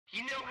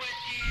You know what,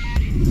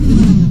 dude?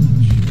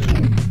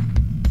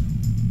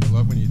 I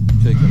love when you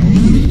take it over.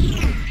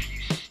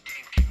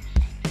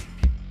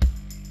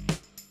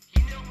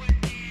 You know what,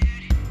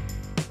 dude?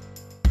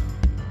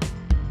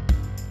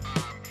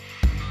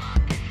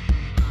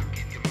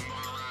 Fucking you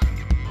moron,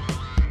 you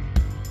moron.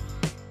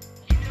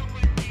 You know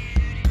what,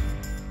 dude?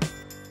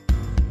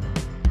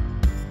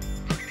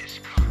 Look at this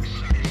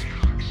cocksucker,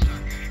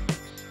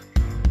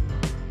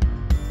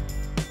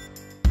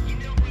 You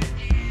know what,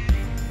 dude?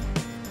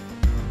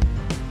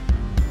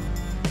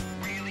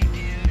 Really,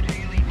 dude?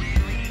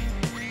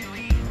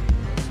 Really?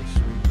 That's a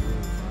sweet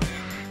groove.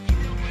 You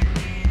know what,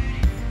 dude?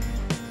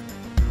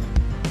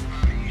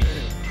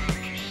 Oh,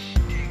 you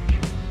stink.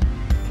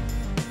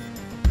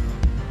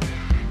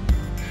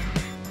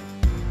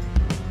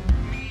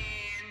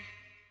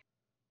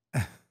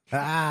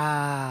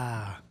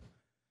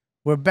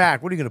 We're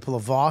back. What are you going to pull a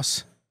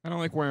Voss? I don't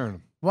like wearing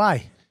them.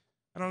 Why?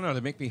 I don't know.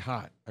 They make me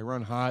hot. I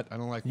run hot. I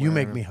don't like You wearing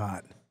make them. me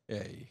hot.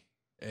 Hey.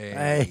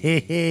 Hey.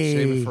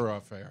 Save it for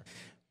off air.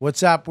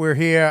 What's up? We're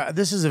here.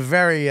 This is a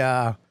very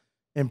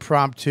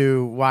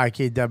impromptu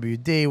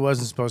YKWD.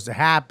 Wasn't supposed to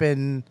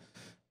happen,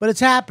 but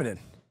it's happening.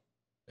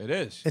 It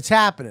is. It's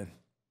happening.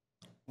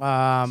 We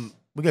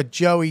got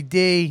Joey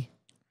D,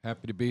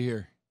 Happy to be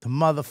here. the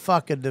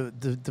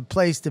motherfucker, the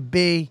place to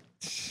be.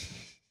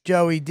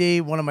 Joey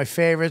D, one of my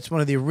favorites, one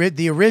of the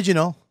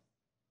original.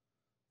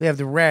 They have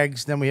the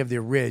regs, then we have the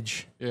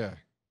orig. Yeah.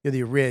 You're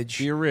the orig.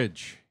 The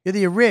Ridge. You're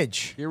the orig.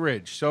 The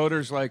Ridge.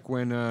 Soder's like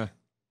when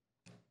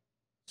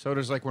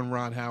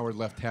Ron Howard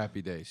left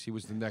Happy Days. He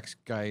was the next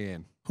guy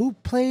in. Who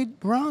played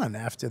Ron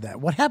after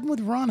that? What happened with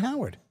Ron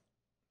Howard?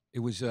 It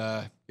was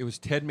Ted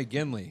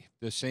McGinley,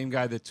 the same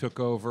guy that took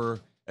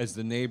over as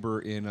the neighbor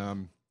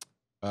in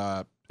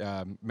Married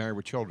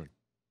with Children.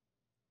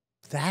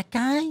 That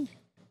guy?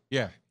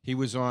 Yeah, he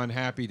was on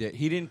Happy Day.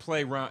 He didn't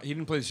play Ron. He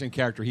didn't play the same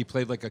character. He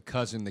played like a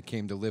cousin that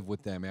came to live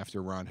with them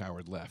after Ron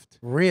Howard left.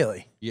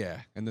 Really? Yeah,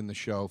 and then the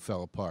show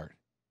fell apart.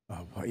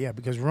 Oh, well, yeah,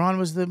 because Ron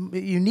was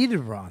you needed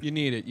Ron. You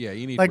need it. Yeah,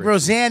 you need like Richie.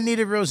 Roseanne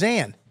needed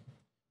Roseanne.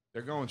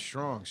 They're going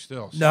strong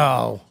still. So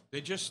No.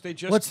 They just.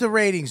 What's the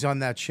ratings on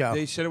that show?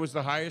 They said it was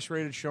the highest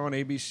rated show on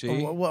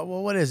ABC.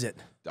 What is it?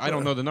 I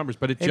don't know the numbers,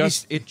 but it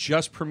just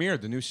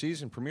premiered. The new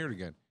season premiered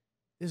again.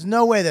 There's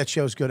no way that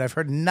show's good. I've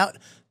heard not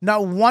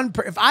one.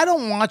 If I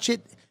don't watch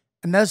it,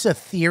 and that's a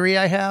theory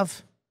I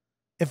have,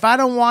 if I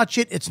don't watch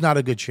it, it's not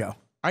a good show.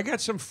 I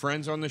got some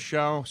friends on the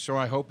show, so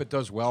I hope it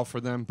does well for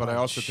them. But I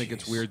also think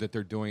it's weird that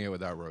they're doing it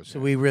without Roseanne. So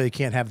we really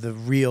can't have the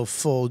real,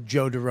 full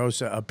Joe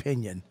DeRosa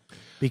opinion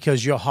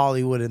because you're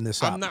Hollywood in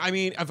this. I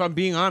mean, if I'm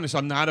being honest,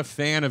 I'm not a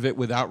fan of it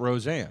without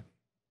Roseanne.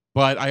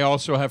 But I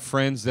also have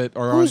friends that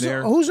are on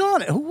there. Who's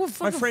on it?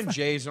 My friend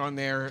Jay's on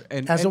there,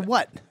 and a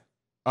what?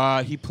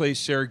 He plays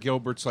Sarah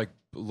Gilbert's like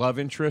love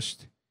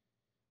interest.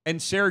 And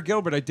Sarah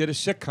Gilbert, I did a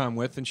sitcom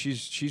with, and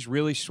she's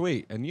really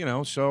sweet,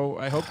 and so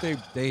I hope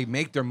they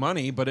make their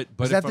money. But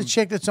Is that the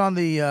chick that's on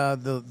the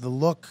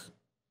look?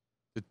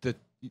 The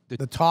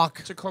talk.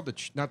 What's it called?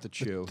 Not the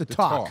chew. The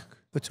talk.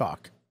 The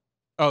talk.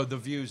 Oh, the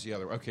View's the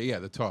other. Okay, yeah,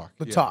 the talk.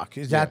 The talk.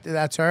 Is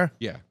that's her?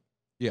 Yeah,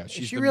 yeah. Is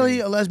she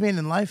really a lesbian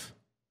in life?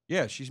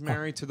 Yeah, she's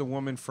married to the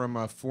woman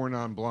from Four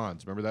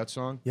Non-Blondes. Remember that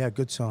song? Yeah,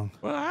 good song.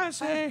 Well, I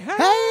say hey.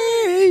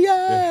 Hey,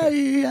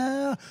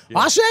 yeah.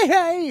 I say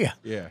hey.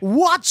 Yeah.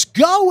 What's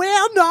going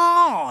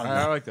on?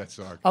 I like that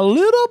song. A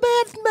little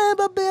bit,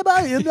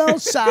 maybe,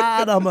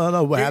 side. I'm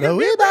gonna weather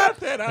with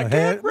that. I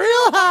get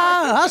real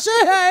high. I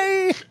say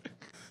hey.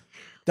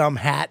 Dumb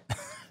hat.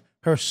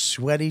 Her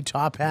sweaty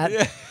top hat.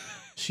 Yeah.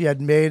 She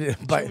had made it.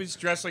 She was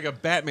dressed like a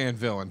Batman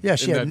villain. Yeah,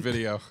 in that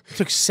video. It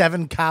took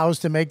 7 cows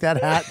to make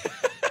that hat.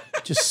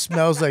 Just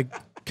smells like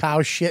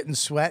cow shit and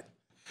sweat.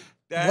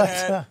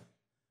 That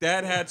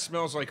hat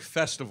smells like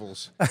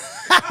festivals.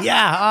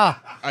 Yeah.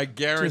 I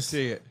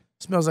guarantee it.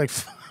 Smells like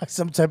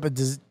some type of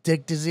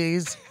dick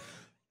disease.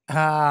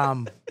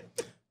 Well,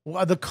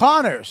 the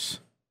Connors.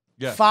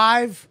 Yeah.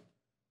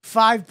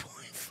 5.5.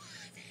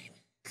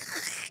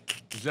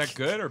 Is that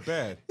good or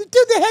bad? Dude,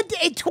 they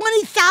had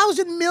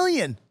 20,000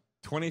 million.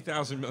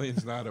 20,000 million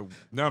is not a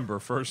number,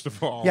 first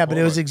of all. Yeah, but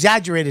it was an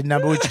exaggerated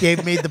number, which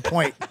gave me the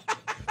point.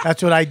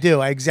 That's what I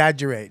do. I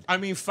exaggerate. I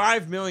mean,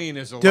 5 million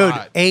is a Dude,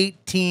 lot.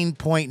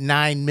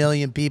 18.9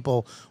 million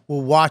people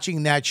were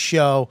watching that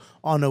show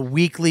on a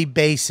weekly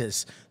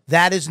basis.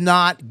 That is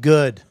not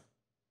good.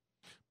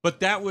 But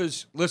that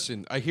was,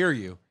 listen, I hear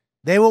you.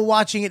 They were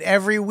watching it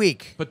every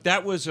week. But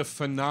that was a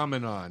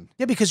phenomenon.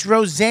 Yeah, because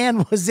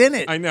Roseanne was in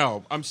it. I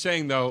know. I'm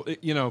saying though,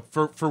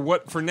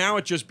 for now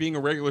it just being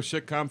a regular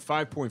sitcom,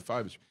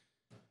 5.5 is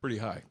pretty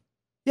high.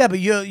 Yeah, but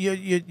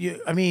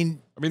I mean,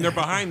 they're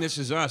behind This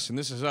Is Us, and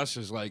This Is Us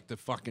is like the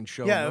fucking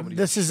show. Yeah,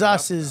 This Is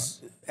Us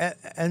is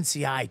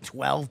NCI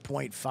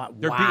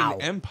 12.5. They're wow.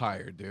 beating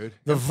Empire, dude.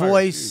 The Empire's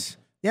Voice. huge.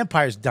 The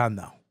Empire's done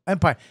though.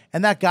 Empire,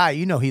 and that guy,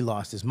 he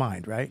lost his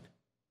mind, right?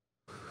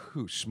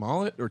 Who,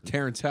 Smollett or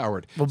Terrence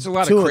Howard? Well, There's a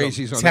lot two of them.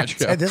 crazies on that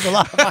show. There's a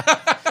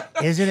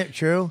lot. Isn't it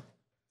true?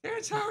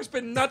 Terrence Howard's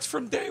been nuts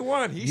from day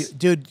one.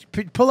 Dude,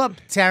 pull up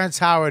Terrence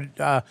Howard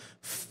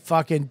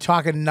fucking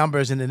talking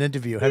numbers in an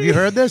interview. Have you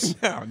heard this?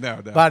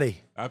 No.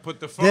 Buddy. I put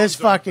the phone. This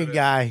fucking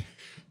guy,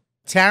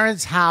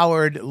 Terrence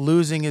Howard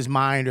losing his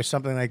mind or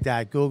something like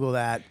that. Google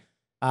that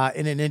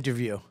in an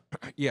interview.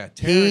 Yeah,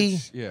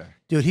 Terrence.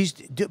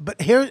 Dude,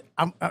 but here,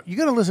 you're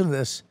going to listen to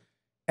this,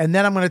 and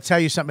then I'm going to tell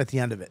you something at the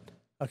end of it.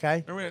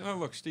 Okay? Oh,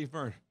 look, Steve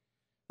Burr.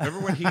 Remember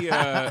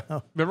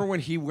when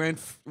he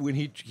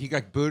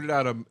got booted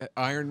out of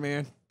Iron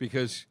Man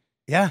because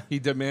he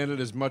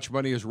demanded as much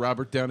money as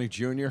Robert Downey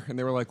Jr. and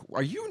they were like,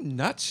 "Are you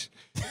nuts?"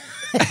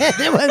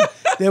 they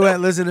went.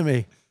 Listen to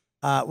me.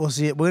 We'll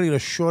see. We're gonna get a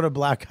shorter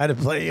black guy to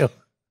play you.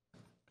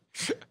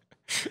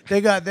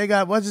 They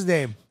got what's his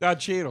name? Don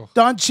Cheadle.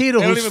 Don Cheadle.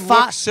 They don't who's even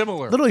look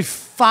similar. Literally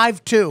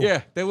 5'2".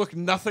 Yeah, they look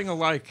nothing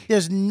alike.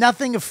 There's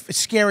nothing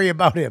scary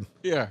about him.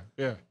 Yeah.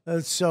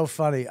 That's so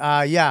funny.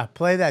 Yeah,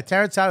 play that.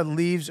 Terrence Howard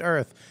leaves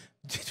Earth.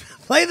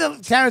 Play the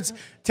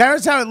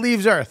Terrence Howard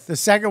leaves Earth. The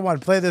second one.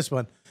 Play this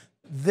one.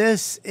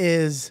 This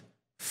is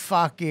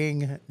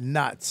fucking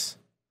nuts.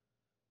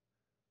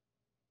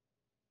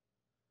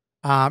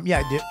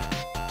 Yeah, dude.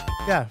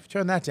 Yeah,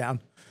 turn that down.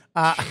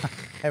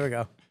 Here we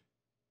go.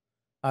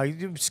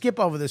 You skip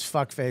over this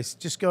fuckface.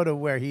 Just go to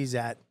where he's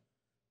at.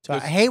 So I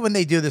hate when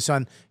they do this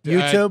on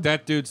YouTube.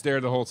 That dude's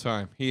there the whole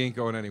time. He ain't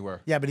going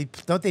anywhere. Yeah,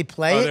 but don't they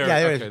play it? There,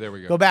 Yeah, okay, there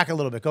we go. Go back a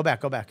little bit. Go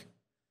back.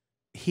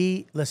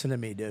 Listen to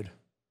me, dude.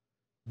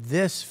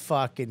 This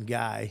fucking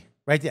guy.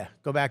 Right there.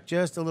 Go back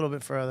just a little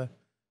bit further.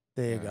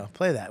 There you go.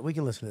 Play that. We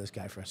can listen to this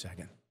guy for a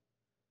second.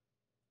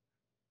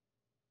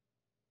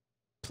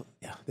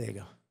 Yeah, there you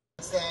go.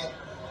 That,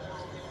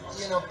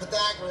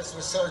 Pythagoras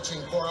was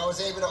searching for. I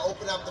was able to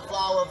open up the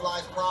flower of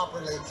life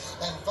properly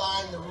and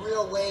find the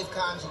real wave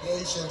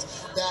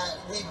conjugations that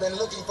we've been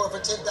looking for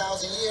 10,000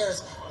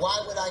 years.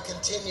 Why would I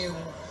continue,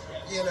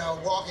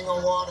 walking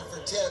on water for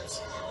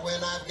tips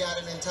when I've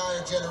got an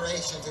entire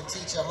generation to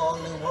teach a whole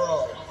new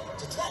world?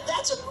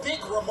 That's a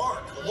big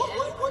remark.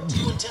 What do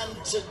you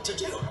intend to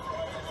do?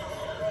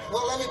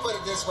 Well, let me put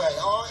it this way.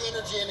 All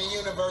energy in the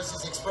universe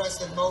is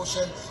expressed in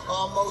motion.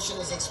 All motion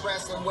is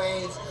expressed in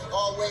waves.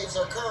 All waves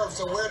are curved.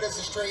 So where does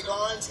the straight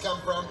lines come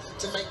from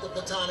to make the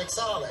platonic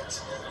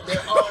solids? There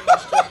are no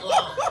straight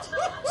lines.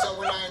 So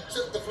when I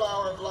took the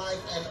flower of life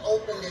and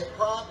opened it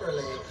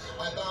properly,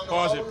 I found a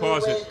whole new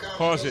wave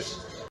combination.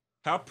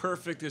 How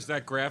perfect is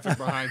that graphic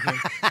behind him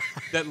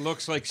that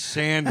looks like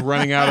sand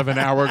running out of an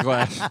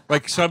hourglass?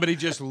 Like somebody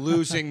just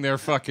losing their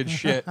fucking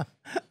shit.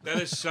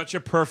 That is such a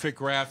perfect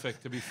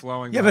graphic to be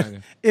flowing behind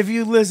him. If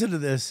you listen to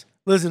this.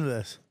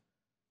 Listen.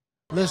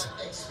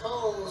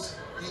 Expose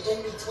the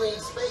in-between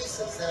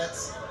spaces.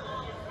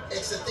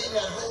 It's the thing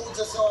that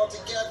holds us all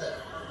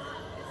together.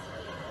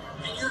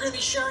 And you're going to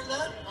be sharing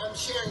that? I'm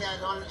sharing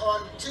that.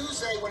 On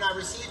Tuesday, when I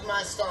receive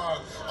my star,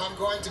 I'm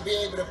going to be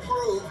able to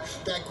prove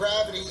that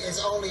gravity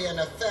is only an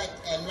effect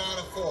and not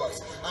a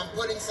force. I'm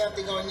putting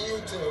something on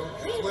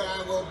YouTube where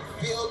I will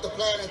build the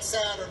planet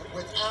Saturn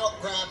without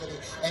gravity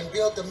and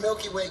build the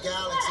Milky Way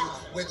galaxy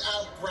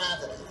without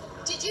gravity.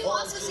 Did you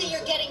also say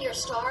you're getting your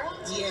star?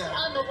 Yeah.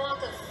 On the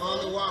Walk of Fame?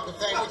 On the Walk of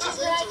Fame, which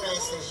is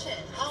interesting.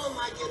 How am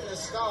I getting a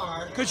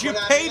star? Because you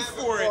paid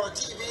for it.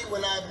 TV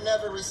when I've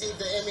never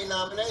received an Emmy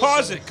nomination.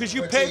 Pause it, because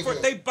you paid for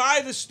it. They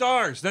buy the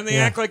stars. Then they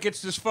act like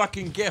it's this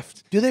fucking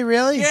gift. Do they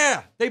really?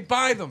 Yeah, they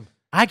buy them.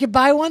 I could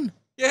buy one?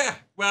 Yeah.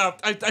 Well,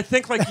 I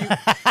think like you...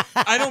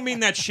 I don't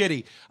mean that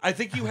shitty. I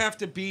think you have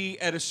to be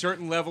at a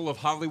certain level of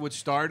Hollywood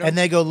stardom. And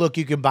they go, look,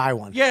 you can buy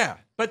one. Yeah,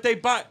 but they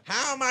buy...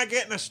 How am I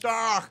getting a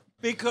star?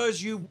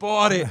 Because you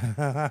bought it.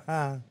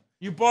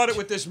 You bought it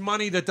with this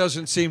money that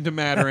doesn't seem to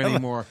matter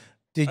anymore.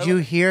 Did you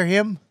hear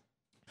him?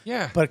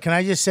 Yeah. But can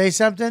I just say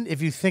something?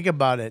 If you think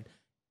about it,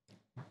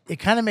 it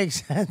kind of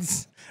makes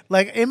sense.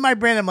 Like in my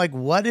brain, I'm like,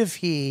 what if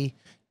he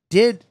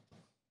did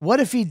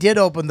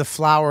open the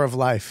flower of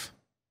life?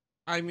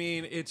 I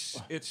mean,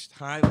 it's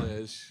hi,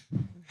 Liz.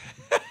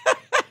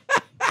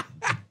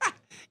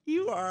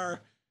 You are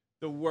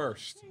the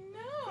worst.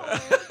 No.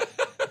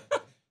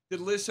 Did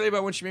Liz say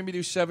about when she made me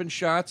do 7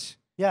 shots?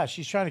 Yeah,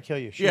 she's trying to kill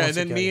you. She Yeah, wants and to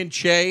then kill me you. and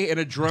Che in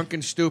a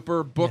drunken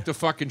stupor booked a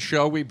fucking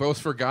show we both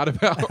forgot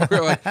about. We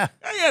were like, oh,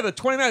 yeah, the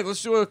 29th,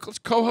 let's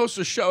co-host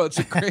a show. It's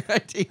a great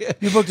idea.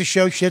 You booked a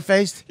show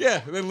shit-faced?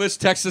 Yeah, and then Liz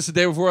texted us the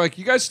day before, like,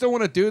 you guys still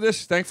want to do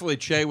this? Thankfully,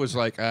 Che was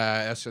like,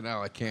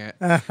 SNL, I can't.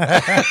 I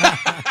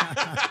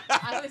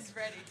was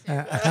ready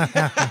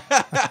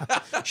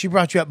to. She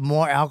brought you up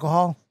more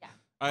alcohol?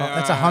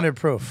 That's 100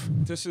 proof.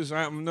 This is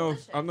I'm no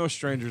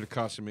stranger to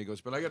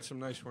Casamigos, but I got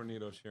some nice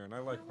Hornitos here, and I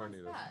like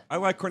Hornitos. I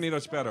like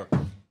Hornitos better.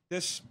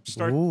 This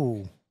start.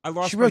 Ooh. I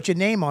lost. She wrote your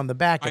name on the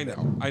back of it.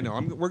 I know.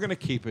 We're gonna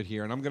keep it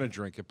here, and I'm gonna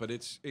drink it, but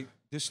this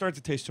starts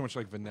to taste too much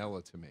like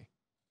vanilla to me.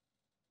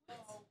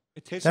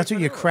 It tastes. That's like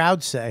what your vanilla.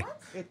 crowd say.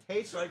 It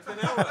tastes like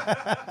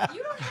vanilla.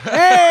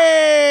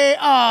 Hey!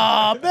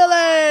 Oh,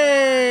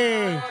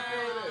 Billy!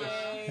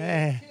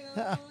 Hey.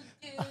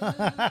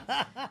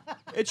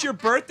 It's your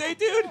birthday,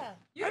 dude.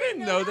 I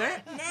didn't know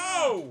that.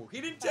 No, he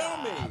didn't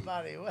tell me.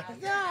 Buddy, what?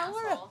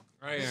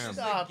 I This am. is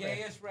Stop the it.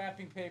 gayest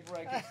wrapping paper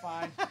I could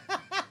find.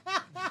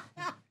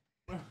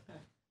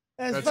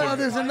 That's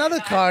There's another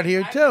card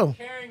here I've too. been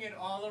carrying it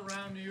all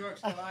around New York,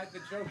 so the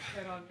joke's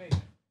been on me.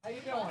 How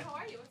you doing? How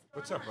are you?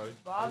 What's up, buddy?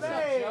 What's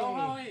up, Joe?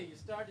 How are you? You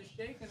started to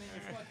shake and then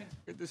you fucking...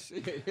 Good to see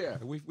you. Yeah,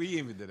 we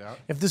evened it out.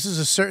 If this is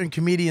a certain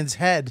comedian's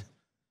head.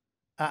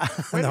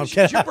 Wait, No, is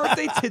kid- your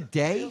birthday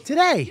today?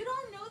 Today. You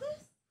don't know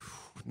this?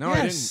 No,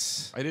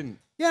 Yes. I didn't.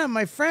 Yeah,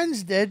 my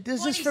friends did.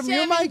 This is from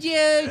you, 27, Mike?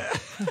 dude.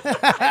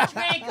 I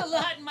drank a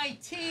lot in my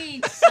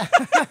teens.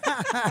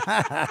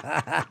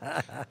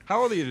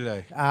 How old are you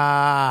today?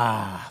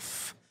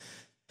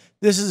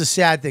 This is a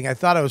sad thing. I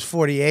thought I was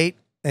 48,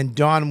 and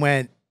Dawn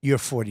went, "You're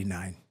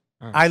 49."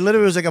 I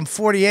literally was like, "I'm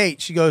 48."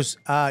 She goes,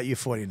 "You're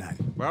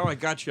 49." Well, I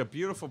got you a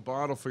beautiful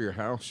bottle for your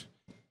house.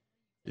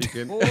 You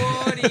can.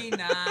 49.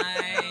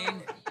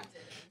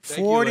 Thank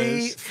you, 40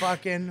 Liz.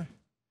 fucking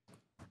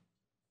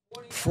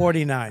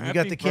 49. You got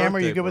Happy the camera?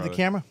 birthday, You good with the brother.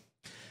 camera?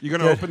 You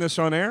gonna Good. open this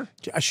on air?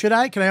 Should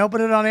I? Can I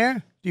open it on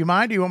air? Do you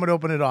mind? Or do you want me to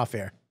open it off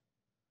air?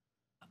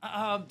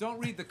 Don't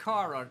read the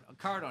card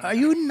on Are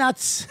you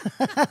nuts?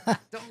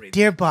 Don't read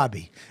Dear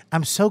Bobby,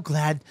 I'm so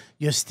glad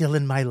you're still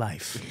in my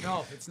life.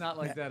 No, it's not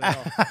like that at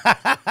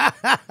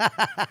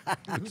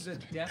all. Who's a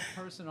deaf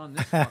person on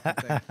this fucking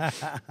thing?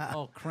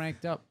 Oh,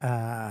 cranked up.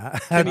 Can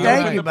he Thank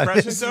open you, the but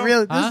present, this is though?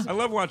 real. Huh? I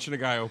love watching a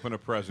guy open a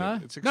present. Huh?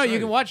 It's No, exciting. you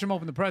can watch him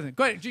open the present.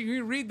 Go ahead. You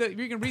can read the.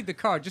 You can read the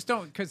card. Just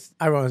don't, because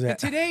I was in that.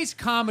 today's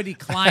comedy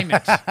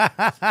climate.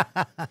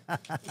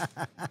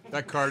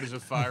 That card is a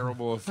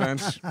fireable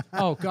offense.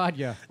 Oh God,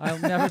 yeah. I'll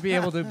never be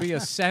able to be a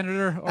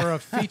senator or a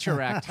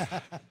feature act.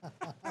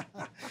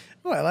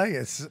 Oh, I like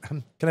it.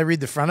 Can I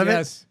read the front of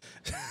Yes,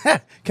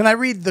 it? Can I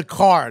read the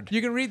card?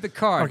 you can read the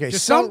card. Okay,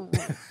 Just some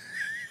don't-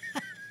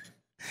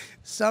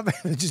 some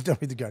just don't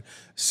read the card.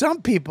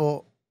 Some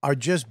people are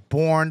just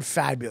born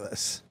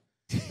fabulous,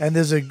 and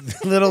there's a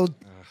little,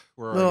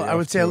 We're little already I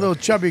would off say to a little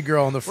chubby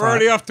girl in the We're front.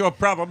 already off to a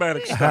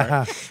problematic start.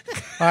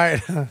 All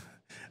right,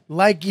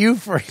 like you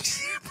for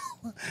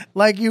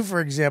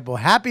example,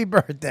 happy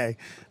birthday.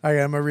 All right,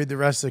 I'm gonna read the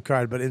rest of the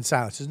card, but in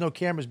silence. There's no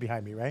cameras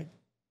behind me, right?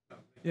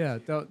 yeah,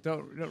 don't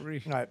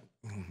read. All right.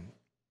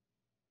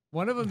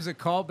 One of them's a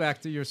callback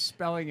to your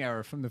spelling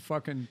error from the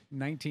fucking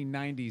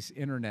 1990s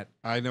internet.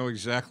 I know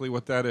exactly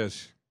what that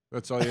is.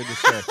 That's all you had to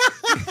say.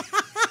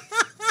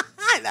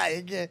 No,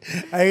 you can't.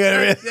 I gotta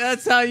read.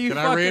 That's how you Can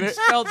I read fucking it?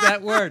 spelled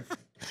that word.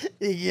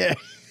 Yeah.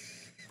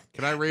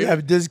 Can I read Yeah, it?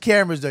 but there's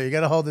cameras though. You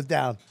gotta hold it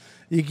down.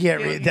 You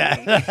can't read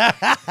that.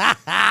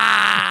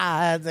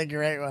 That's a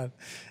great one.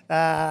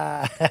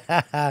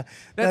 That's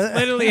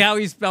literally how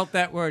he spelt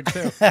that word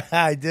too.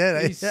 I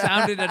did. He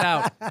sounded it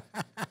out.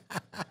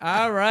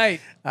 All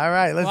right. All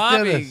right, let's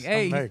Bobby, do this.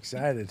 hey. I'm very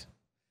excited.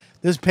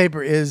 This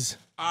paper is.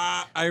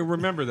 I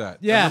remember that.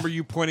 Yeah. I remember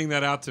you pointing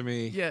that out to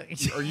me. Yeah.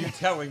 Or you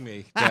telling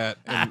me that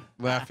and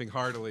laughing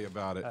heartily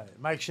about it.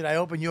 Mike, should I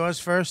open yours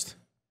first?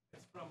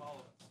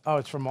 Oh,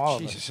 it's from all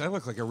of us. Jesus, I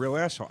look like a real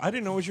asshole. I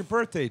didn't know it was your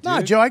birthday, dude.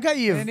 No, Joe, I got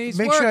you. And he's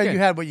Make sure working. you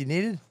had what you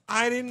needed.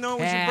 I didn't know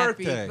it was your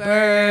Happy birthday.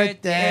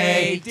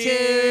 birthday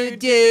to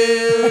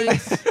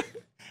dudes.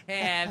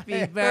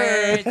 Happy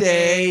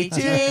birthday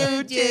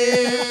to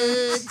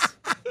dudes.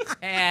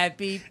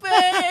 Happy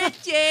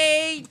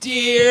birthday,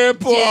 Dear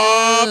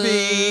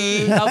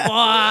Bobby.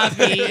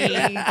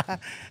 Bobby.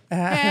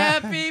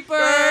 Happy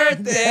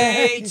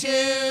birthday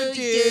to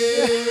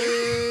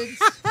dudes.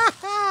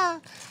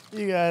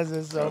 You guys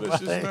are so Oh,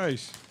 this funny. is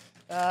nice.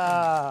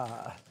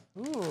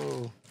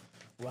 Ooh.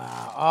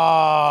 Wow.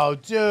 Oh,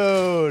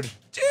 dude.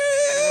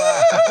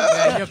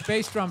 Yeah, your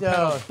bass drum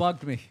pedal Dude.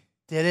 bugged me.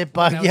 Did it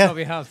bug Now you? tell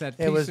me how that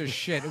It piece was- of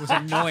shit. It was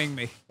annoying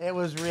me. It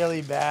was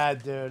really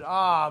bad, dude.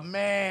 Oh,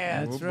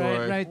 man. That's Oh, right,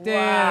 boy. right there.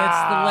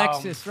 Wow.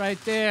 That's the Lexus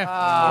right there. Oh,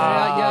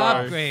 Yeah,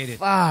 boy. you upgraded.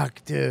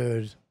 Fuck,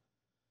 dude.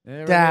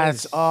 There it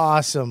That's is.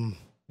 awesome.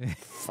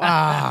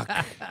 Fuck.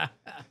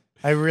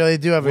 I really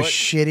do have a What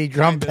shitty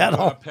drum Kind of,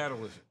 pedal.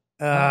 pedal is it?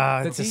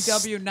 The It's a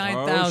DW Oh,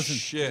 9000.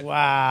 shit.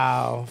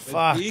 Wow.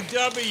 Fuck.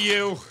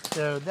 EW.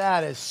 Dude,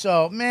 that is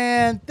so,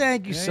 man,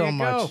 thank you There so you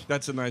much. go.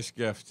 That's a nice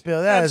gift.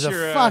 Bill, that That's is a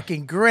your,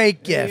 fucking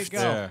great there you gift.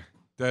 go. Yeah,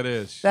 that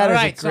is. That All is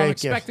right, a so I'm great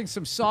gift. expecting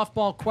some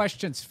softball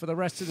questions for the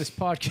rest of this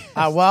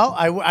podcast. Well,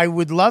 I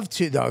would love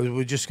to, though.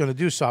 We're just going to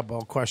do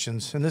softball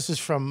questions. And this is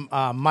from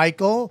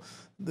Michael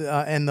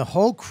and the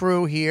whole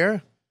crew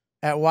here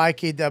at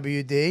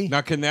YKWD.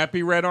 Now, can that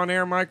be read on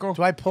air, Michael?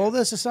 Do I pull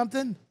this or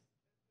something?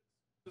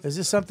 Is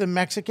this something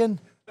Mexican?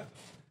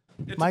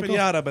 It's Michael? a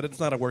pinata, but it's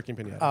not a working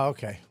pinata. Oh,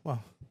 okay.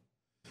 Well,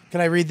 can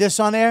I read this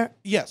on air?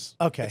 Yes.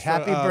 Okay. It's for,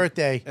 Happy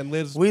birthday. And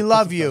Liz. We put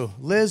love some you. stuff.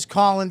 Liz,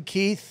 Colin,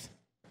 Keith.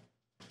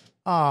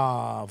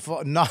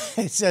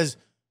 It says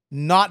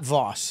not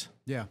Voss.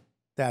 Yeah.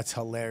 That's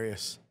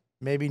hilarious.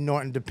 Maybe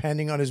Norton,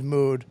 depending on his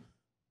mood.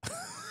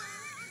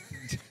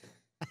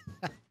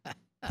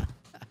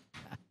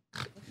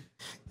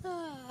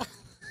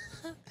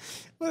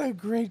 What a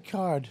great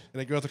card.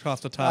 And it goes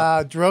across the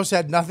top. DeRosa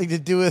had nothing to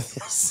do with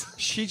this.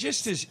 She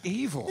just is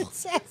evil.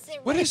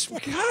 What is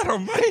God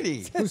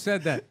Almighty? Who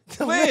said that?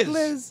 Liz.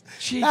 Liz.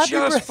 She Happy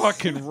just birthday.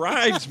 fucking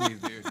rides me,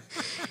 dude.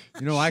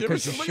 You know why?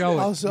 Because you Look at show that.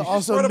 it. Also, You just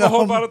also brought up a whole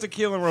Gnome. bottle of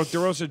tequila and wrote,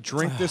 DeRosa,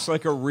 drink this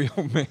like a real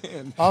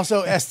man.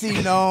 Also,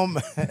 SD Gnome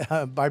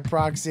by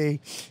proxy.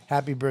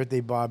 Happy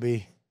birthday,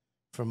 Bobby,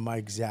 from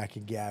Mike, Zach,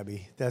 and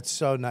Gabby. That's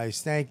so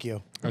nice. Thank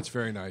you. That's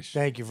very nice.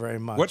 Thank you very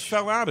much. What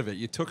fell out of it?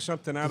 You took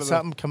something out Did of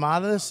something come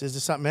out of this? Is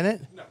there something in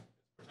it? No.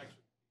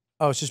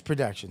 Oh, it's just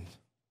protection.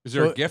 Is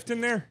there So- a gift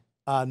in there?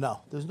 No.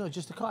 There's no,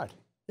 just a card.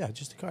 Yeah,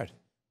 just a card.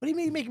 What do you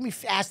mean you're making me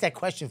ask that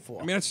question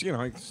for? I mean, it's, you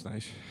know, it's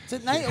nice. Is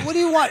it nice? What do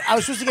you want? I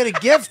was supposed to get a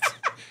gift?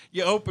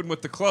 You open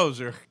with the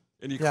closer,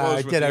 and you Yeah, close I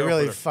with did. the I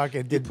really opener. fucking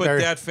You did put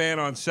very- that fan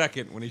on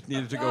second when he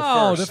needed to go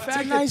Oh, the first.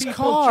 fact a that nice people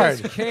card.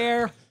 just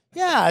care.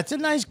 Yeah, it's a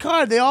nice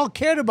card. They all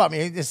cared about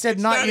me. They said,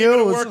 It's not not you. even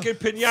a It was working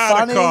pinata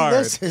funny. card.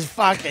 This is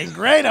fucking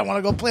great. I want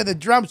to go play the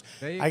drums.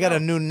 There you I got go. a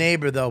new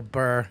neighbor, though,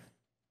 Burr.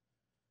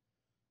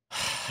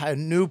 I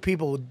knew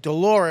people.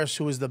 Dolores,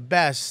 who was the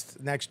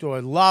best next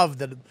door, loved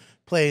that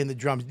playing the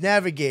drums.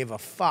 Never gave a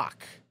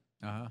fuck.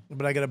 Uh-huh.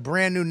 But I got a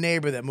brand new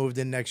neighbor that moved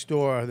in next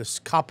door, this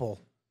couple.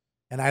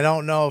 And I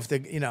don't know if the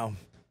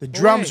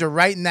drums wait. are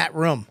right in that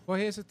room. Well,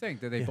 here's the thing.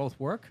 Do they both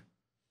work?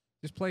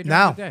 Just play during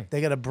Now, the day.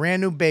 they got a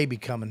brand new baby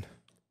coming.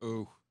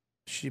 Ooh.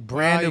 She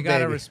brand You new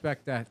gotta baby.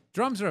 respect that.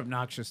 Drums are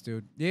obnoxious,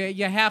 dude. Yeah,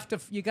 you have to.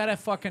 You gotta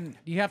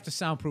you have to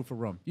soundproof a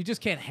room. You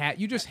just can't have.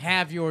 You just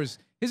have yours.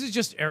 His is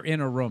just in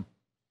a room,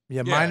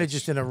 Yeah, mine are it's-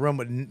 just in a room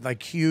with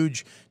like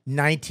huge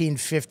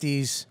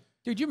 1950s.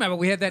 dude. You remember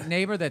we had that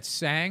neighbor that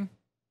sang.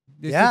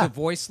 They did Yeah. the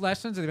voice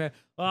lessons. And they'd be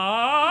like,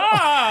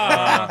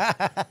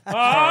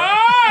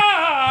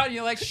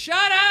 you're like,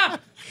 shut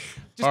up.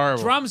 Just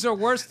Horrible. drums are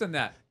worse than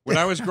that. When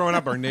I was growing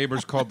up, our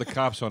neighbors called the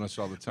cops on us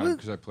all the time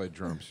because I played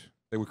drums.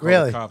 They would call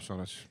Really? the cops on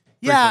us.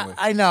 Yeah,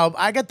 frequently. I know.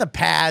 I got the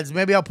pads.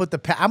 Maybe I'll put the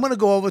pad. I'm gonna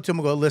go over to him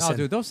and go, listen. No,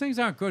 dude, those things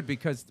aren't good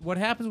because what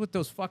happens with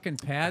those fucking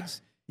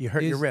pads? You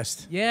hurt your is-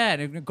 wrist. Yeah,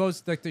 and it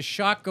goes like the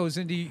shock goes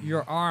into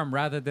your arm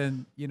rather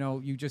than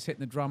you just hitting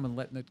the drum and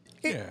letting it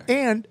Yeah.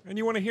 And And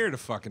you want to hear the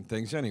fucking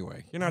things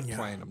anyway. You're not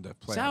playing them to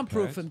play. on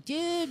soundproof pads. them,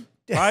 dude.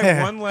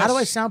 Buy one less. how do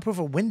I soundproof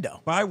a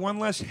window? Buy one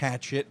less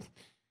hatchet,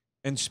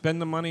 and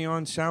spend the money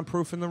on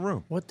soundproof in the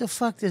room. What the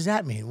fuck does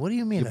that mean? What do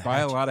you mean? You buy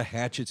a lot of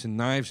hatchets and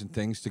knives and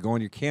things to go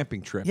on your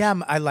camping trip. Yeah,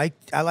 I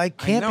like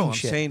camping I know. I'm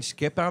shit. saying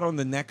skip out on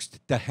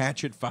the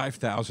Hatchet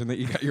 5000 that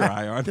you got your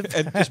eye on,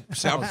 and just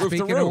soundproof the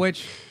Speaking room. of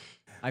which,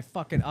 I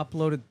fucking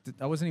uploaded.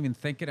 I wasn't even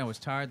thinking. I was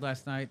tired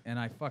last night, and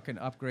I fucking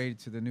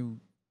upgraded to the new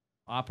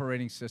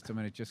operating system,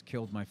 and it just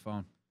killed my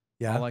phone.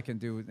 Yeah. All I can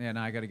do, and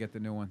I got to get the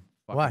new one.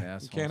 Fucking Why?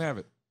 assholes. you can't have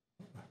it.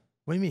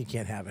 What do you mean you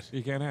can't have it?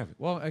 You can't have it.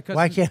 Well, because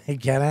Why can't he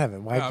can't have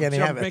it? Why can't he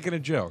I'm have it? making a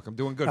joke. I'm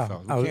doing good, Oh,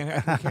 fellas. oh. We can't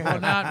have, we can't Well,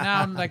 have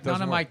now like none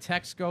Doesn't of my work.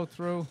 texts go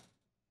through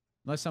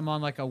unless I'm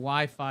on like a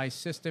Wi-Fi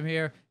system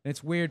here. And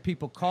it's weird.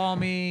 People call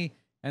me,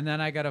 and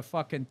then I gotta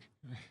fucking,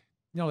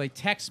 they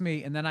text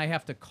me, and then I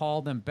have to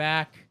call them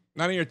back.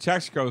 None of your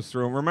text goes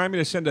through. And remind me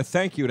to send a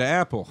thank you to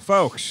Apple,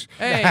 folks.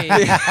 Hey,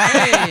 hey.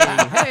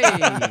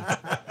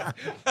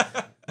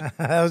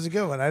 That was a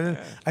good one.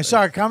 I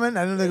saw it coming.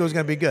 I didn't think it was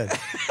gonna be good.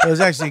 It was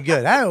actually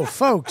good. Oh,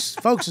 folks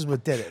is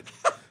what did it.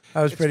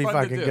 That was pretty fun to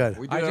fucking do. good.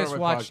 We do I that on just my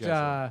watched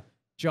podcast.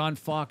 John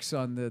Fox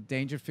on the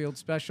Dangerfield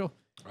special,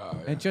 Oh,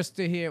 yeah. and just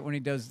to hear when he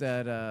does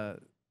that,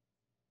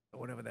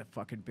 whatever that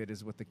fucking bit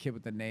is with the kid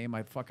with the name,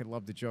 I fucking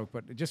love the joke.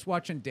 But just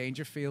watching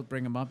Dangerfield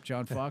bring him up,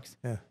 John Fox.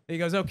 Yeah. He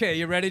goes, "Okay,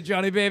 you ready,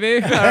 Johnny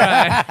baby? All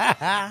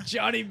right,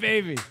 Johnny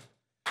baby."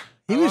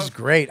 He was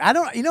great.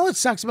 You know what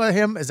sucks about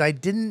him is I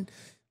didn't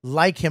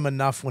like him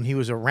enough when he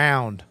was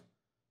around,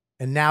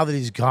 and now that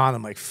he's gone,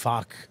 I'm like,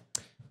 fuck.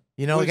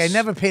 You know, like I Was-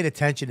 never paid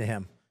attention to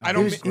him. I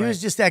don't He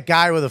was just that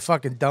guy with a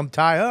fucking dumb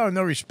tie. Oh,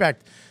 no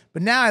respect.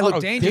 But now I look. I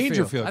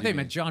Dangerfield, think you it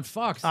meant John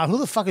Fox. Who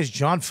the fuck is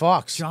John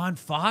Fox? John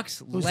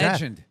Fox, Who's that?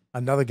 legend.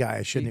 Another guy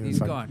I shouldn't even. He's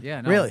fucking- gone.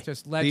 Yeah, no, really.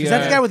 just The, legend. Is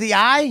that the guy with the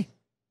eye?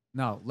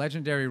 No,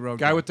 legendary road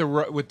Guy with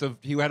the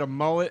he had a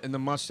mullet and the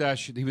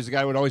mustache. He was the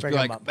guy who would always Bring be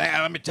him like, up.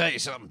 "Man, let me tell you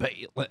something."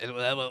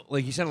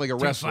 Like he sounded like a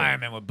Two wrestler.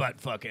 firemen with butt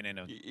fucking in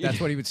him.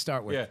 That's what he would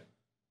start with. Yeah.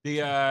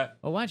 The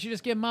Well, why don't you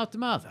just get mouth to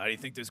mouth? How do you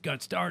think this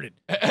got started?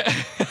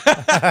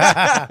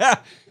 I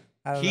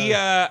don't he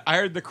know. I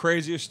heard the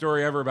craziest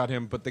story ever about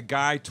him, but the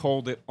guy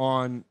told it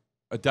on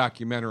a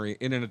documentary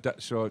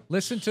so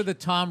Listen to the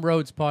Tom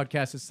Rhodes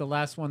podcast. It's the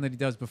last one that he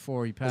does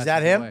before he passes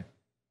that him? away.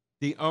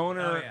 the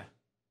owner Oh, yeah.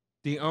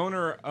 the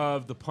owner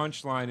of the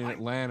Punchline in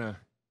Atlanta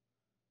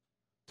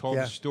told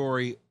Yeah. the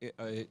story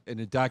in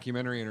a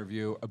documentary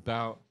interview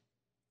about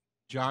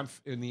John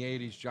in the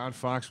 80s. John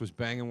Fox was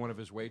banging one of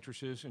his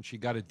waitresses, and she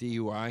got a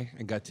DUI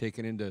and got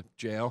taken into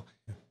jail.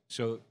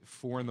 So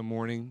 4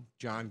 a.m,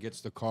 John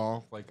gets the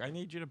call, like, "I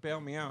need you to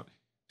bail me out."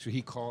 So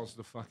he calls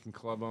the fucking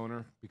club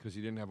owner because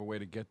he didn't have a way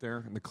to get there.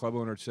 And the club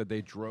owner said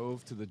they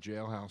drove to the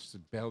jailhouse to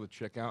bail the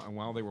chick out. And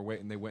while they were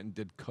waiting, they went and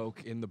did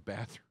coke in the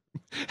bathroom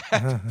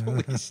at the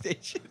police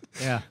station.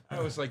 Yeah. I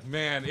was like,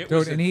 man, it Dude,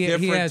 was a and he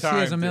different has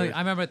time, a million. dude. I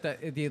remember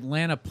at the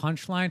Atlanta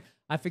Punchline.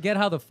 I forget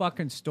how the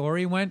fucking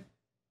story went.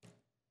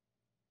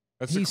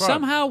 That's He the club.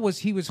 somehow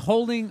was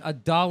holding a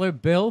dollar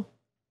bill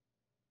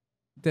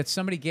that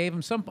somebody gave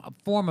him some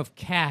form of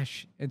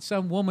cash, and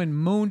some woman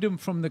mooned him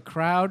from the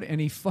crowd,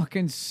 and he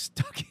fucking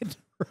stuck it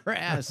in her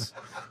ass.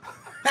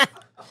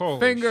 Holy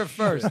Finger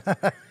first.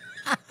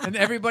 And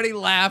everybody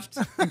laughed,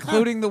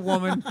 including the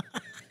woman.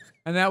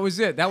 And that was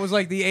it. That was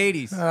like the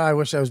 80s. I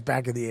wish I was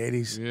back in the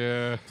 80s.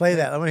 Yeah. Play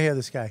that. I want to hear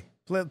this guy.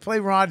 Play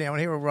Rodney. I want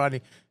to hear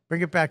Rodney.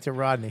 Bring it back to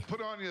Rodney.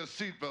 Put on your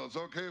seatbelts,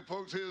 okay,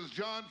 folks? Here's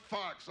John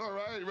Fox. All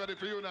right, ready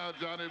for you now,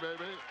 Johnny,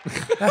 baby.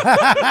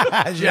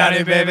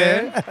 Johnny,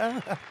 baby. Look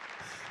at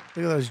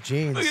those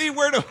jeans. Look at you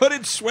wearing a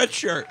hooded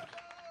sweatshirt.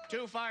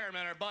 2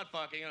 firemen are butt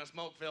fucking in a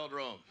smoke-filled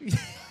room.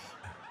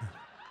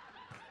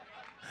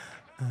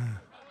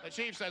 The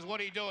chief says,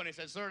 "What are you doing?" He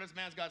says, "Sir, this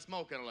man's got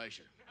smoke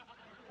inhalation."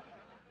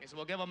 He said,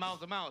 "Well, give him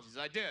mouth to mouth." He says,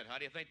 "I did. How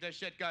do you think this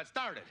shit got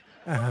started?"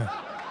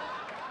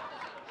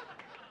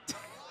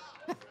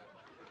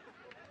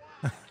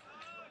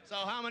 So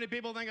how many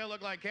people think I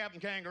look like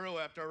Captain Kangaroo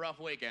after a rough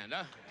weekend,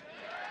 huh?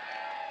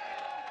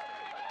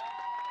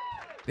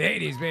 The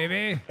 80s,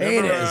 baby.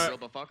 80s.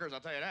 Group of fuckers, I'll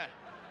tell you that.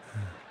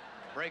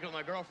 Breaking with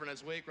my girlfriend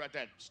this week. We're at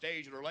that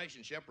stage of the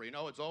relationship where you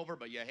know it's over,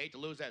 but you hate to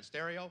lose that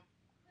stereo.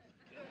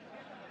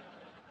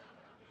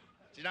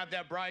 She's not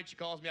that bright. She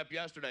calls me up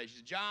yesterday. She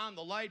says, "John,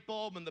 the light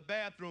bulb in the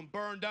bathroom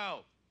burned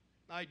out.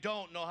 I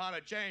don't know how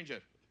to change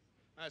it."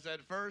 I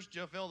said, "First,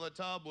 you fill the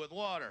tub with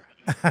water."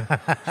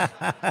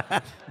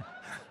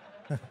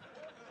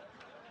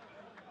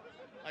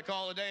 I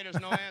call the day, there's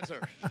no answer.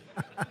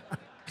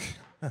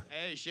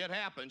 Hey, shit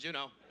happens, you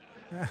know.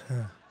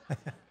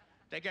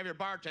 Take care of your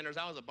bartenders.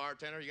 I was a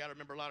bartender. You got to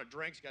remember a lot of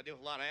drinks. You got to deal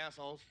with a lot of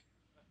assholes.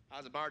 I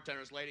was a bartender.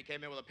 This lady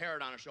came in with a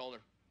parrot on her shoulder.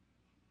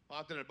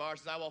 Walked into the bar,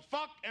 says, "I will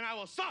fuck and I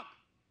will suck.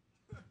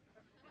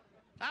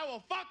 I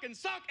will fucking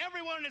suck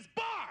everyone in this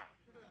bar.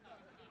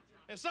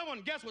 If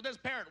someone guess what this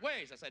parrot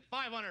weighs," I said,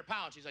 500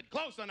 pounds. She said,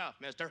 "Close enough,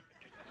 mister."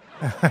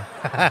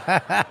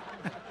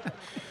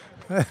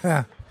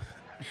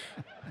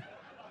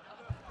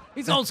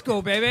 He's old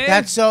school, baby.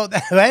 That's so,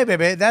 hey,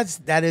 baby,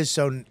 that is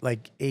so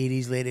like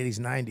 80s, late 80s,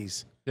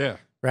 90s. Yeah.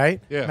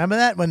 Right? Yeah. Remember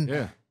that? When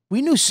Yeah.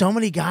 we knew so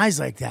many guys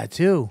like that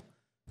too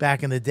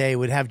back in the day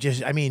would have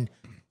just, I mean,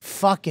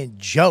 fucking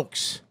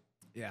jokes.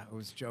 Yeah, it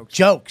was jokes.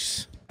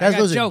 Jokes. I got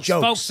Those are jokes,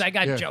 jokes. folks. I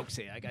got jokes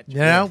here. I got jokes.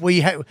 You know,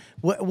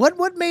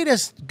 what made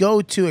us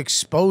go to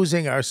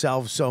exposing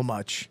ourselves so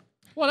much?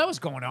 Well, that was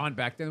going on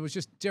back then. It was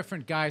just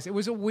different guys. It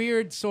was a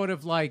weird sort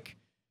of like.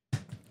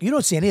 You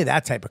don't see any of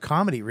that type of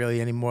comedy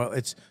really anymore.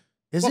 Is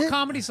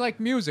comedy's like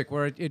music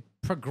where it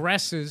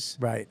progresses.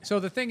 Right. So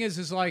the thing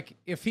is like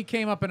if he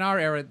came up in our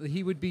era,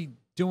 he would be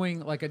doing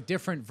like a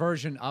different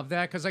version of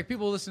that. Because like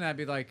people listen to that and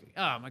be like,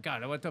 "Oh my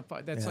God, what the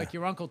fuck?" That's like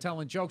your uncle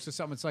telling jokes or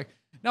something. It's like,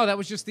 no, that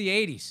was just the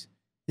 80s.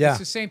 Yeah. It's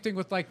the same thing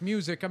with like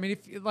music. I mean,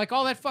 if like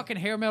all that fucking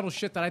hair metal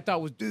shit that I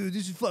thought was, dude,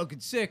 this is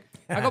fucking sick.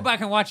 I go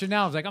back and watch it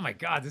now. I was like, oh my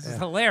God, this is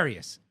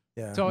hilarious.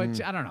 Yeah. So it's,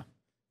 I don't know.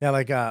 Yeah,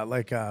 like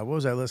what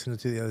was I listening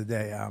to the other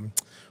day?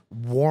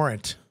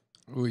 Warrant.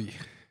 Ooh.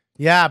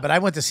 Yeah, but I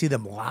went to see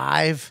them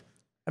live.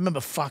 I remember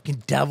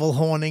fucking devil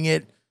horning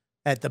it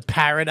at the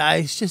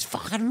Paradise. Just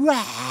fucking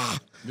rah.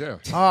 Yeah.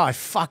 Oh, I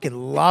fucking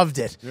loved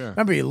it. Yeah.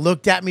 Remember, he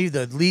looked at me,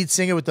 the lead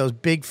singer with those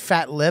big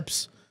fat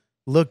lips,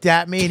 looked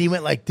at me and he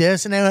went like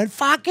this, and I went,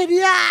 fucking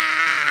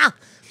yeah!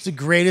 It's the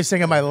greatest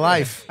thing of my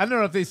life. I don't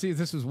know if they see if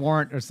this was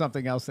Warrant or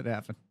something else that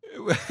happened. He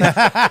looked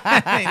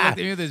at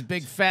me with his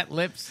big fat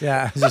lips.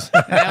 Yeah.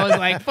 I was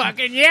like,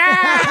 fucking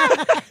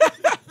yeah!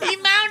 He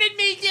mounted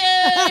me,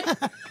 dude!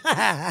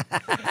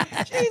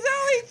 She's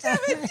only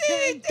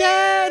 17,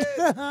 Dad!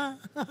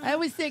 I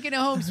was thinking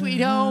of Home Sweet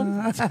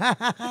Home.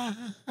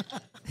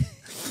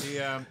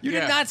 You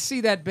did not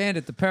see that band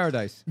at the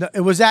Paradise. No,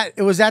 it was at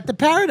the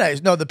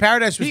Paradise. No, the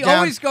Paradise was He down.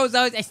 always goes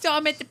out. I saw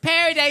him at the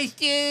Paradise,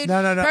 dude.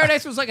 No.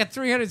 Paradise was like a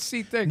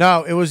 300-seat thing.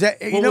 No, it was at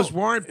was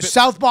Warrant?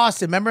 South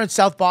Boston. Remember in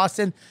South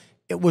Boston,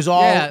 it was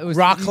all Yeah, it was-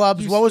 rock you-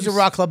 clubs. you- What was you- the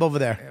rock club over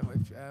there?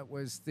 It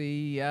was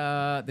the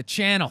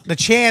Channel. The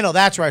Channel.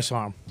 That's where I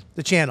saw him.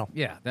 The Channel.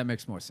 Yeah, that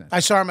makes more sense. I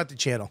saw him at the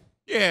Channel.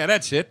 Yeah,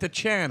 that's it. The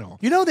Channel.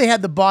 You know they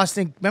had the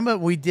Boston. Remember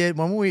we did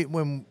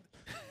when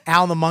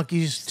Al and the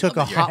Monkeys took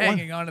a You're hot one.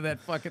 hanging onto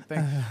that fucking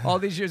thing. All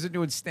these years of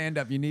doing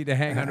stand-up, you need to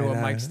hang onto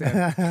a mic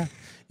stand. You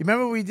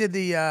remember we did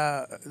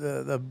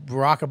the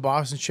Rock of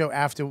Boston show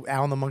after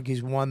Al and the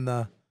Monkeys won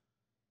the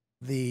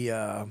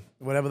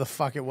whatever the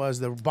fuck it was,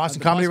 the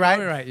Boston Comedy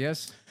Riot. Right?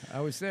 Yes,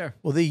 I was there.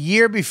 Well, the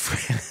year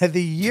before,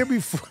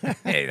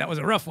 Hey, that was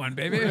a rough one,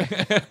 baby.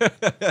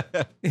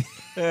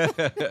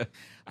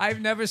 I've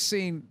never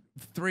seen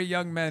 3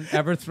 young men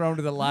ever thrown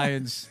to the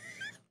lions.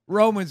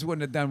 Romans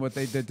wouldn't have done what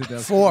they did to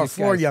those. four these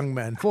guys. young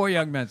men. 4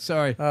 young men.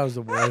 Sorry, That was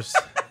the worst.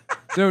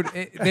 dude.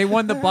 They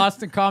won the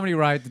Boston Comedy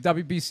Riot, the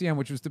WBCM,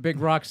 which was the big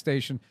rock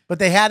station. But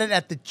they had it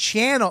at the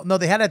Channel. No,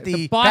 they had it at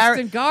the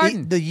Boston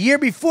Garden. The year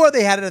before,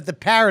 they had it at the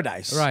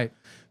Paradise. Right.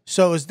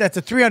 So that's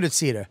a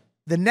 300-seater.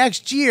 The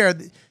next year,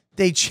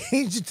 they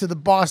changed it to the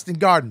Boston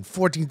Garden,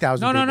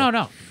 14,000 people.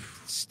 No.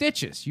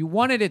 Stitches. You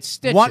wanted it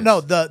Stitches.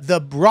 No,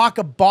 the Rock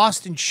of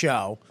Boston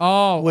show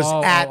was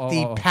at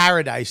the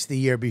Paradise the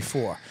year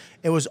before.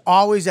 It was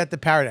always at the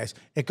Paradise.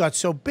 It got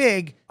so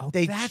big.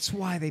 That's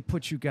why they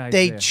put you guys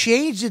They there.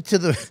 changed it to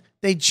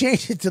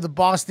the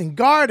Boston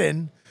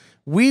Garden.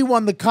 We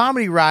won the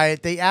Comedy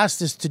Riot. They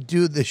asked us to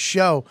do the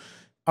show,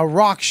 a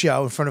rock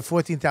show in front of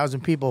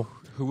 14,000 people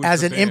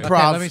as an improv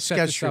Okay, let me set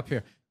sketch this troupe. up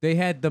here. They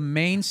had the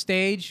main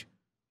stage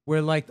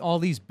where like all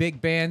these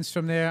big bands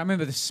from there. I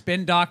remember the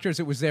Spin Doctors.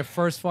 It was their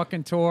first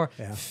fucking tour.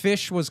 Yeah.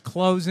 Fish was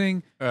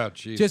closing. Oh,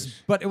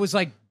 Jesus. But it was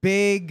like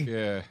big,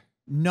 Yeah.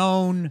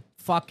 known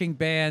fucking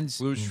bands.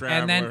 Blue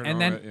and then Traveler and all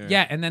then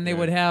that, and then they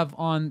would have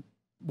on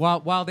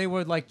while they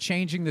were like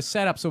changing the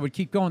setup, so it would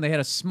keep going. They had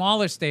a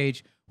smaller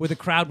stage where the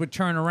crowd would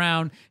turn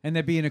around and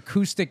there'd be an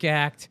acoustic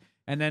act.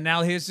 And then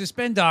now here's the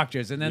Spin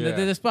Doctors, and then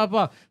this blah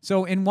blah.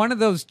 So in one of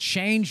those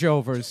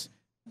changeovers,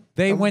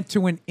 they went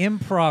to an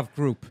improv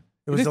group.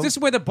 This is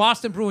where the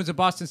Boston Bruins and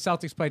Boston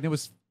Celtics played. And there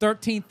was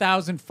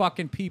 13,000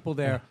 fucking people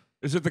there.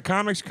 Is it the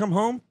Comics Come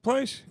Home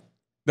place?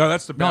 No,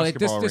 that's the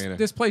basketball arena.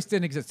 This place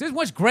didn't exist. This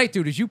was great,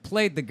 dude. Is you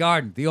played the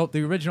Garden,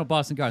 the original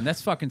Boston Garden.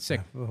 That's fucking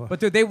sick. But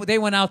dude, they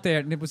went out there,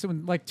 and it was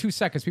in like 2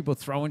 seconds. People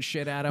throwing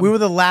shit at them. We were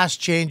the last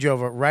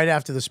changeover right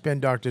after the Spin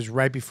Doctors,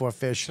 right before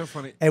Fish. So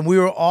funny. And we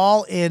were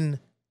all in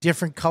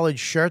different colored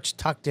shirts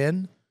tucked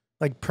in,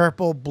 like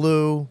purple,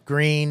 blue,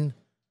 green,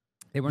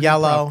 They were an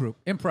yellow.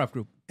 Improv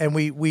group. And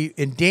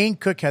and Dane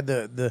Cook had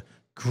the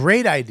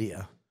great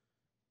idea.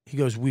 He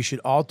goes, we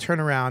should all turn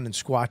around and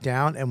squat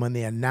down, and when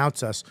they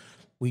announce us,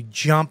 we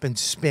jump and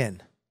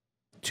spin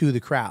to the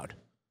crowd.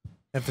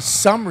 And for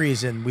some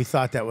reason, we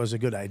thought that was a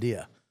good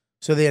idea.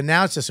 So they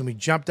announced us, and we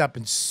jumped up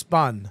and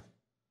spun.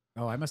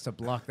 Oh, I must have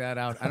blocked that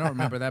out. I don't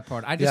remember that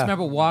part. I just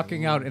remember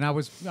walking out, and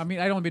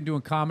I'd only been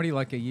doing comedy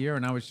like a year,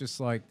 and I was just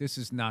like, this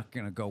is not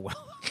going to go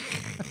well.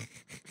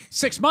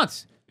 6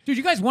 months. Dude,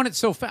 you guys won it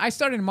so fast. I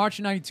started in March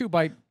of 92.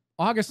 By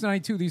August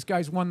 92, these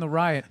guys won the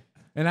Riot.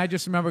 And I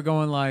just remember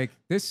going like,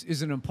 this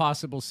is an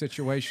impossible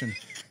situation.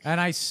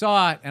 And I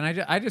saw it, and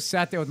I just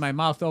sat there with my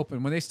mouth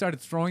open. When they started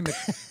throwing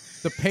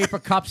the paper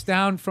cups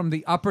down from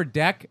the upper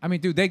deck, I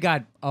mean, dude, they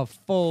got a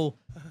full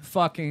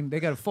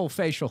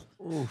facial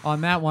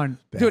on that one.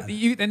 Bad.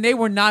 Dude, and they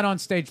were not on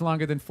stage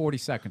longer than 40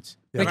 seconds.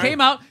 Yeah. They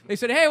came out, they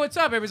said, hey, what's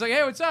up? Everybody's like,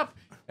 hey, what's up?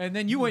 And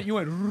then you went,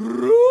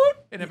 "Root,"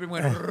 and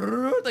everyone went,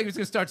 "Root," like he was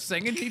going to start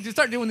singing. He just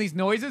started doing these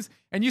noises,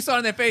 and you saw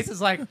in their faces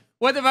like,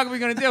 what the fuck are we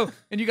going to do?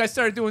 And you guys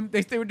started doing,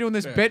 they were doing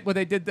this bit where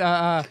they did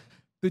the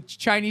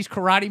Chinese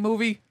karate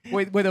movie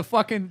where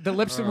the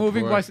lips are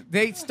moving. boy.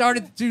 They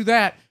started to do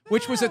that,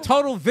 which was a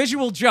total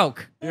visual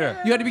joke.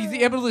 Yeah. You had to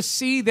be able to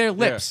see their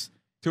lips.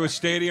 To a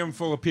stadium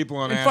full of people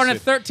on In acid. front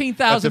of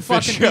 13,000 At the Fish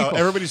fucking show. people.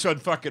 Everybody's on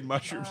fucking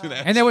mushrooms and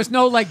acid. And there was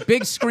no like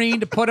big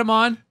screen to put them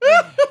on.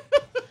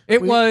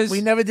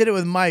 We never did it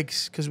with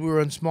mics because we were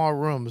in small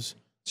rooms.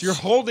 So you're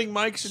holding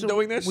mics and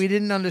doing this? We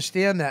didn't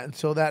understand that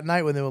until that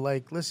night when they were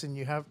like, listen,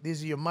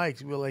 these are your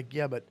mics. We were like,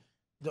 yeah, but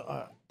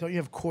don't you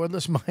have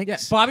cordless mics? Yeah,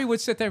 Bobby would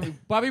sit there.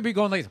 Bobby would be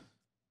going like,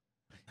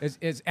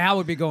 as Al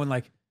would be going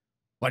like,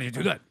 why did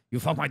you do that?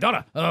 You fucked my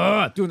daughter.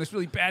 Doing this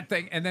really bad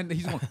thing. And then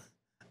he's going,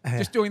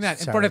 just doing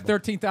that in front of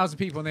 13,000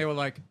 people. And they were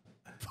like,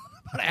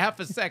 about a half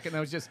a second. I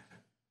was just,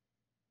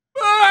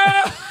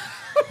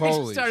 he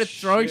just started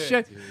throwing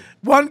shit. Dude.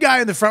 One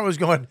guy in the front was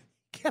going,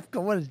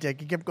 what a dick.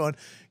 He kept going,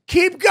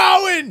 keep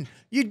going.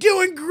 You're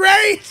doing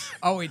great.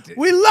 Oh, he did.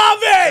 We love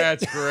it.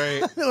 That's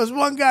great. There was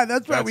one guy.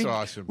 That's right.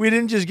 Awesome. We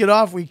didn't just get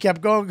off. We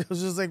kept going. It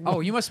was just like, oh,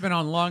 you must have been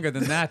on longer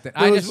than that.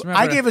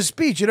 I gave a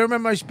speech. You don't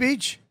remember my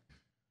speech?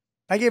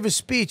 I gave a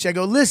speech. I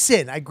go,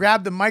 listen. I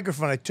grabbed the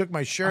microphone. I took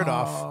my shirt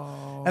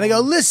off. And I go,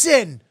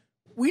 listen.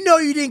 We know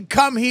you didn't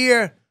come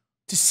here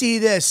to see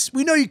this.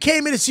 We know you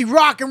came here to see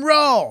rock and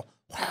roll.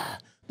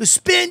 The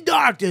Spin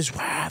Doctors.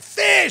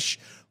 Fish.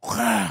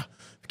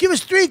 Give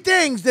us 3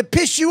 things that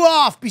piss you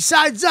off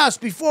besides us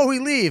before we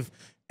leave.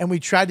 And we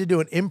tried to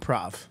do an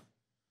improv.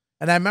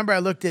 And I remember I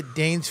looked at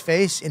Dane's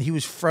face and he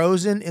was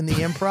frozen in the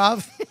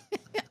improv.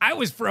 I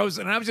was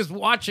frozen. I was just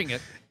watching it.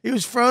 He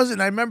was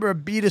frozen. I remember a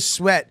bead of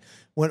sweat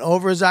went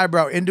over his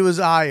eyebrow, into his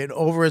eye, and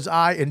over his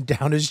eye, and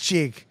down his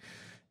cheek.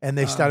 And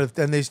they started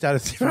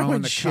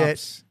throwing the shit.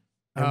 cups.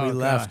 And we God.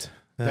 left.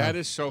 Yeah. That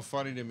is so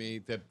funny to me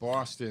that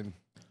Boston,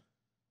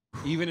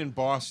 even in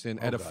Boston,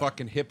 at a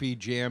fucking hippie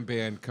jam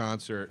band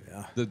concert,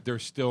 that they're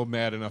still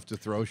mad enough to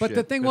throw shit. But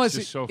the thing That's was,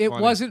 just so it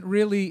funny. wasn't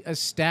really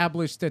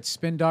established that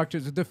Spin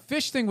Doctors. The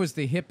Fish thing was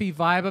the hippie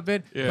vibe of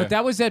it, Yeah. but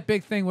that was that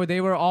big thing where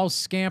they were all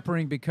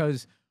scampering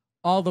because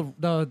all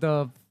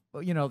the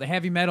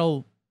heavy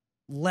metal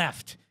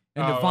left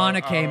and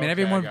Nirvana came and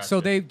everyone. I So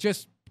gotcha. they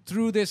just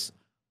threw this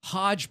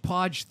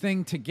hodgepodge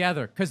thing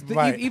together because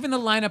Right. even the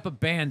lineup of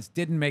bands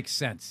didn't make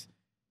sense.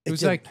 It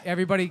was did- like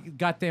everybody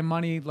got their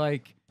money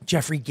like.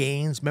 Jeffrey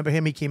Gaines. Remember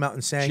him? He came out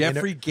and sang.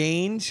 Jeffrey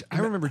Gaines? I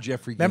remember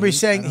Jeffrey Gaines. Remember he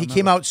sang, he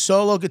came out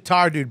solo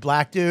guitar dude,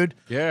 black dude.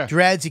 Yeah.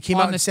 Dreads. He came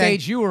out On and the sang.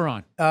 stage you were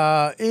on.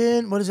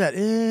 What is that?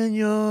 In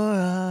your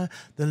eye,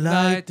 the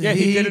light. Yeah,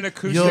 he did an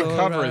acoustic your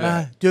cover of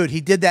that. Dude,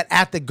 he did that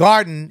at the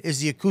Garden is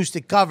the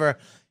acoustic cover.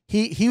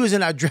 He was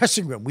in our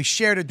dressing room. We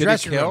shared a Did he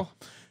dressing kill? room.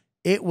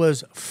 It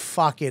was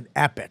fucking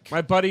epic.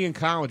 My buddy in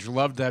college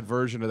loved that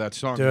version of that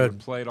song. He Dude, would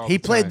play it all he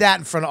the played time. that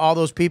in front of all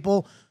those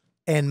people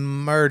and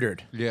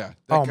murdered. Yeah.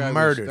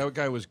 Murdered. That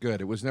guy was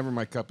good. It was never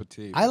my cup of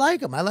tea. I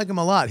like him. I like him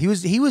a lot. He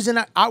was in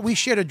we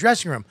shared a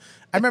dressing room.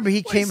 I remember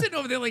he Well, came. he's sitting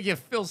over there like you're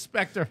Phil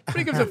Spector.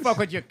 What gives a fuck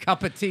what your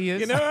cup of tea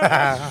is? You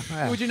know?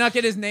 Would you not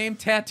get his name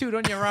tattooed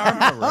on your arm?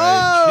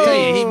 Right. Tell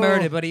you, Oh. he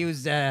murdered, but he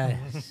was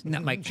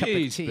not my cup of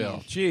Jeez, tea.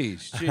 Bill.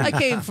 Jeez. I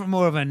came from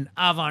more of an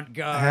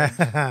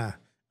avant-garde.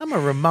 I'm a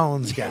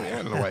Ramones guy.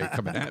 I don't know why you're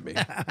coming at me.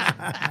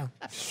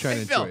 Just trying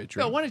to Phil, enjoy a drink.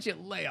 Phil, why don't you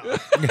lay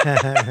off?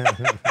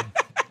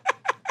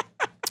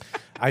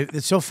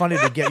 It's so funny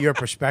to get your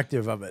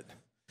perspective of it,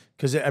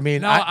 because I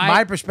mean, No,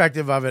 my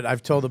perspective of it,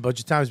 I've told a bunch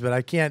of times, but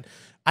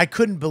I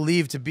couldn't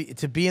believe to be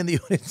in the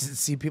audience and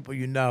see people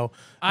you know.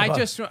 I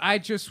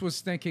just was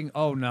thinking,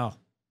 oh no.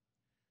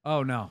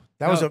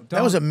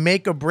 That was a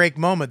make or break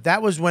moment.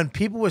 That was when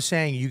people were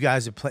saying, "You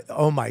guys have played.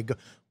 Oh my god,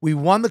 we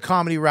won the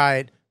comedy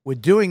riot. We're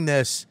doing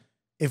this.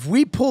 If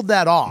we pulled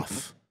that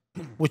off,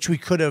 which we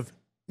could have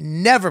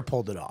never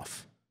pulled it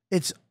off,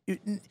 there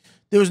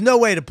was no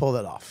way to pull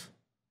that off.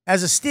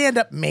 As a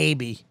stand-up,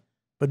 maybe,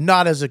 but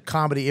not as a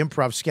comedy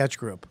improv sketch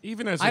group.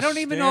 Even as I don't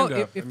even know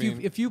if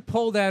if you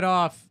pull that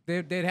off,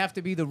 they'd have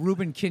to be the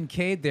Reuben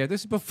Kincaid there.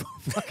 This is before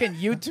fucking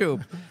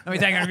YouTube. I mean,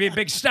 they're going to be a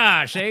big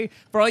star, eh?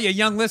 For all your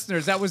young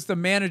listeners, that was the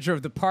manager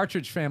of the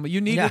Partridge Family. You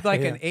needed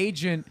an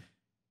agent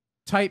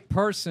type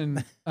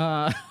person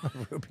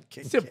Reuben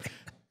Kincaid.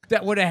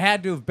 that would have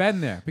had to have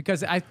been there,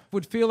 because I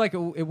would feel like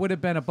it would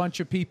have been a bunch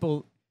of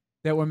people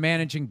that were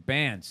managing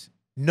bands.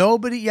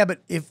 Nobody, yeah,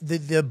 but if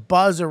the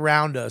buzz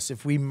around us,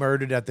 if we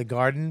murdered at the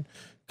Garden,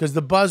 because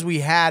the buzz we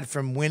had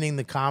from winning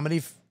the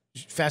comedy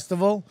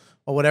festival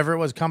or whatever it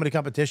was, comedy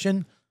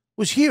competition,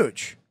 was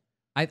huge.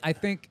 I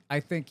think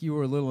you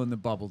were a little in the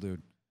bubble,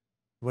 dude.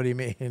 What do you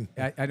mean?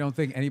 I don't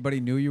think anybody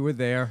knew you were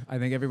there. I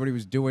think everybody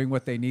was doing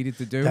what they needed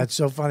to do. That's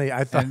so funny.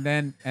 I thought, and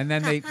then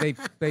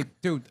they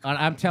dude,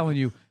 I'm telling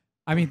you,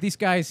 I mean, these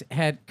guys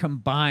had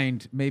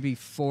combined maybe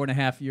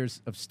 4.5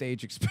 years of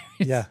stage experience.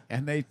 Yeah.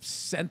 And they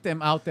sent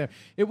them out there.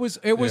 It was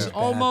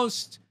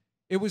almost,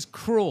 it was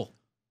cruel.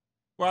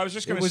 Well, I was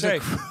just going It to was say,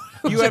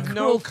 a you have no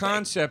cruel thing.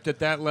 concept at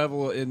that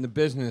level in the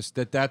business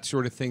that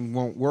sort of thing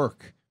won't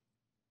work.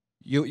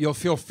 You'll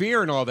feel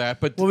fear and all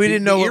that, but Well, we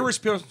didn't know the what-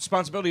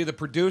 irresponsibility of the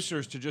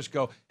producers to just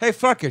go, "Hey,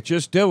 fuck it,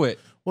 just do it."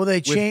 well, they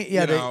changed.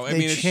 Yeah, you know, I they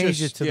mean, it's changed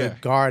just- it to yeah. the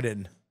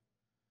Garden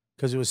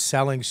because it was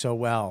selling so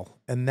well.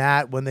 And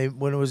that when it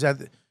was at,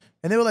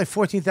 and they were like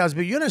 14,000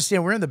 people. You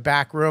understand? We're in the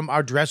back room.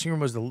 Our dressing room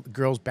was the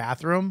girls'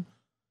 bathroom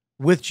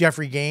with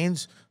Jeffrey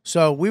Gaines.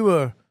 So we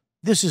were.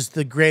 This is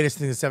the greatest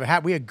thing that's ever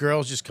happened. We had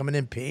girls just coming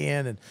in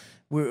peeing,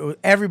 and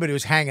everybody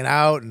was hanging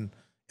out, and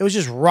it was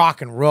just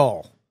rock and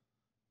roll.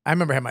 I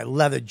remember I had my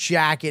leather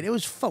jacket. It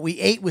was fun. We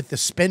ate with the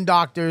Spin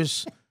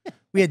Doctors.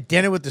 We had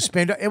dinner with the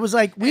Spin Doctors. It was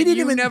like we didn't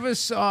even never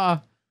saw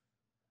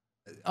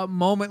a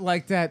moment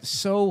like that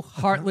so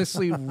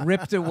heartlessly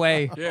ripped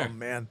away. Yeah. Oh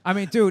man! I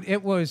mean, dude,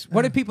 it was.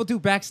 What did people do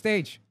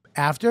backstage?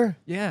 After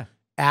Yeah.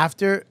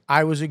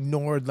 I was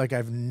ignored like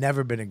I've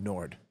never been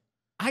ignored.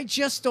 I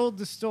just told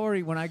the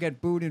story when I got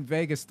booed in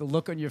Vegas, the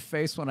look on your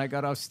face when I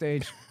got off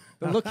stage,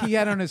 the look he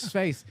had on his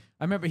face.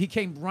 I remember he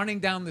came running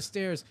down the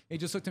stairs. He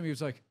just looked at me. He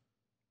was like,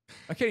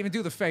 I can't even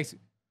do the face.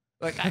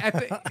 Like,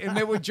 and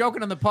they were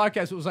joking on the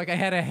podcast. It was like I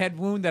had a head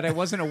wound that I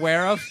wasn't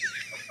aware of.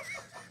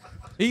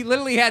 He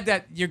literally had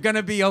that "you're going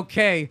to be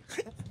okay"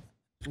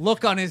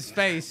 look on his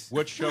face.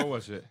 What show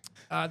was it?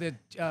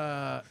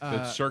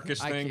 The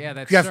circus thing? Yeah,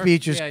 that Jeff circ-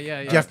 Beecher's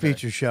Yeah. Jeff Okay.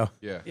 Beecher's show.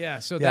 Yeah. Yeah,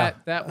 so Yeah.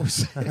 that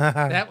was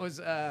that was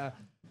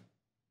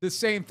the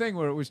same thing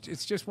where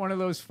it's just one of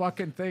those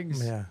fucking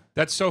things. Yeah,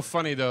 That's so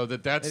funny though.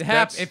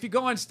 That's If you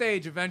go on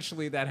stage,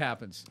 eventually that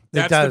happens.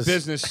 that's does. the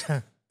business.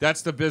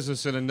 That's the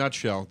business in a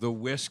nutshell. The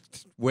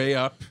whisked way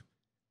up,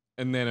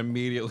 and then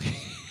immediately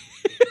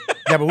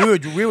yeah, but we were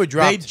they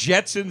dropped.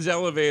 Jetsons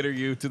elevator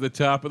you to the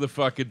top of the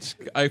fucking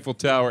Eiffel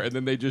Tower, and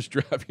then they just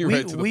drop you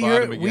right to the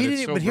bottom again. We It's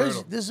didn't. so But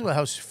brutal. this is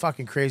how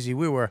fucking crazy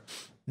we were.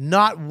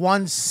 Not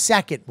 1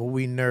 second were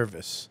we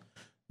nervous.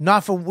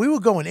 We were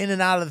going in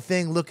and out of the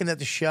thing, looking at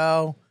the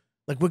show,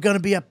 like we're gonna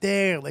be up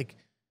there, like.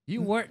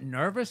 You weren't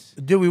nervous?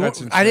 Dude,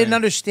 That's I didn't insane.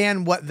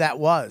 understand what that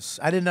was.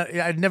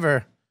 I'd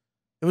never.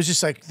 It was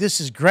just like,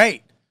 this is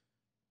great.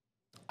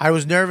 I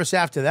was nervous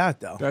after that,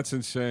 though. That's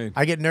insane.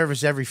 I get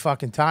nervous every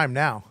fucking time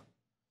now.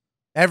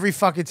 Every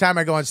fucking time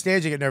I go on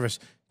stage, I get nervous.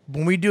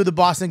 When we do the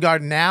Boston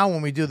Garden now,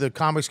 when we do the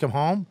Comics Come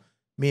Home,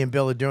 me and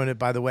Bill are doing it,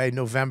 by the way,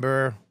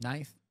 November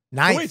 9th.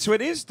 9th. Oh, wait, so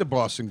it is the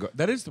Boston.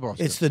 That is the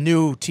Boston. It's the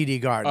new TD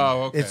Garden.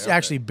 Oh, okay, It's okay.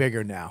 actually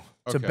bigger now.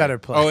 It's Okay. a better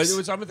place. Oh, it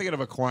was. I'm thinking of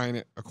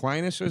Aquinas.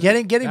 Aquinas. Was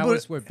Getting That Buddha-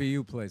 was where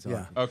BU plays on.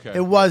 Yeah. Okay.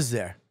 It was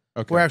there.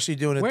 Okay. We're actually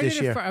doing it Where this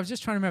did year. I was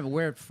just trying to remember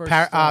where it first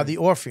started. The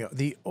Orpheum.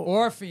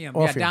 Orpheum.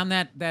 Yeah, down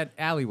that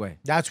alleyway.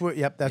 That's where.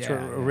 Yep, that's Yeah,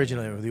 where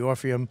originally the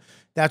Orpheum.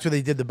 That's where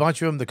they did the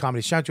bunch of them, the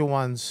Comedy Central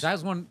ones. That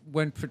was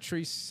when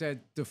Patrice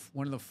said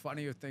one of the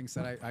funnier things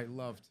that I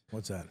loved.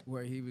 What's that?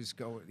 Where he was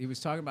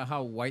talking about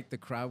how white the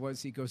crowd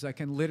was. He goes, I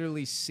can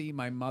literally see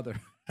my mother.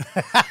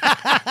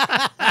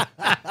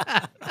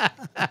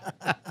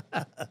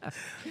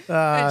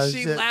 And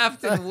she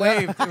laughed and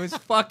waved. It was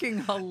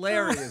fucking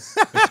hilarious.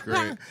 That's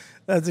great.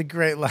 That's a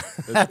great line.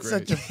 That's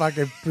great. such a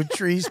fucking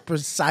Patrice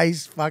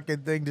precise fucking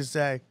thing to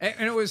say.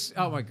 And it was,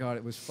 oh my God,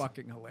 it was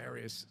fucking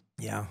hilarious.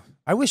 Yeah.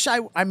 I wish I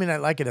mean, I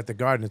like it at the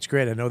Garden. It's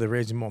great. I know they're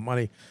raising more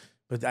money,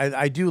 but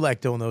I do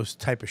like doing those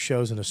type of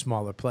shows in a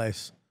smaller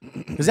place.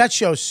 Because that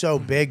show's so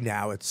big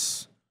now.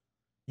 It's,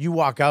 you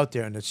walk out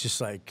there and it's just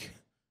like,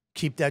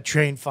 keep that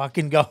train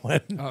fucking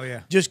going. Oh,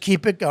 yeah. Just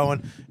keep it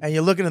going. And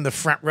you're looking in the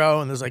front row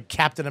and there's like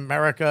Captain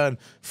America and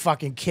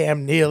fucking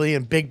Cam Neely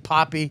and Big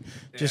Poppy.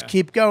 Just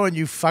keep going,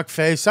 you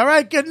fuckface. All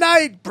right, good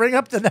night. Bring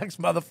up the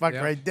next motherfucker.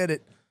 Yep. I did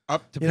it.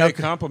 Up to pay a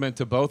compliment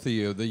to both of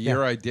you. The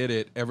year I did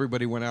it,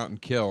 everybody went out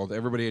and killed.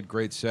 Everybody had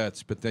great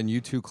sets, but then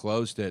you two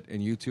closed it,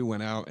 and you two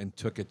went out and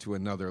took it to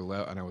another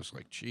level. And I was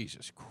like,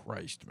 Jesus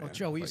Christ, man! Well,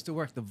 Joe, we used to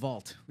work the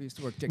vault. We used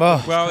to work.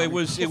 Well,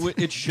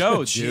 it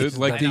showed, dude.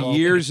 Like the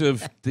years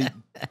of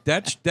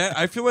that.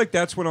 I feel like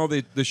that's when all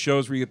the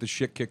shows where you get the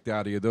shit kicked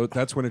out of you.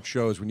 That's when it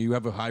shows, when you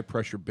have a high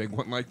pressure big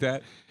one like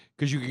that.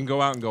 Because you can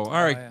go out and go,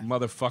 all right,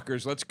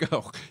 motherfuckers, let's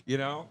go. You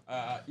know,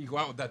 you go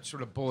out with that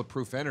sort of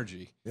bulletproof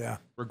energy. Yeah.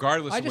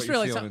 Regardless of what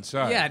you're feeling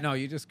inside. Yeah, no,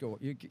 you just go.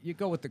 You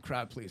go with the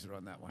crowd pleaser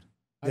on that one.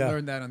 I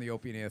learned that on the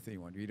Opie and Anthony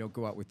one. You don't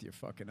go out with your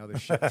fucking other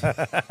shit.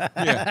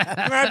 Yeah.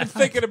 I've been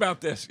thinking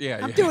about this. Yeah.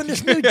 I'm doing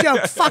this new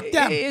joke. Fuck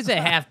them. Here's a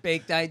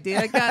half-baked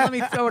idea. Let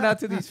me throw it out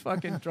to these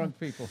fucking drunk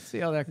people. See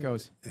how that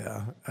goes.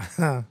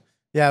 Yeah.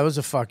 Yeah, it was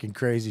a fucking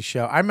crazy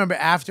show. I remember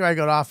after I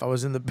got off, I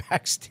was in the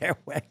back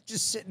stairway,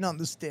 just sitting on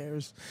the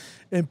stairs,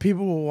 and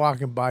people were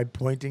walking by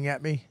pointing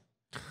at me.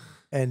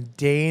 And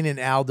Dane and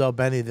Aldo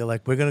Benny, they're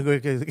like, "We're gonna go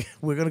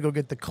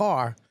get the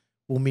car.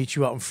 We'll meet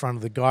you out in front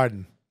of the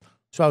Garden."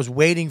 So I was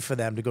waiting for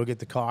them to go get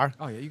the car.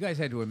 Oh yeah, you guys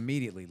had to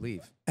immediately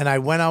leave. And I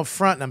went out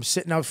front, and I'm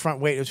sitting out front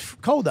waiting. It was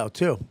cold out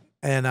too.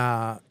 And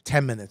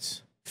 10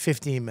 minutes,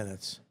 15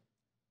 minutes,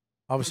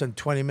 all of a sudden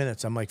 20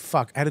 minutes. I'm like,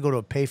 fuck! I had to go to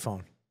a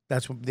payphone.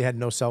 That's when they had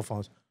no cell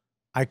phones.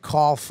 I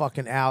call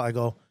fucking Al. I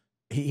go,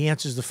 he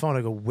answers the phone.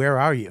 I go, where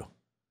are you?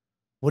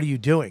 What are you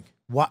doing?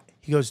 What?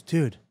 He goes,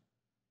 dude,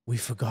 we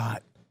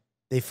forgot.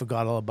 They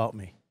forgot all about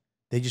me.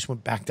 They just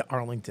went back to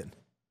Arlington.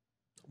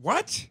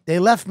 What? They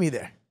left me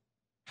there.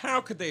 How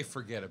could they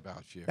forget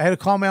about you? I had to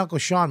call my Uncle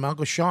Sean. My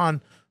Uncle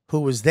Sean, who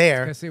was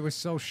there. Because they were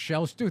so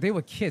shells. Dude, they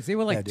were kids. They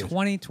were like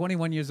 20,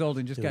 21 years old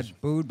and just got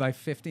booed by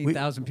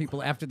 15,000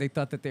 people after they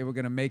thought that they were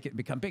going to make it and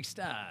become big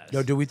stars.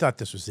 No, dude, we thought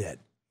this was it.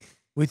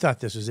 We thought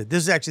this was it.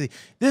 This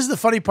is the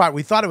funny part.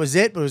 We thought it was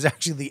it, but it was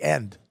actually the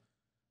end.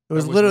 It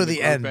was literally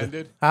the end.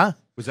 Ended? Huh?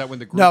 Was that when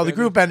the group No, ended? the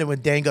group ended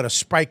when Dane got a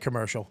Sprite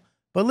commercial.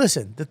 But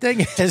listen, the thing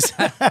is...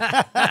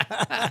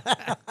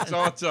 That's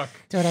all it took.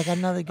 Dude, I got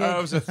another gig. Oh,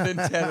 it was a thin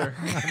tether.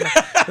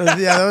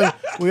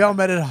 We all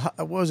met at,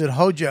 what was it,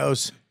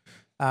 Hojo's.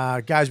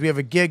 Guys, we have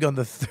a gig on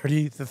the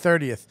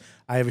 30th.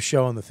 I have a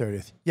show on the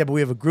 30th. Yeah, but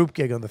we have a group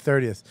gig on the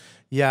 30th.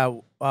 Yeah,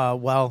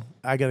 well,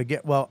 I got to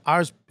get... Well,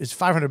 ours is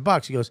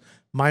 $500. He goes,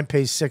 mine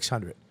pays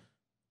 $600.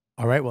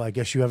 All right, well, I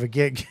guess you have a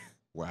gig.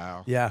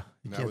 Wow. Yeah,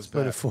 you That can't was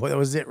split that. it for. That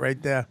was it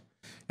right there.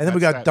 And then we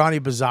got Donnie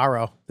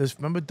Bizzaro.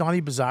 Remember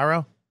Donnie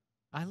Bizzaro?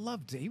 I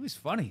loved it. He was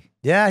funny.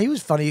 Yeah, he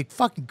was funny.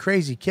 Fucking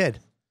crazy kid.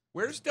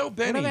 Where's Del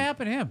Benny? Whatever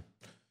happened to him?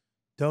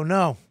 Don't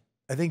know.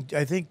 I think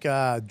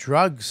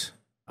drugs.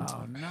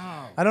 Oh, no.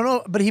 I don't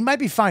know, but he might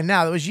be fine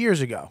now. That was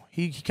years ago.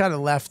 He kind of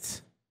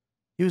left.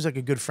 He was like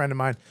a good friend of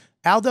mine.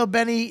 Aldo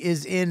Benny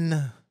is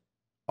in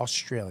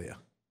Australia.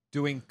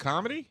 Doing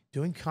comedy?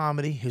 Doing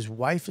comedy. His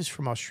wife is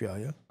from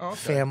Australia. Oh, okay.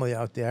 Family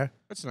out there.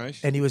 That's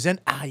nice. And he was in,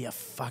 you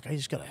fuck, I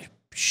just got a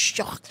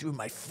shock through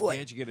my foot.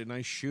 Did you get a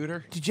nice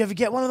shooter? Did you ever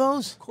get one of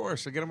those? Of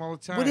course, I get them all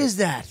the time. What is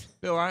that?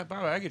 Bill,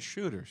 I get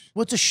shooters.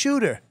 What's a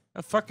shooter?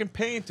 A fucking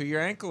pain through your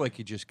ankle like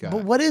you just got.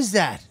 But what is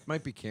that?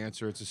 Might be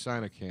cancer. It's a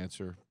sign of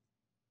cancer.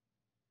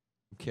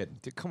 I'm kidding.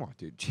 Come on,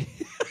 dude.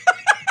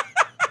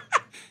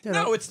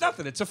 No, it's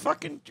nothing. It's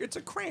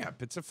a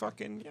cramp. It's a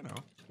fucking,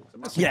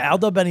 Yeah,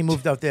 Aldo Benny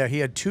moved out there. He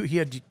had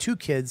two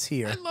kids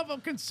here. I love how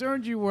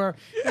concerned you were.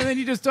 And then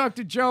you just talked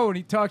to Joe and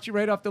he talked you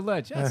right off the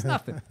ledge. That's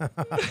nothing.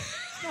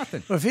 It's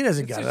nothing. Well, if he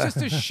doesn't It's get it. just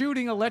a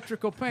shooting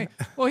electrical pain.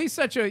 Well, he's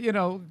such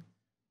a,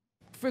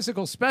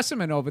 physical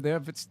specimen over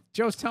there. If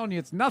Joe's telling you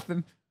it's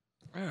nothing.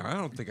 I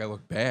don't think I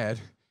look bad.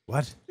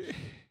 What?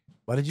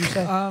 What did you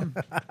say?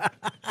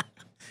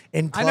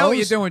 In I know what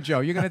you're clothes? doing, Joe.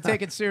 You're going to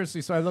take it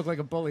seriously so I look like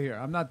a bully here.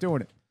 I'm not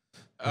doing it.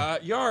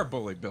 You are a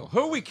bully, Bill. Who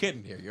are we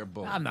kidding here? You're a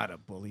bully. I'm not a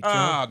bully, Joe.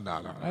 Oh,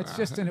 no. It's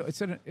just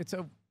it's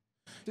a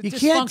You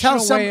can't tell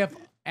dysfunctional way of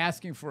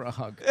asking for a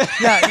hug.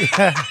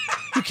 Yeah.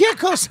 You can't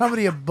call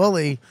somebody a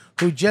bully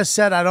who just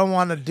said, I don't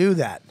want to do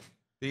that.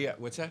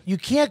 What's that? You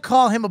can't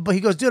call him but he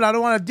goes, dude, I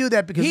don't want to do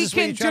that because He this is what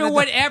can you're trying do to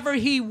whatever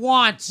he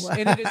wants,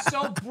 and it is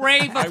so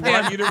brave I of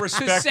want him you to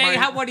respect say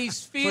my- what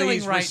he's feeling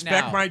Please right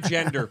respect now. my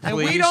gender, And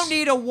please. we don't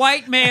need a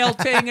white male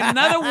taking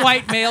another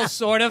white male,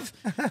 sort of.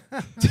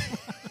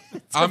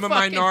 I'm a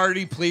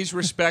minority. Please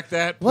respect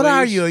that. What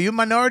are please. you? Are you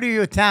minority or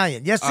you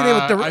Italian? Yesterday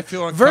with the I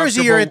feel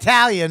Verzi, you're uncomfortable.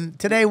 Italian.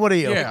 Today, what are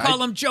you? Yeah,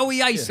 Call him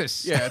Joey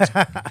ISIS. Yeah,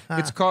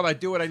 it's called I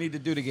do what I need to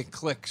do to get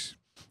clicks.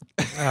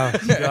 Oh,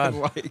 God. And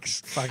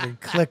likes. Fucking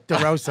click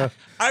DeRosa.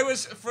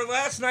 For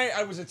last night,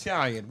 I was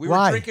Italian. We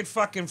Why? were drinking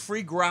fucking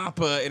free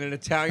grappa in an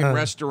Italian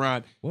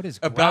restaurant. What is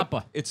About,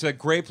 grappa? It's a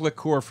grape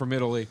liqueur from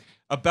Italy.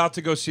 About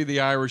to go see The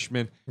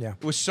Irishman. Yeah.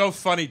 It was so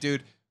funny,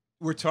 dude.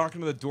 We're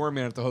talking to the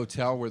doorman at the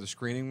hotel where the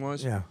screening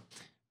was. Yeah.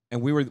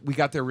 And we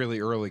got there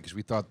really early because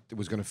we thought it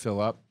was going to fill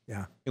up.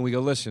 Yeah. And we go,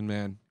 listen,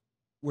 man,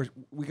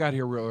 we got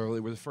here real early.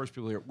 We're the first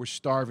people here. We're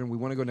starving. We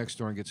want to go next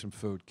door and get some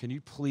food. Can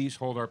you please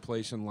hold our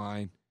place in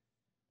line?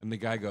 And the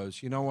guy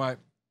goes, you know what?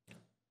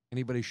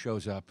 Anybody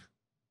shows up,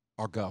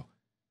 I'll go.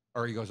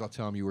 Or he goes, I'll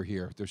tell him you were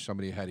here. There's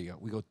somebody ahead of you.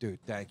 We go, dude,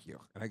 thank you.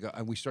 And I go,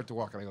 and we start to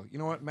walk, and I go, you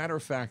know what? Matter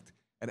of fact,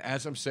 and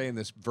as I'm saying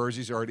this,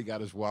 Verzi's already got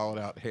his wallet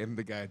out, handing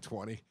the guy a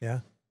 20.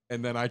 Yeah.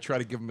 And then I try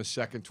to give him a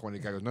second 20.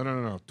 The guy goes,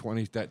 no,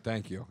 20,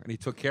 thank you. And he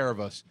took care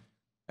of us.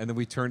 And then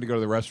we turned to go to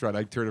the restaurant.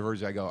 I turned to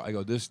Verzi. I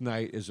go, this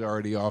night is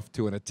already off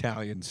to an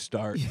Italian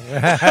start.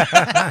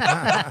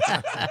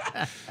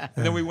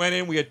 And then we went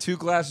in. We had 2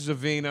 glasses of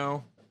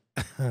vino,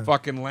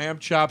 fucking lamb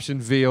chops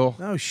and veal.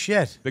 Oh,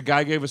 shit. The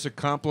guy gave us a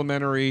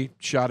complimentary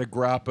shot of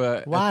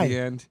grappa Why? at the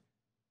end.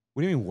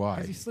 What do you mean, why?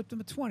 Because he slipped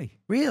him a 20.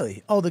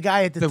 Really? Oh, the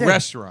guy at the The thing.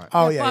 restaurant.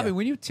 Oh, Yeah, yeah. Bobby, yeah.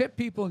 when you tip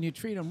people and you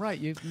treat them right,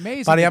 you're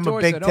amazing. Buddy, the I'm a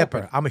doors big that tipper.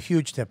 open. I'm a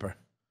huge tipper.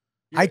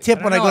 I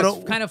tip when I don't know, go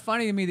it's to. kind of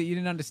funny to me that you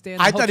didn't understand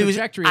the I whole thought he was.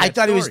 trajectory of I that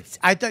thought he was. story.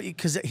 I thought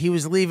because he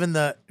was leaving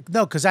the.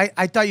 No, because I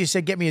thought you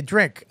said get me a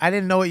drink. I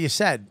didn't know what you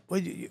said.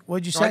 What'd you No,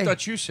 say? I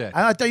thought you said.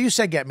 I thought you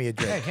said get me a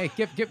drink. Hey,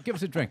 give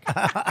us a drink.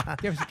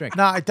 Give us a drink.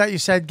 No, I thought you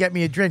said get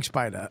me a drink,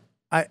 Spider.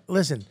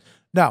 Listen.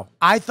 No,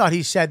 I thought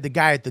he said the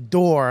guy at the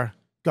door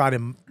got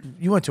him.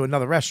 You went to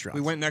another restaurant.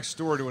 We went next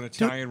door to an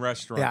Italian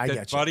restaurant. Yeah, I that,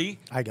 get you. buddy.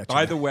 I got you.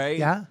 By the way,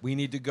 Yeah? we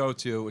need to go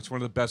to. It's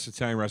one of the best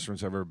Italian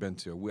restaurants I've ever been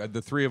to.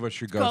 The 3 of us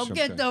should go. Go sometime.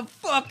 get the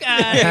fuck out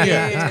of here.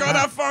 Yeah, it's got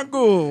a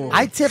fungo.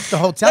 I tip the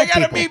hotel I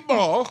got a people.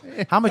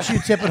 meatball. How much you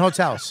tip in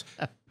hotels?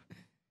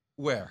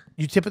 Where?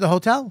 You tip at the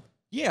hotel?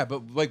 Yeah,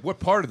 but like what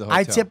part of the hotel?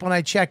 I tip when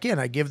I check in.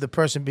 I give the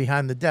person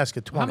behind the desk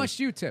a 20. How much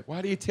do you tip?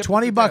 Why do you tip?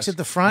 $20 at the at desk?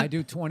 the I front?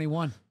 do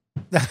 21.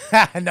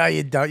 No,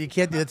 you don't. You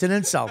can't do that. It's an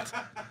insult.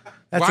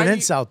 That's Why an do you-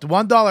 insult.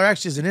 $1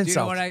 extra is an Do you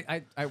know insult.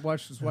 what I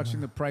was watching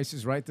The Price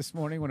is Right this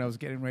morning when I was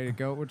getting ready to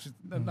go, which is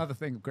another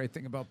thing, great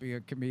thing about being a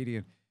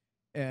comedian.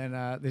 And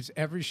there's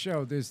every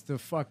show, there's the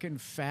fucking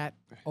fat,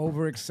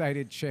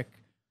 overexcited chick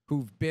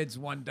who bids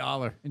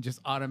 $1 and just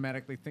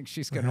automatically thinks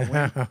she's going to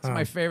win. It's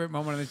my favorite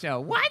moment on the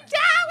show. $1!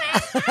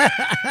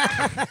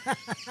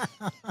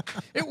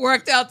 It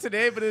worked out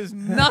today, but there's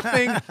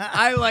nothing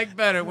I like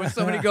better when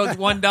somebody goes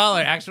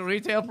 $1. Actual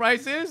retail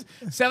price is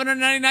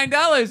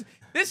 $799.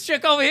 This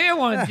chick over here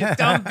won, you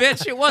dumb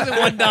bitch. It wasn't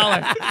 $1.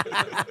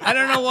 I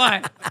don't know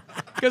why.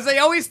 Because they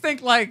always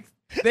think like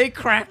they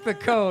cracked the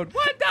code.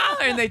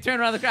 $1! And they turn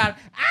around the crowd.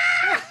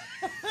 Ah!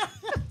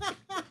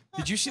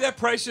 Did you see that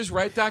Price is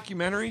Right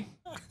documentary?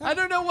 I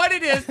don't know what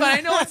it is, but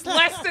I know it's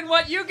less than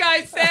what you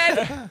guys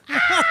said.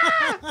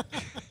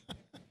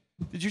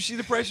 Did you see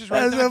the Price is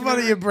Right That's so funny.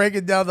 documentary? You're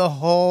breaking down the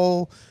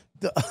whole,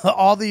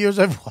 all the years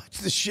I've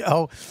watched the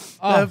show.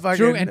 Oh,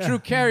 Fucking- Drew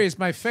Carey is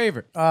my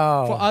favorite.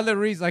 Oh. For other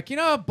reasons. Like, you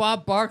know how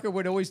Bob Barker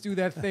would always do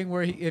that thing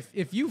where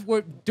if you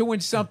were doing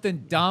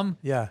something dumb,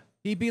 Yeah.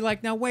 he'd be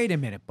like, now, wait a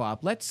minute, Bob.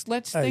 Let's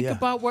think yeah.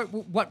 about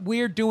what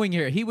we're doing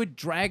here. He would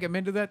drag him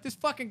into that. This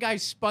fucking guy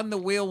spun the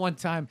wheel one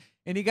time,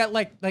 and he got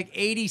like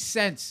 80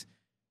 cents.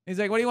 He's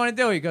like, what do you want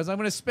to do? He goes, I'm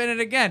going to spin it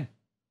again.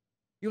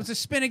 He wants to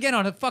spin again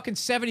on a fucking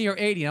 70 or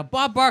 80. Now,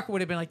 Bob Barker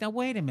would have been like, now,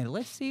 wait a minute.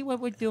 Let's see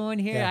what we're doing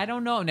here. Yeah. I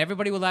don't know. And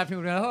everybody would laugh at him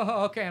and go,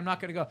 oh, okay, I'm not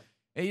going to go.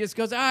 And he just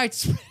goes, all right,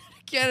 spin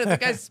it again. And the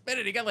guy spin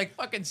it. He got like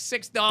fucking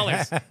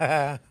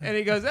 $6. And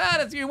he goes,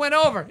 you went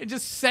over. It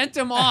just sent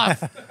him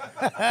off.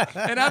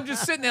 And I'm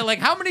just sitting there like,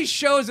 how many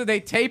shows are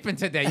they taping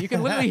today? You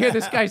can literally hear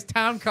this guy's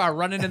town car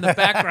running in the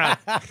background.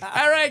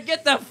 All right,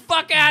 get the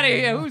fuck out of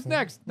here. Who's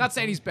next? Not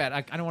saying he's bad.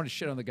 I don't want to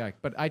shit on the guy.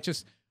 But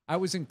I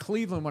was in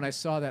Cleveland when I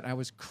saw that. I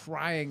was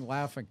crying,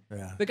 laughing.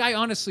 Yeah. The guy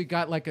honestly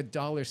got like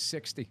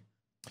 $1.60.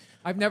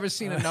 I've never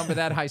seen a number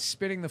that high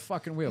spinning the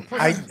fucking wheel.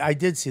 I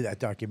did see that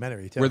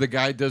documentary too. Where the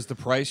guy does the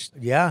Price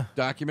Yeah.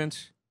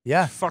 documents?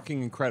 Yeah.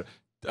 Fucking incredible.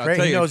 I'll Great,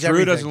 tell he you, knows Drew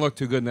everything. doesn't look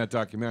too good in that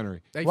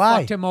documentary. They Why?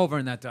 fucked him over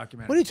in that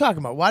documentary. What are you talking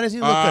about? Why does he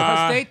look good?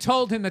 Because they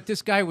told him that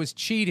this guy was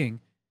cheating.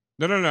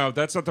 No.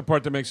 That's not the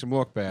part that makes him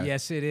look bad.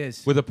 Yes, it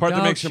is. With the part that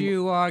Don't makes him-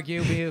 you argue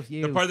with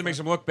you. The part that makes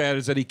him look bad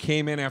is that he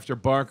came in after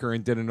Barker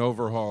and did an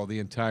overhaul of the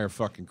entire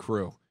fucking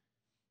crew.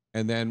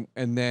 And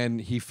then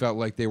he felt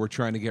like they were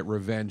trying to get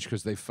revenge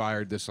because they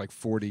fired this like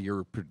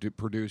 40-year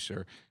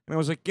producer. And I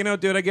was like, dude,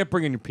 I get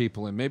bringing your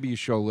people in. Maybe you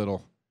show a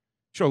little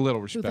Dude,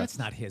 respect. that's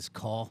not his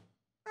call.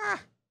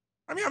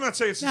 I mean, I'm not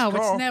saying it's his No,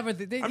 call. it's never.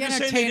 The I'm just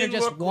saying he entertainer didn't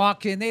just look-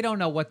 walk in. They don't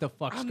know what the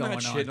fuck's I'm going not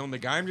shitting on. on the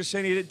guy. I'm just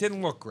saying it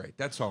didn't look great.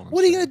 That's all.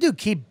 What are you gonna do?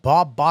 Keep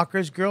Bob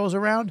Barker's girls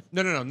around?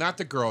 No, not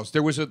the girls.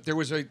 There was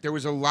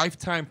a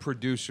Lifetime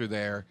producer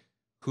there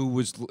who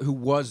was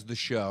the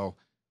show,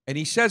 and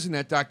he says in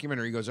that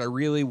documentary, he goes, "I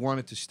really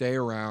wanted to stay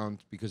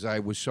around because I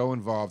was so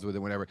involved with it,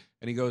 whatever."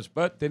 And he goes,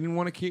 "But they didn't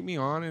want to keep me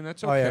on, and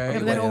that's Oh, yeah, okay." Yeah,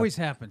 but that always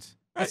happens.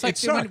 It's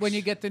like It when sucks.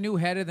 you get the new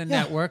head of the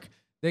network,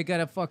 they got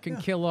to fucking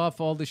kill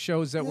off all the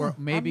shows that were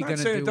maybe I'm going not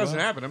to saying do it doesn't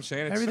well. happen. I'm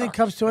saying it Everything sucks.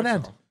 comes to an That's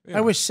end. all. Yeah.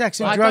 I wish Sex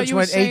and Well, I thought Drugs you were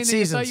went saying 8 that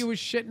you thought seasons. you was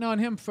shitting on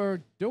him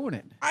for doing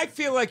it. I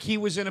feel like he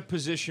was in a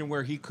position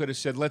where he could have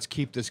said, "Let's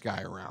keep this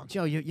guy around."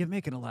 Joe, you're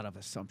making a lot of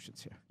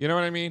assumptions here. You know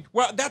what I mean?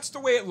 Well, that's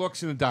the way it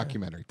looks in the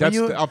documentary. When That's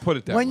you- I'll put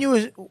it that way.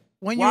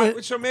 When you Why-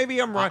 was, so maybe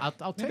I'm right.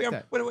 I'll take maybe I'm,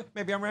 that.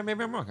 maybe I'm right.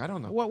 Maybe I'm wrong. I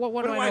don't know. What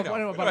do I know?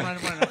 What do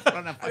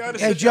I know? I gotta hey sit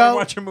down and Joe,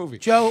 watch a movie.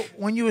 Joe,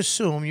 when you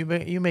assume you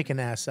make an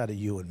ass out of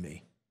you and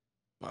me.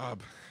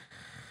 Bob,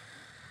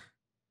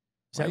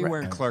 Is why that are you right?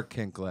 wearing Clark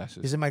Kent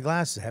glasses? Is it my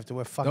glasses? I have to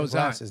wear fucking Those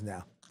aren't. glasses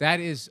now.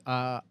 That is,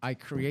 I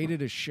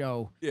created a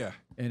show. Yeah.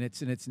 And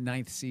it's in its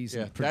 9th season.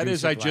 Yeah, that Producer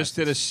is. I just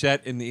did a glasses.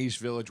 set in the East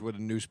Village with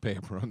a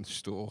newspaper on the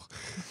stool.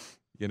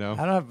 You know,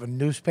 I don't have a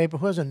newspaper.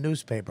 Who has a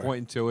newspaper?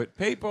 pointing to it.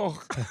 People.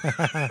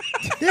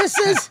 This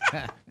is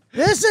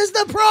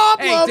the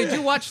problem. Hey, did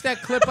you watch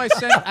that clip I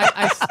sent?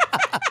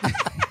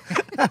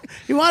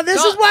 You want?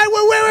 This is why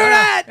we're where we're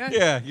at.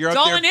 Yeah, you're It's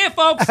up all there. in here,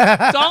 folks.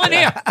 It's all in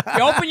here.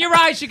 You open your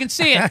eyes, you can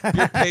see it.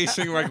 You're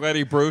pacing like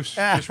Letty Bruce,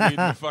 just reading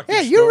the fucking.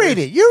 Yeah, you stories. read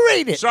it. You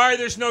read it. Sorry,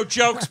 there's no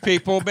jokes,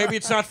 people. Maybe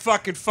it's not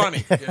fucking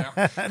funny. You know?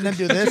 And then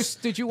do this.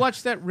 Did you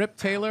watch that Rip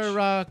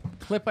Taylor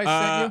clip I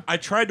sent you? I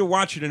tried to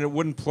watch it and it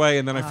wouldn't play,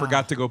 and then I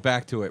forgot to go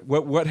back to it.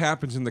 What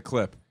happens in the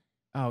clip?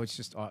 Oh, it's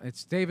just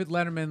it's David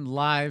Letterman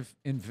live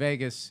in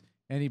Vegas,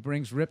 and he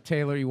brings Rip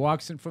Taylor. He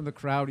walks in from the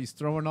crowd. He's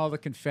throwing all the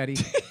confetti.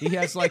 He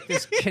has like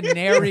this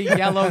canary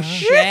yellow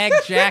shag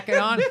jacket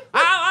on.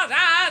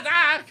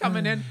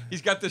 Coming in.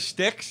 He's got the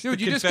sticks. Dude,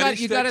 the you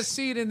confetti got to sticks.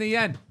 see it in the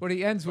end where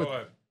he ends with Hold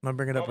on. I'm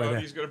bringing it up Hold on,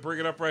 right He's here. gonna bring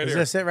it up right Is here.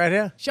 this it right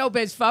here?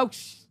 showbiz,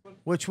 folks.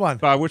 Which one?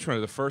 Which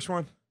one? The first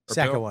one? Or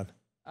Second Bill? one.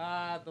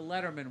 The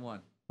Letterman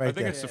one. Right I think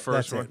there. it's the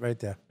first That's one. it right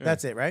there. Yeah.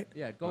 That's it, right?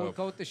 Yeah, go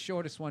with the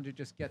shortest one to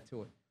just get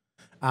to it.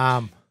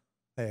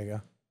 There you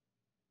go.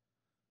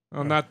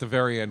 Oh, not the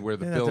very end where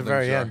the Yeah, at the buildings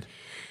very are. end.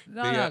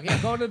 No, The, no,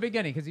 yeah, go to the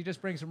beginning because he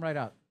just brings him right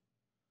out.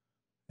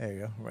 There you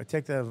go. Right,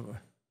 take the.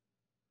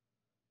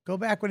 Go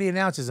back when he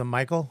announces him,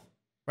 Michael.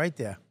 Right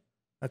there.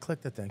 I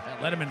click the thing. That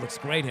Letterman looks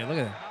great here. Look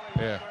at that.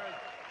 Yeah.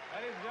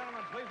 Ladies and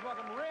gentlemen, please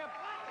welcome Rip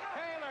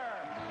Taylor.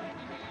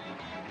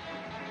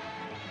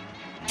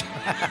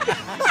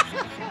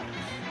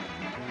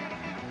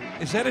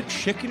 Is that a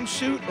chicken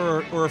suit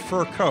or a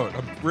fur coat?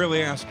 I'm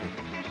really asking.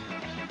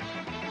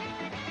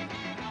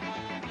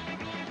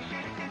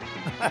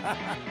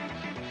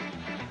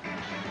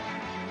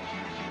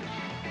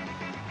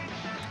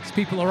 These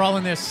people are all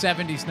in their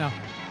 70s now.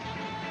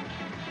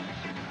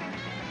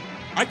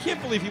 I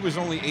can't believe he was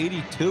only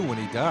 82 when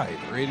he died,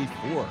 or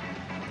 84.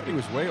 I thought he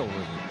was way older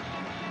than that.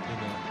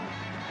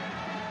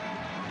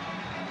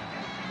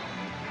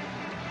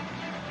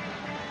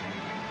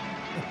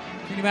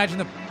 Can you imagine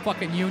the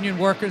fucking union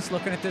workers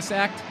looking at this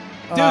act?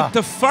 Dude,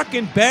 the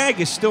fucking bag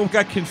has still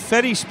got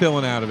confetti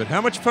spilling out of it.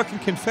 How much fucking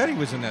confetti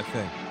was in that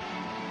thing?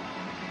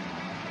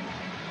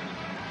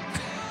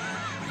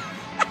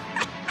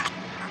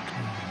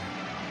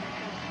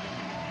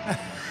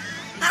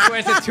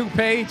 Where's the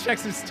toupee? He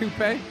checks his toupee.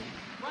 Well, you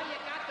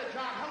got the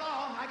job.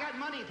 Hello, I got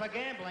money for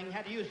gambling.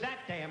 Had to use that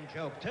damn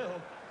joke, too.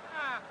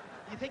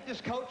 You think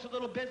this coat's a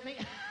little busy?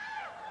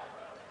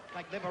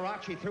 Like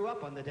Liberace threw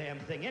up on the damn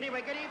thing.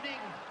 Anyway, good evening.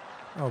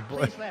 Oh,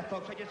 boy. Please laugh,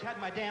 folks. I just had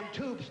my damn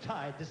tubes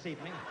tied this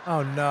evening.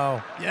 Oh,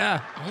 no.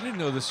 Yeah. I didn't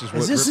know this is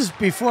what. This is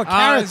before Oh,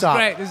 Carrot this is Top.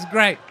 great. This is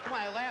great.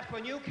 Why, I laughed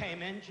when you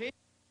came in, gee.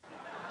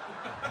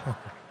 Oh,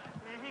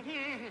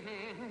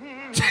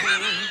 the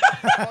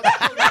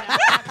children now,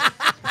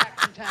 back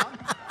from town.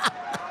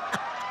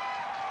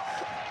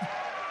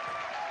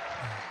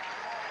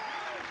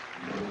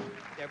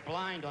 They're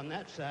blind on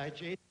that side,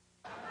 gee.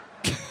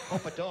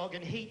 Hope a dog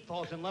in heat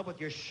falls in love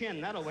with your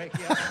shin. That'll wake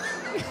you up.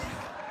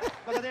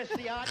 Look at this,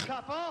 the odd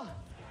couple.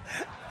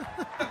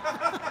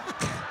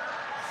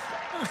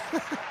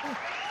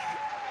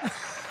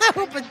 I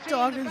hope a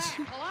dog is.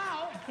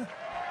 Hello?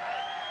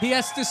 He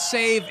has to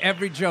save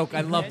every joke.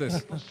 I love this.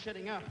 People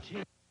sitting up,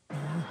 gee.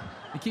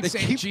 He keeps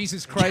saying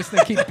Jesus Christ.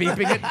 They keep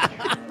beeping it.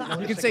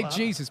 You can say Glove.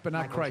 Jesus, but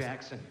not Michael Christ.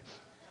 Jackson.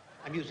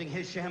 I'm using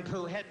his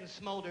shampoo, Head and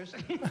Smolders.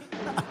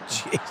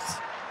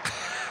 Jeez.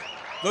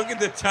 Look at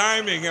the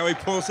timing, how he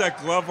pulls that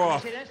glove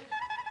off. See this?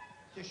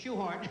 It's a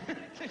shoehorn.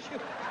 It's a shoe.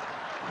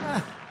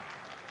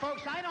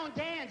 Folks, I don't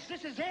dance.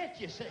 This is it,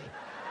 you see.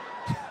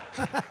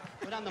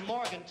 Put on the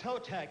Morgan toe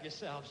tag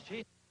yourselves,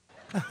 gee.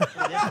 Look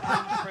at this,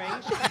 Palm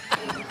Springs.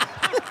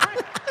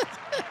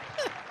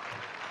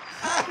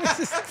 This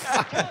is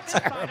fucking It's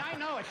fine. terrible. I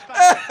know it's fine.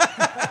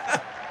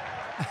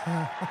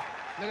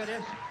 Look at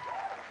this.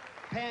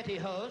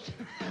 Pantyhose.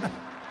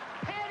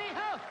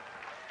 Pantyhose.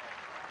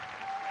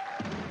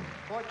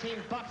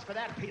 $14 for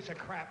that piece of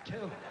crap,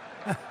 too.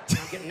 I'm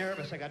getting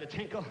nervous. I got a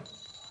tinkle.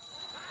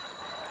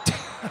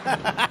 The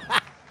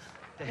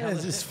hell This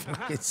is is it?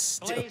 fucking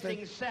stupid.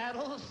 Blazing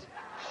Saddles.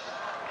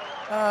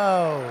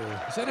 Oh.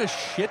 Is that a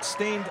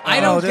shit-stained? I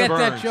don't get burnt.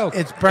 that joke.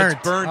 It's burnt.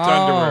 It's burnt Oh.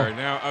 underwear.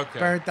 Now, okay.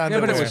 Burnt Yeah,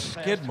 underwear. but it was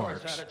Fast skid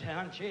horse marks. out of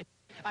town. Gee,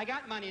 I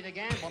got money to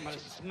gamble. I'm going to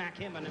smack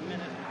him in a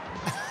minute.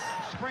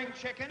 Spring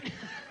chicken.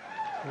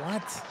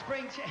 What?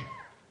 Spring chicken.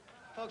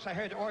 Folks, I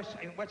heard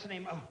what's the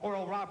name?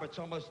 Oral Roberts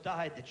almost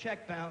died. The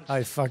check bounced.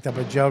 I fucked up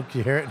a joke.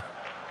 You hear it?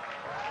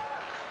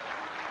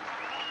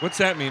 What's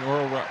that mean?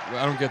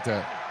 I don't get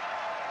that.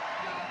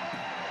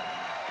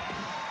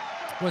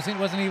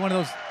 Wasn't he one of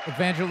those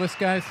evangelist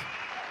guys?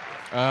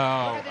 Oh.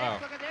 I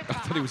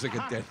thought he was like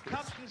a dead.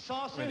 Cups and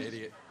saucers. I'm an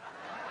idiot.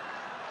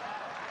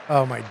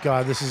 Oh my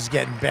God, this is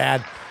getting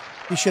bad.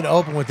 You should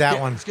open with that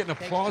one. It's getting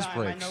Takes applause time.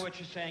 breaks. I know what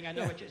you're saying. I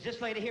know what you're... This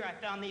lady here, I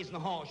found these in the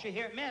hall. She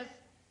here, Miss.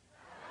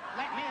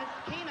 Miss.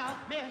 Keno,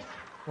 Miss.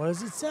 What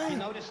does it say? You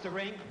noticed the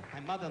ring? My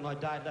mother-in-law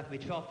died, left me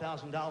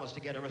 $12,000 to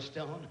get her a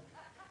stone.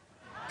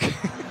 She would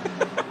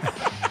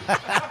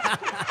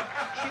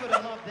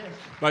have loved this.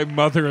 My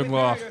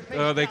mother-in-law.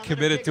 Oh, they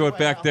committed to it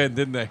back then,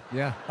 didn't they?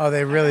 Yeah. Oh,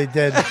 they really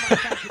did.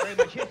 Thank you very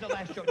much. Here's the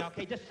last joke. Now,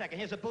 okay, just a second.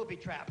 Here's a booby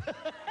trap.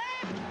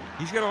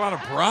 He's got a lot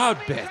of broad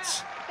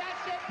bits.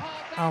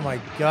 Oh my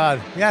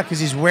God. Yeah, because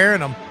he's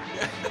wearing them.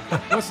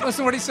 Listen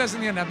to what he says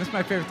in the end. This is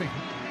my favorite thing.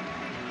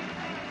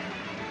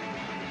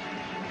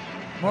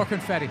 More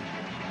confetti.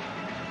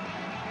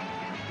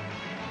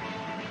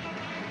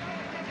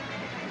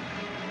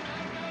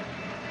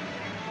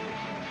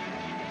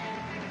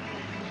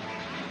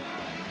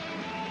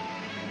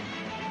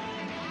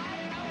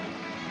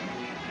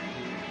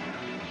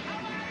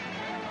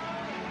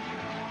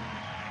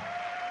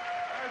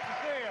 Nice to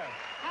see you.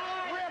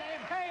 Rip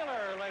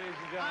Taylor, ladies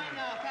and gentlemen. I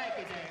know. Thank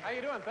you, Dave. How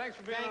you doing? Thanks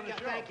for being on the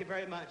show. Thank you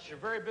very much. You're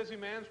a very busy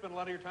man. Spend a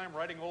lot of your time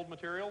writing old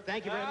material.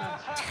 Thank you very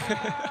much.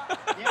 Yeah,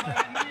 but I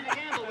got money to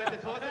gamble with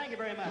before. Thank you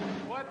very much.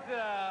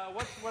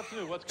 What's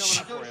new? What's coming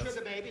up Doing for you?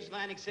 Sugar Babies,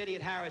 Atlantic City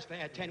at Harris. I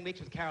had 10 weeks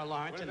with Carol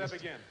Lawrence. When did that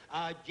begin?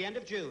 The end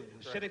of June.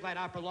 Civic Light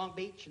Opera Long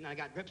Beach, and I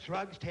got Rips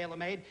Rugs,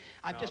 tailor-made.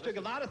 I just took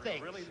a lot of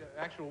things. Really,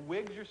 actual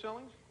wigs you're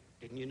selling?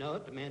 Didn't you know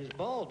it? The man is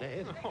bald,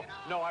 Dave.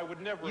 No, I would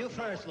never. You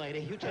first, lady.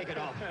 You take it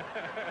off. Rip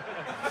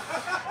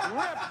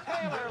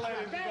Taylor,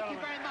 ladies and Thank you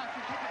gentlemen. very much.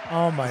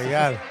 Oh my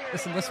God.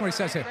 Listen what he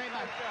says here. Very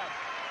much.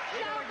 We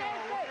gotta go.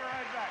 We'll be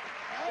right back.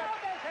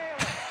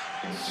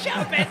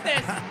 Show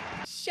business.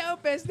 Show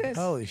business.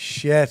 Holy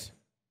shit.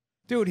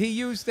 Dude, he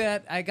used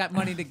that I got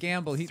money to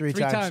gamble. Three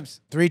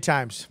times. 3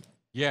 times.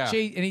 Yeah.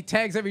 And he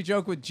tags every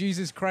joke with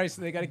Jesus Christ,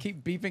 and they got to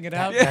keep beeping it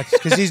out. That's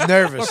because he's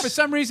nervous. Or for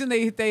some reason,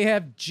 they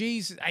have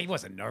Jesus. He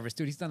wasn't nervous,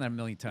 dude. He's done that a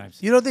million times.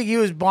 You don't think he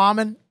was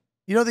bombing?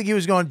 You don't think he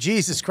was going,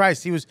 Jesus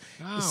Christ? He was,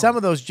 some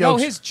of those jokes.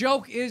 No, his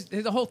joke is,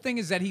 the whole thing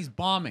is that he's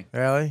bombing.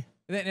 Really?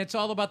 And it's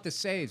all about the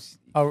saves.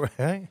 Oh,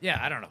 really? Yeah,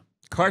 I don't know.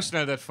 Carson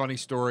had that funny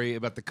story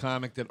about the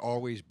comic that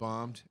always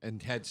bombed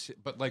and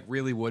but like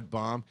really would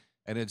bomb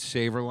and had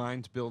saver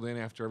lines built in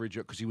after every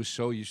joke because he was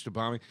so used to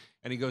bombing.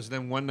 And he goes,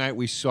 then one night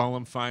we saw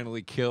him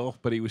finally kill,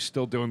 but he was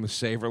still doing the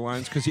saver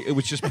lines because it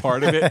was just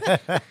part of it.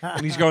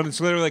 And he's going,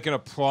 it's literally like an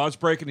applause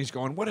break, and he's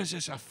going, what is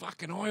this, a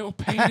fucking oil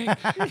painting?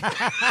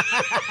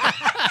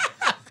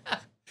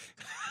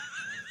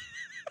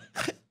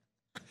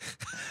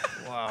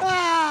 Wow.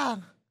 Ah,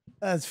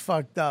 that's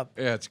fucked up.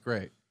 Yeah, it's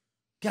great.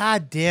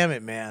 God damn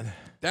it, man.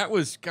 That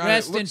was, God,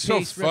 Rest it looked in so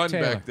peace, Rip fun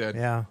Taylor. back then.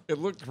 Yeah. It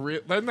looked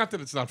real. Not that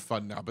it's not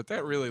fun now, but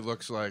that really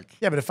looks like.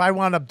 Yeah, but if I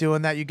wound up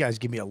doing that, you guys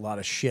give me a lot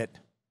of shit.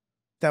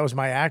 That was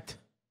my act.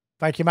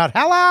 If I came out,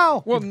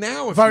 hello. Well,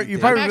 now if I'm you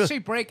did- probably actually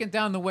breaking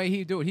down the way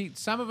he do it.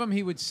 Some of them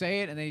he would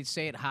say it, and then he'd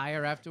say it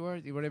higher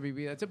afterward. Whatever he'd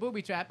be, it's a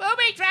booby trap.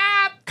 Booby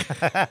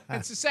trap.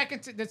 It's the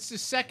second. That's the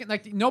second.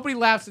 Like nobody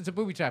laughs. It's a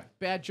booby trap.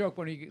 Bad joke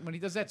when he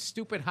does that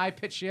stupid high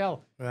pitched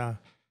yell. Yeah.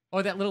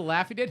 Or that little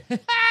laugh he did.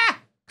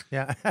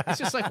 Yeah. It's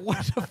just like,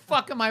 what the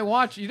fuck am I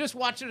watching? You're just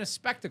watching a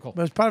spectacle.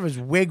 But it's part of his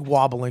wig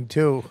wobbling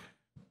too.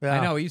 Yeah.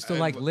 I know. He used to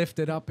like lift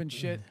it up and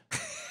shit.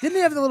 Didn't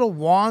he have the little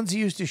wands he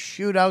used to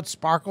shoot out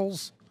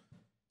sparkles?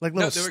 Like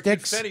little No, they were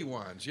sticks? confetti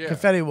wands, yeah.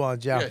 Confetti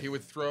wands, yeah. Yeah, he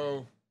would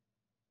throw.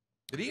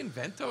 Did he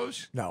invent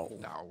those? No.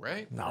 No,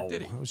 right? No, Or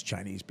did he? it was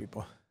Chinese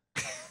people.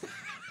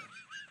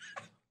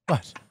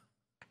 What?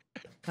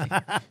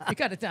 You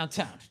got it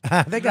downtown.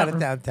 They got it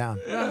downtown.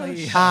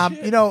 Really?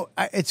 You know,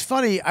 it's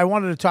funny. I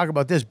wanted to talk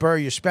about this. Burr,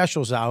 your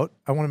special's out.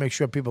 I want to make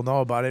sure people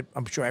know about it.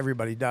 I'm sure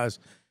everybody does.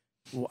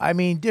 I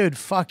mean, dude,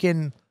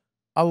 fucking,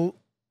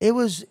 it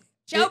was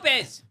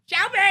Showbiz.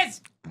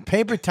 Showbiz.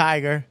 Paper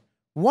Tiger,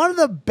 one of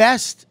the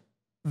best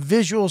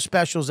visual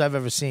specials I've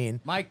ever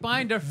seen. Mike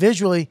Binder.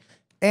 Visually.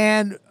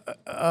 And,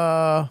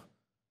 I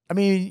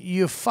mean,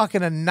 you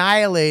fucking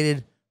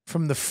annihilated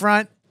from the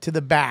front to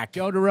the back.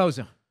 Joe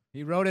DeRosa.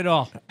 He wrote it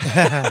all.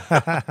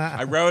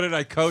 I wrote it.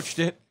 I coached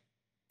it.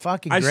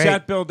 Fucking I great.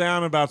 sat Bill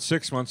down about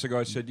 6 months ago.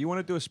 I said, "You want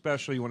to do a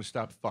special? You want to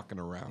stop fucking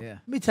around?" Yeah.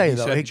 Let me tell you, He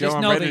though. said, "Joe, just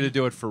I'm know ready that to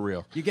do it for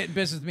real." You get in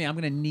business with me, I'm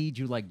going to need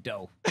you like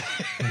dough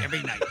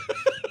every night.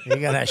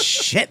 You're gonna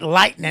shit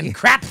lightning,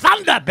 crap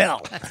thunder,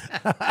 Bill.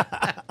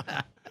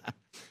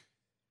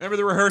 Remember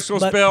the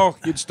rehearsals, Bill?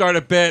 You'd start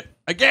a bit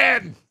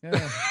again.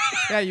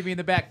 Yeah, you mean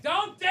the back.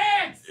 Don't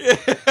dance.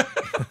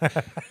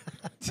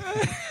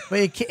 But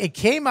it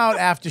came out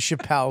after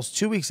Chappelle's,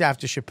 2 weeks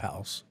after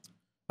Chappelle's.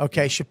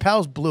 Okay,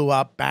 Chappelle's blew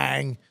up,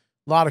 bang.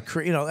 A lot of,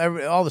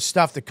 all the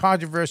stuff, the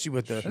controversy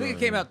with the. I think it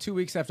came out 2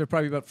 weeks after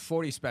probably about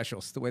 40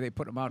 specials, the way they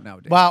put them out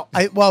nowadays.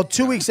 Well,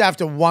 2 weeks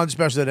after one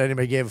special that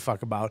anybody gave a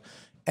fuck about,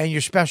 and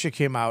your special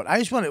came out. I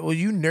just were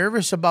you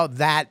nervous about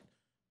that?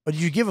 Or did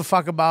you give a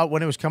fuck about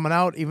when it was coming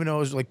out, even though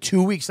it was like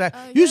 2 weeks?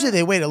 Usually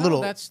they wait a little.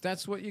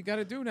 That's what you got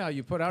to do now.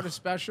 You put out a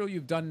special.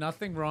 You've done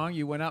nothing wrong.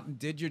 You went out and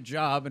did your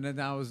job, and then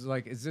I was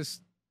like, is this,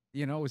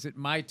 is it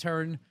my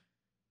turn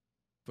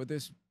for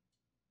this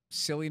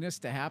silliness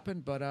to happen?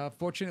 But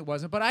fortunately it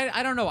wasn't. But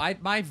I don't know.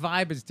 My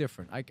vibe is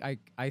different. I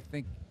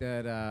think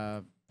that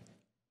I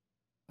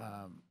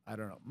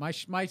don't know.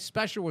 My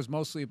special was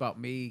mostly about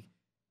me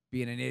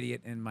being an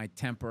idiot and my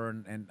temper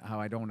and how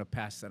I don't want to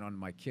pass that on to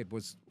my kid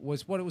was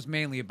what it was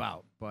mainly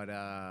about. But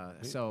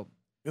so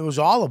it was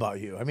all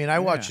about you. I mean, I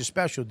watched your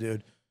special,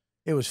 dude.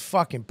 It was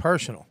fucking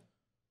personal.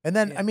 And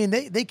then I mean,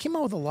 they came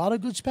out with a lot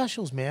of good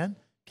specials, man.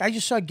 I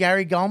just saw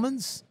Gary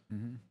Gulman's.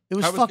 Mm-hmm. It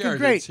was How fucking Gary?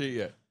 great. Didn't see it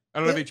yet. I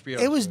don't have HBO.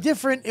 It was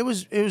different. It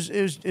was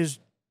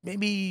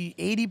maybe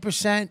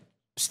 80%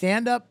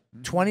 stand up,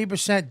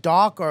 20%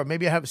 doc, or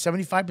maybe I have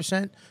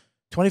 75%,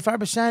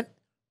 25%.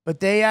 But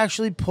they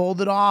actually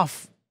pulled it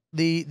off.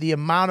 The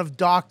amount of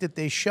doc that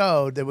they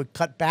showed, they would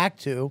cut back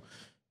to,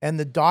 and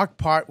the doc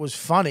part was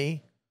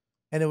funny,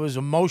 and it was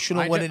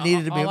emotional when it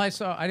needed to be. All I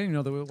saw, I didn't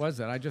know that it was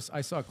that.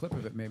 I saw a clip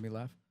of it, made me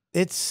laugh.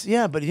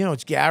 But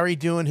it's Gary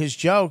doing his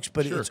jokes,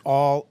 but it's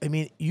all. I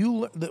mean,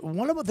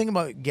 one of the thing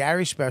about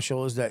Gary's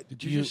special is that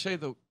Did you just say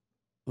the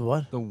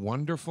what? The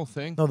wonderful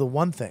thing? No, the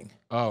one thing.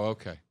 Oh,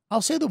 okay.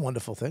 I'll say the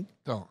wonderful thing.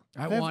 Don't.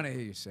 I want to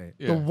hear you say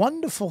it. The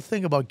wonderful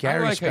thing about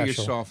Gary's I like special. how you're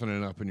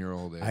softening up in your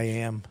old age. I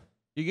am.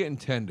 You're getting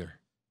tender.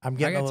 I'm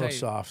getting a I gotta little tell you,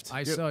 soft.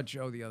 I saw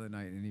Joe the other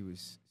night, and he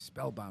was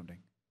spellbounding.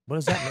 What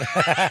does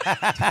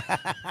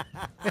that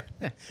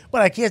mean?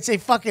 What, I can't say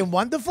fucking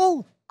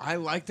wonderful? I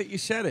like that you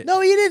said it.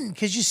 No, you didn't,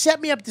 because you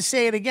set me up to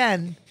say it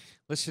again.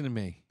 Listen to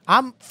me.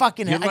 I'm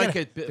fucking. You're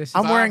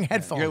I'm wearing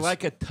headphones. You're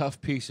like a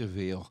tough piece of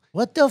veal.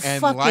 What the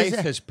and fuck life is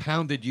that? has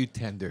pounded you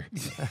tender.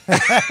 Get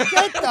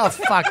the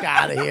fuck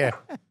out of here,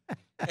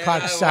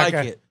 cocksucker. I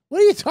like it. What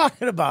are you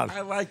talking about?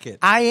 I like it.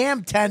 I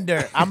am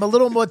tender. I'm a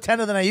little more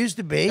tender than I used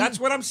to be. That's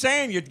what I'm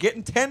saying. You're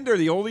getting tender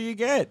the older you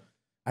get.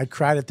 I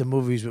cried at the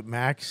movies with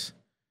Max,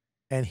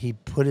 and he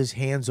put his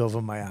hands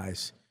over my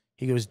eyes.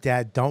 He goes,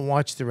 "Dad, don't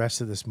watch the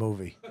rest of this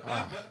movie."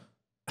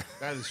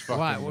 That is fucking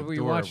Why? What were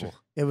you adorable. watching?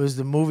 It was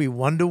the movie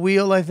Wonder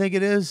Wheel, I think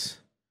it is.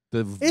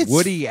 The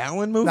Woody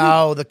Allen movie?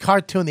 No, the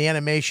cartoon, the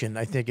animation,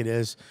 I think it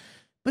is.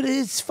 But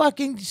it's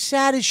fucking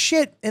sad as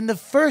shit. And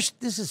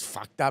this is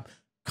fucked up.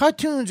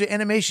 Cartoons or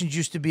animations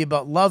used to be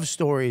about love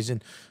stories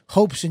and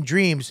hopes and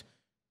dreams.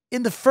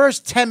 In the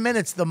first 10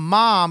 minutes, the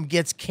mom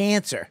gets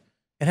cancer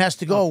and has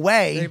to go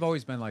away. They've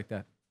always been like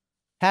that.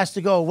 Has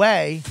to go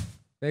away.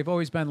 They've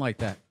always been like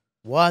that.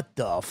 What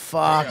the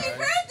fuck? Happy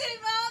birthday,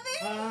 Mommy!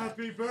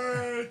 Happy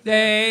birthday!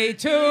 Day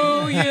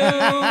to you.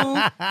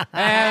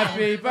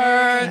 Happy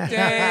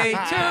birthday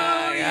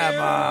to you. Come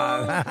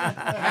on.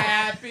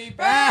 Happy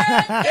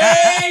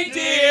birthday,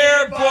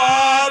 dear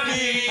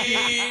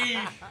Bobby.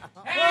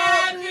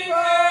 Happy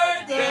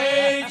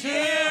birthday to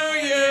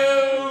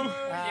you.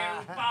 You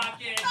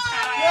fucking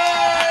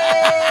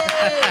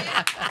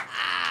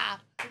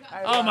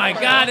Oh my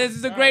God, this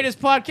is the greatest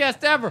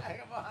podcast ever.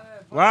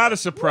 A lot of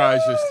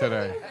surprises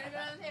today.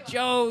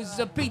 Joe's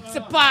a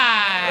pizza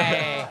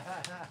pie.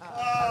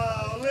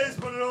 Oh, Liz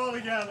put it all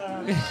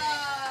together.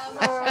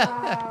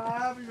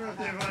 Happy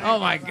birthday, buddy. Oh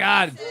my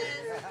God.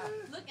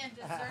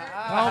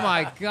 Oh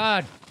my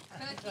God.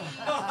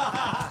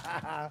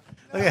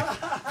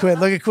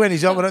 Look at Quinn.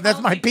 He's opening up.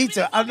 That's my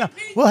pizza.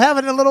 We'll have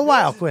it in a little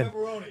while, Quinn.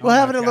 We'll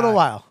have it in a little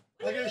while.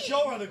 I got a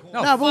show on the corner.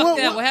 No, No, but fuck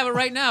that. We'll have it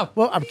right now.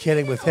 Well, I'm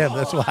kidding with him.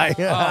 That's why.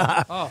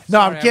 Oh, No,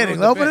 sorry, I'm I kidding.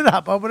 ruined the Open bit. it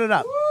up. Open it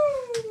up.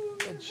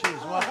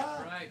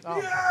 Right.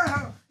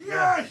 Yeah!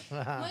 Yes!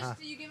 Mush,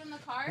 do you give him the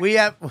card? We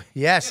have.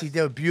 Yes, he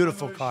did a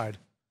beautiful card.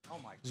 Oh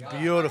my It's God.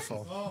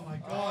 beautiful. Oh my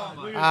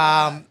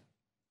God.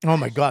 Oh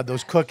my God,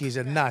 those cookies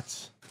are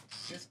nuts.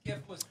 This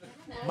gift was the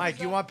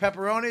Mike, you want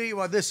pepperoni? You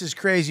want this? Is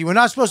crazy. We're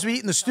not supposed to be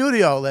eating in the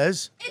studio,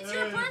 Liz. It's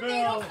your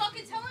birthday. Don't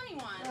fucking tell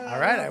anyone. All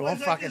right, I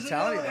won't fucking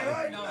tell anybody.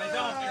 No, they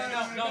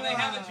don't. No, they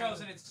haven't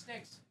chosen. It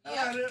stinks.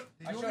 Yeah. Did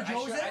you know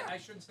Joe was there? I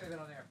shouldn't say that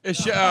on air. I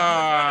It's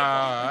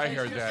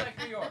heard just that. like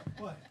New York.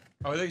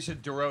 Oh, I thought you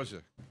said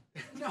DeRosa.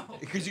 No.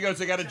 Because you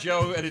goes, I got a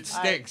Joe and it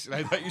stinks. And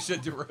I thought you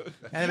said DeRosa.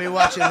 Enemy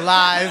watching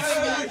live.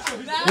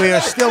 We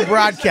are still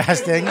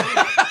broadcasting.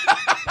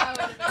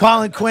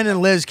 Colin, Quinn,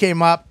 and Liz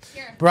came up,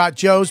 brought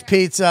Joe's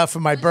Pizza for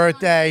my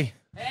birthday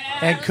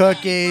and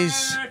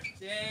cookies.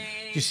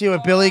 Did you see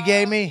what Billy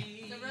gave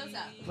me?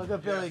 DeRosa. Look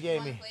what Billy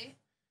gave me.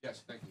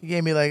 Yes, thank you. He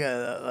gave me like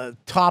a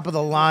top of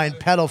the line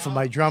pedal for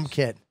my drum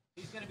kit.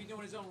 He's going to be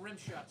doing his own rim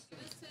shots.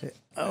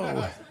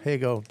 Oh, here you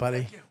go,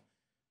 buddy.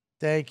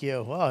 Thank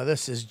you. Oh,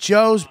 this is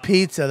Joe's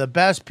Pizza, the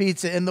best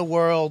pizza in the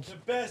world. The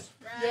best.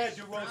 Yeah,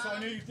 DeRosa. I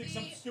know you think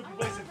some stupid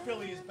place in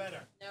Philly is better.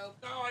 No,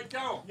 I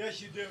don't.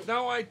 Yes, you do.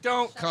 No, I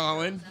don't,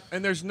 Colin.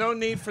 And there's no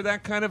need for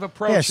that kind of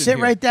approach. Yeah, sit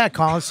right there,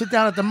 Colin. Sit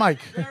down at the mic.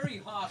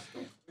 Very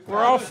hostile.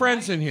 We're all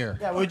friends in here.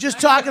 Yeah, we're just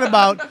talking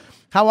about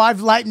how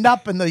I've lightened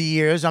up in the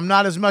years. I'm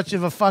not as much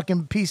of a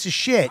fucking piece of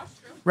shit.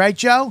 Right,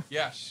 Joe?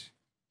 Yes.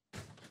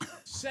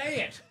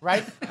 Say it.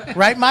 Right?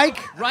 Right, Mike?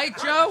 Right,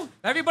 Joe?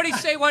 Everybody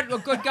say what a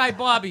good guy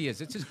Bobby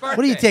is. It's his birthday.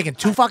 What are you taking?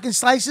 2 fucking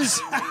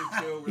slices?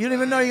 You don't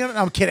even know you're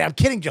gonna. I'm kidding. I'm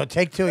kidding, Joe.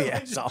 Take 2,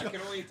 yeah. So. I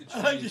can only eat the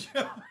cheese.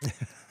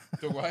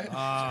 The what?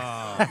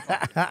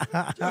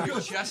 You're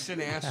just an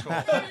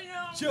asshole.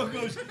 Joe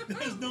goes,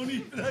 there's no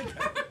need for that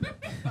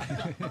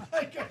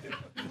kind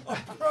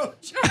of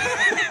approach.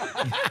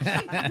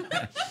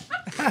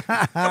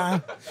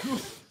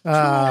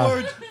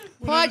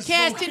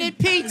 Podcasting and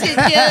pizza,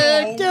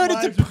 dude. Dude,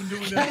 it's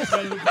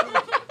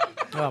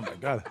oh, my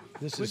God.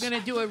 We're going to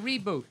do a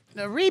reboot.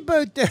 A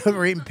reboot, dude.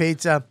 We're eating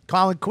pizza.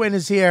 Colin Quinn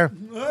is here.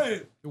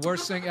 The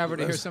worst thing ever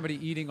to hear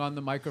somebody eating on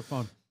the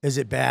microphone. Is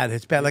it bad?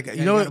 It's bad. Like Yeah,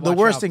 you know, you gotta the watch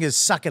worst out. thing is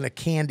sucking a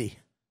candy. Do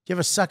you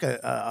ever suck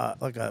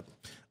a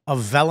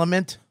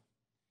Velament?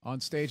 On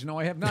stage? No,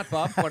 I have not,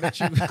 Bob. Why don't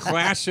you?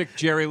 Classic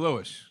Jerry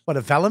Lewis. What,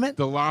 a Velament?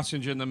 The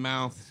lozenge in the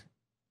mouth,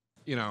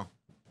 you know,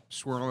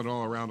 swirl it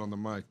all around on the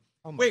mic.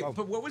 Wait,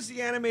 but what was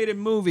the animated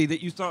movie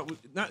that you thought?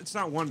 It's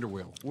not Wonder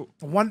Wheel.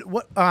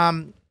 What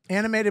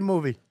animated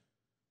movie?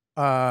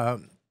 Wonder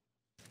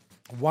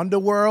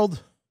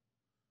World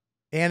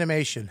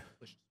animation.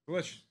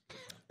 Delicious.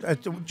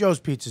 Joe's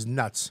Pizza's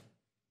nuts.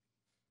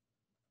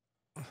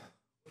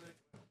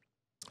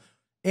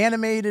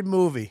 Animated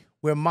movie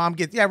where mom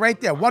gets right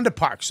there. Wonder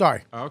Park.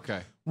 Sorry.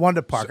 Okay.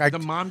 Wonder Park. So the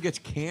mom gets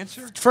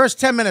cancer? First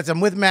 10 minutes, I'm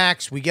with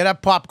Max. We get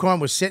up popcorn.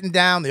 We're sitting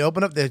down. They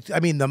open up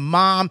the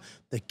mom,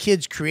 the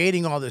kid's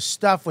creating all this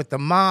stuff with the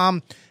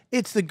mom.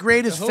 It's the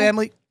greatest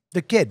family.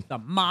 The kid. The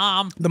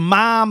mom. The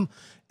mom.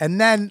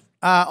 And then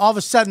all of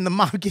a sudden, the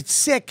mom gets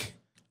sick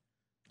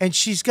and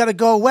she's got to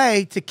go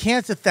away to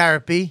cancer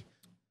therapy.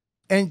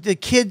 And the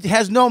kid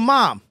has no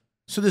mom.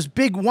 So this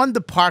big Wonder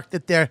Park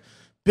that they're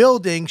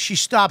building, she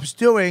stops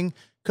doing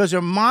because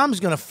her mom's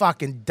going to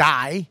fucking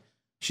die.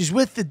 She's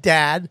with the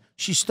dad.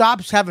 She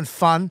stops having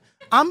fun.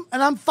 I'm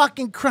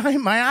fucking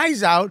crying my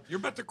eyes out. You're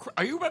about to cry.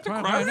 Are you about to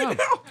cry right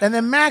now? And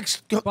then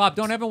Max... Bob,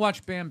 don't ever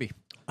watch Bambi.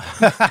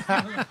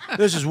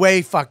 This is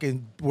way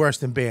fucking worse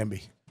than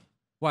Bambi.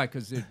 Why?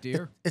 Because they're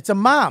deer? It's a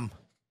mom.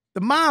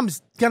 The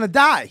mom's going to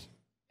die.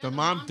 The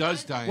mom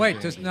does die.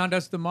 Wait, does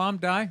the mom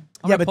die?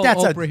 I'm Yeah, gonna but pull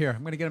that's Oprah here.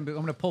 I'm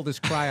gonna pull this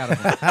cry out of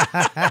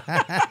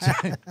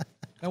him.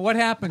 Now what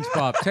happens,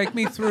 Bob? Take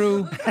me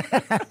through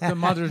the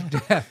mother's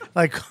death.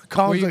 Like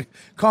Colin's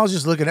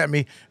just looking at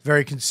me,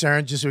 very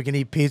concerned, just so we can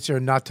eat pizza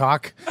and not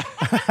talk.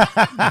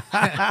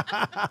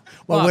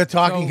 While we're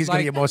talking, he's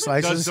gonna get more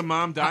slices. Does the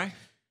mom die?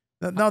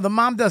 No, the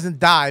mom doesn't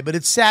die, but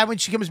it's sad when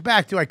she comes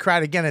back too. I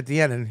cried again at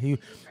the end, and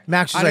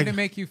Max was How like, did it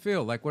make you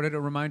feel? Like, what did it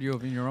remind you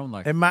of in your own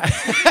life? It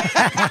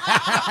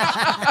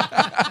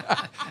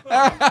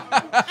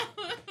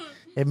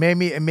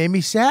made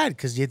me sad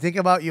because you think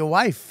about your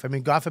wife. I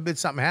mean, God forbid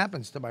something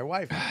happens to my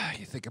wife.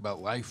 You think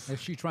about life.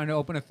 Is she trying to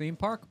open a theme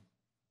park?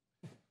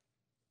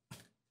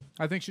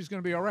 I think she's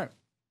going to be all right.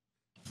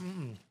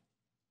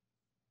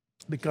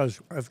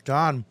 Because if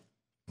Don,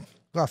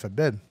 God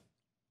forbid.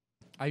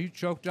 Are you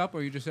choked up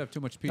or you just have too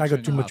much pizza I got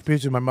in too your much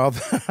pizza in my mouth.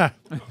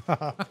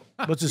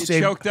 What's the You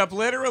same? choked up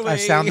literally. I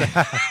sound.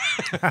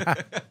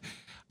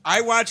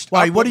 I watched.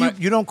 Why? Up What do with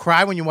you? You don't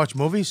cry when you watch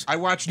movies? I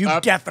watched. You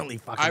Up. definitely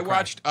fucking. I cried.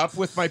 watched Up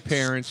with my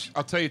parents.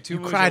 I'll tell you two. You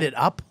movies cried I- it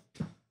up.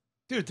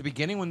 Dude, at the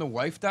beginning when the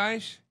wife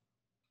dies.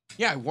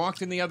 Yeah, I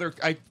walked in the other.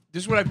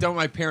 This is what I've done with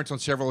my parents on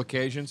several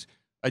occasions.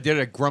 I did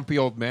it at Grumpy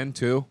Old Men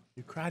too.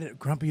 You cried at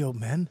Grumpy Old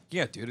Men?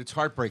 Yeah, dude, it's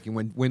heartbreaking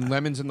when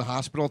Lemon's in the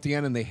hospital at the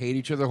end and they hate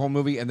each other the whole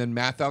movie, and then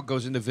Mathau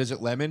goes in to visit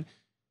Lemon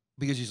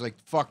because he's like,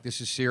 "Fuck, this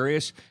is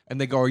serious."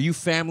 And they go, "Are you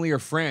family or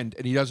friend?"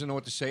 And he doesn't know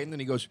what to say, and then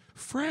he goes,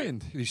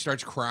 "Friend." And he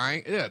starts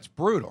crying. Yeah, it's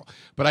brutal.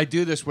 But I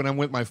do this when I'm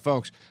with my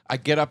folks. I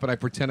get up and I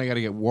pretend I got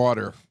to get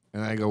water,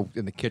 and I go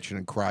in the kitchen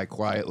and cry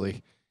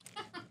quietly.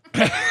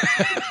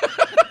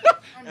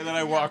 And then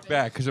I walk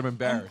back because I'm I'm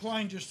embarrassed.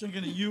 crying just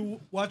thinking of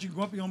you watching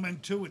Grumpy Old Men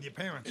 2 with your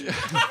parents. It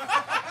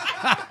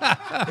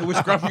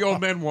was Grumpy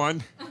Old Men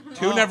 1.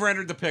 2 never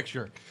entered the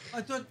picture.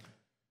 I thought,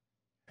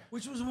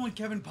 which was the one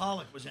Kevin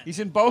Pollak was in? He's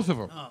in both of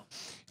them. Oh.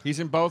 He's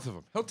in both of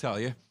them. He'll tell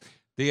you.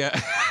 The I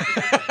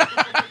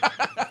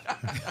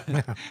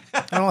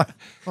don't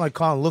like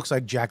Colin looks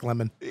like Jack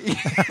Lemmon.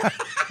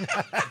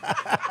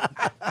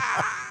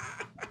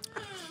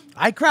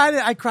 I cried.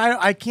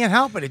 I can't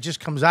help it. It just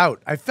comes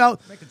out. I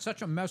felt Making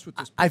such a mess with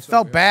this pizza. I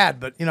felt bad,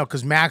 but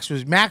because Max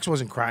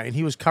wasn't crying.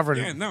 He was covered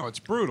Yeah, in no, it's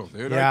brutal,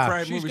 dude. Yeah. I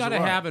cry at She's movies got a a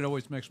lot. habit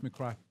always makes me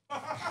cry.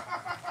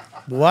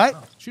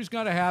 what? She's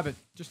got a habit.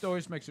 Just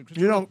always makes it.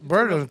 You don't.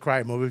 Burr doesn't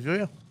cry at movies, do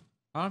you?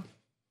 Huh?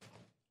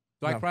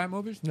 Do I No. cry at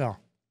movies? No.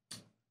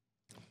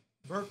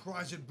 Burr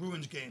cries at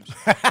Bruins games.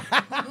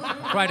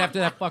 Right after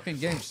that fucking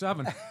Game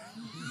 7.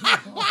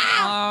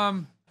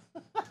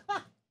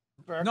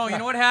 No, you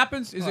know what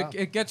happens? Is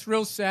it gets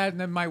real sad,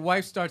 and then my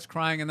wife starts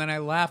crying, and then I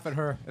laugh at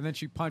her, and then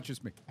she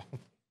punches me.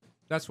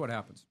 That's what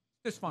happens.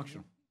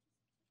 Dysfunctional.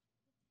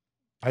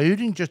 Are you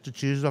eating just the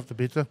cheese off the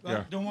pizza?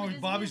 Yeah. Don't worry,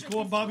 Bobby's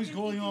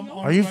calling on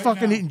Are you right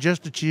fucking now. eating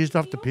just the cheese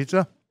off the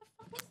pizza?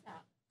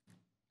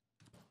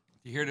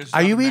 You hear this?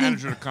 Are you eating-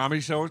 manager of the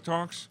comedy show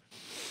talks?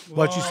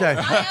 What'd you say?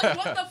 What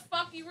the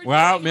fuck you were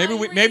Well,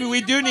 doing? maybe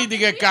we do need to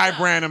get Guy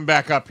Branum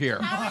back up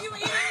here. How are you eating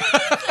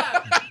your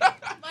pizza?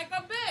 Like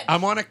a bitch.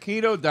 I'm on a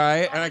keto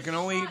diet and I can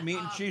only eat meat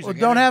and cheese. Well, I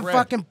can't don't eat have bread.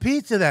 fucking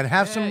pizza then.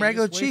 Have Yeah, some you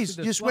regular just cheese.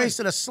 wasted You a just slice.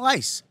 wasted a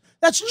slice.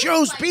 That's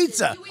Joe's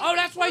pizza. Oh,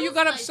 that's why you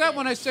got upset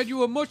when I said you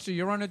were mushy.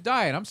 You're on a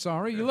diet. I'm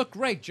sorry. You look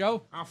great,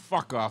 Joe. Oh,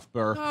 fuck off,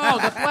 Burr. Oh,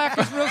 the black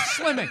is real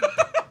slimming.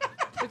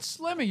 It's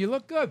slimming. You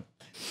look good.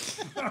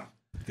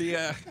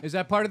 Is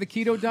that part of the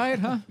keto diet,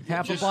 huh?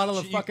 Half a bottle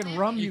of fucking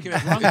rum. You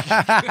drunk?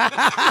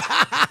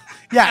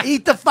 Yeah,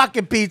 eat the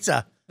fucking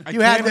pizza. I You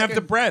can't had have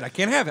the bread. I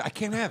can't have it. I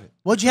can't have it.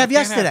 What'd you have I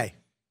can't yesterday?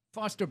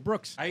 Foster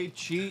Brooks. I eat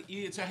cheese.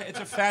 It's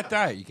a fat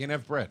diet. You can't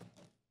have bread.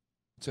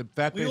 It's a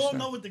fat. We all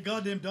know what the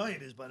goddamn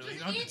diet is, by the way. You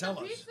don't have to Eat tell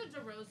the us. pizza,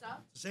 DeRosa.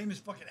 The same as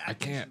fucking I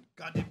Atkins, can't.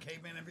 goddamn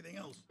caveman, everything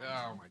else.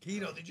 Oh my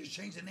Keto. They just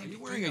changed the name. Are you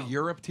to wearing a keto.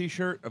 Europe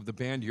T-shirt of the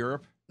band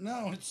Europe?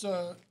 No, it's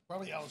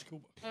probably Alice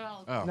Cooper.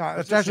 Oh, No,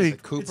 it's This actually is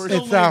the Cooper's. It's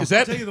still It's, lame. is that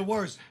I'll tell you the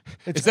worst.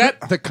 is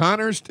that the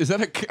Connors? Is that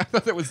a? I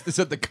thought that was. Is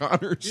that the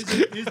Connors?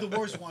 Here's the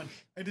worst one.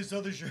 I had this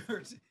other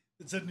shirt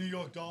that said New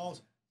York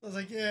Dolls. I was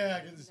like, yeah,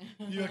 I got this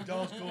New York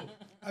Dolls cool.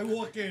 I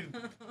walk in,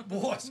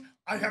 boss,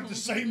 I have the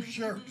same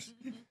shirt.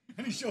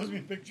 And he shows me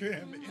a picture of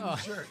him in the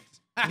shirt.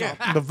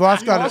 Yeah. The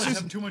Voss You got always it.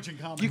 have too much in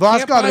common. You Voss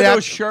can't got buy it out-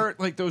 those shirt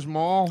like those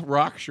mall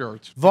rock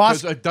shirts.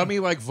 Voss- because a dummy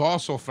like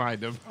Voss will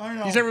find them. I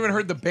know. He's never even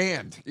heard the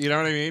band. You know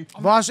what I mean?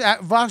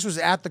 Voss was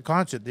at the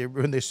concert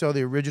when they saw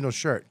the original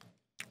shirt.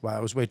 Wow,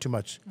 it was way too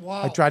much.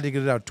 Wow. I tried to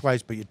get it out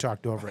twice, but you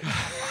talked over it.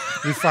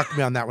 You fucked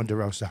me on that one,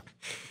 DeRosa.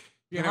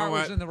 Your know heart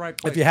was what? in the right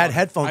place. If you had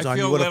headphones on,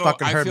 you would have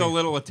fucking I heard feel a me.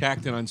 little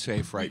attacked and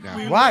unsafe right now.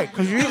 Why?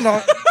 Because you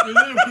know.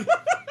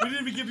 We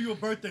didn't even give you a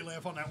birthday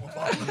laugh on that one,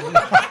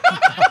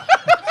 Bob.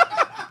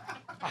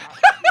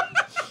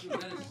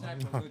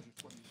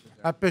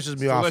 That pisses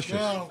me off. Delicious.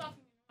 No,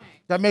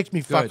 That makes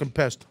me fucking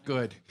pissed.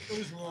 Good. it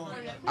was wrong.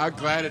 I'm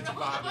glad it's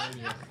bothering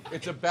you.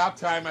 It's about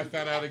time I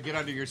found out how to get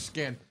under your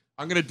skin.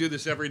 I'm gonna do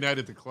this every night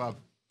at the club.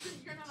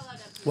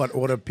 What?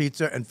 Order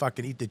pizza and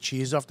fucking eat the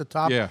cheese off the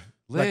top? Yeah.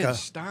 Like Liz, a-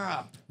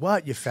 stop.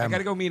 What, you I fam?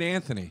 gotta go meet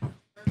Anthony.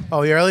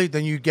 Oh, you early?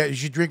 Then you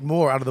should drink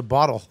more out of the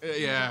bottle.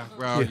 Yeah.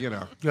 Well, you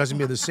know. You guys can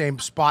be in the same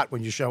spot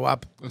when you show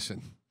up.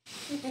 Listen.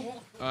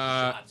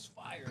 Shots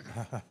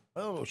fired.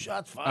 Oh,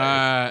 shots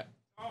fired.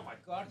 Oh my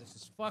God, this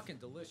is fucking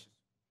delicious.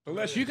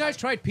 Delicious. You guys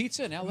tried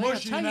pizza in LA? I'll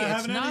Mush, tell you're you, not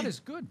it's having not any? as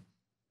good.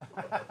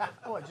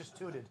 Oh, I just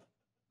tooted.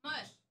 Mush.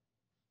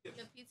 You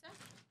have pizza?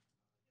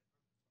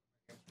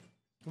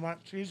 Come on,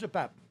 cheese or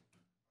pep?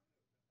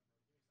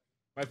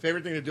 My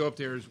favorite thing to do up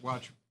there is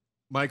watch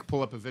Mike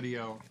pull up a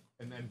video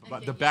and then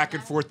the back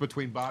and forth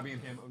between Bobby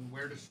and him on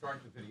where to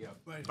start the video.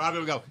 Right. Bobby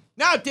will go,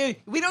 "No, dude,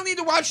 we don't need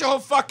to watch the whole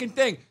fucking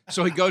thing."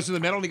 So he goes to the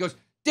middle and he goes,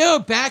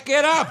 "Dude, back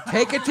it up.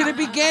 Take it to the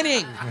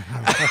beginning."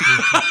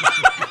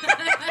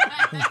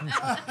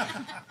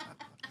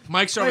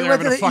 Mike's over there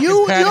having a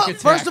fucking panic attack.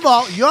 First of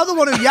all, you're the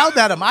one who yelled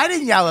at him. I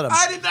didn't yell at him.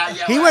 I did not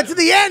yell He at went him.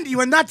 to the end. You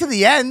went not to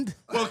the end.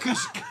 Well,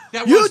 because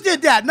that You was...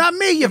 did that, not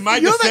me. In my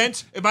you're the-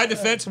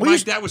 defense, Well, you-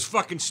 Mike, that was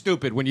fucking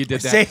stupid when you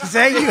did that.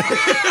 Say you.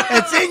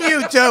 It's in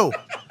you too.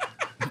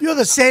 You're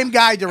the same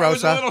guy, It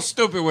was a DeRosa. little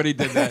stupid when he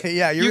did that.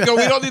 Yeah, you go,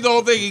 we don't need the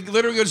whole thing. He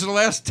literally goes to the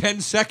last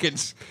 10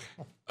 seconds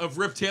of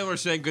Rip Taylor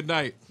saying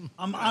goodnight.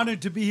 I'm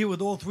honored to be here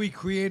with all three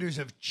creators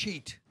of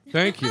Cheat.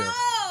 Thank you.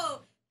 Oh,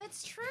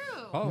 that's true.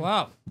 Oh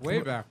wow, way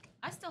back.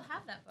 I still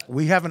have that book.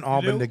 We haven't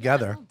all You been do?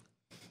 together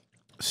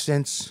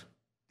since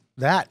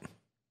that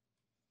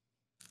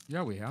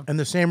Yeah, we have. in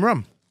the same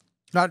room,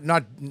 not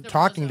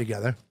talking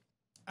together.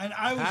 And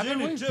I was Haven't in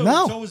we? it too.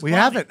 No, so was we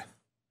Bobby. haven't.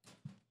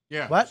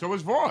 Yeah. What? So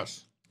was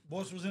Voss.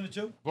 Boss was in it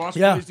too. Voss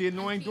Yeah. was the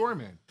annoying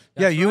doorman.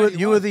 Yeah, you right, were he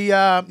you were was. the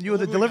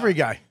Delivery delivery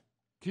guy.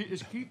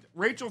 Is Keith,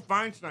 Rachel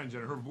Feinstein's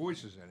in it. Her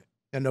voice is in it.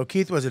 And no,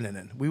 Keith wasn't in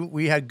it.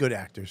 We had good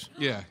actors.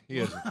 Yeah, he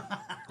is.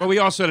 But we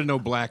also had a no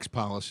blacks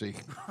policy.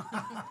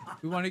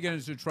 We want to get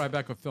into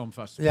Tribeca Film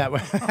Festival.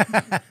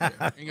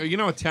 Yeah. You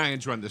know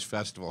Italians run this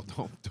festival.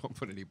 Don't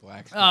put any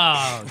blacks.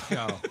 Oh,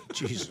 Joe.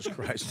 Jesus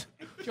Christ.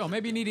 Joe,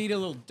 maybe you need to eat a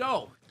little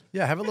dough.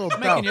 Yeah, have a little It's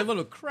dough. making you a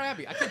little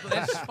crabby. I can't believe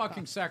that's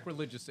fucking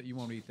sacrilegious that you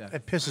won't eat that.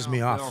 It pisses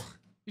me off.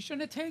 You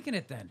shouldn't have taken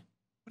it then.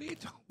 What are you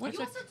talking? What, You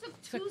also took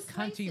It's a two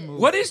cunty slices.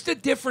 move. what is the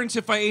difference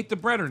if I ate the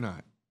bread or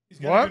not? He's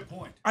got What? a good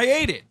point. I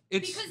ate it.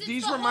 It's Because it's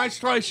these the were my whole fucking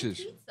slices.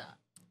 pizza.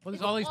 Well, there's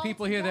It's all these all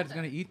people here that's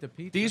together. going to eat the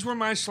pizza. These were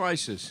my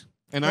slices,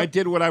 and I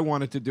did what I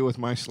wanted to do with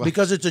my slices.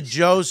 Because it's a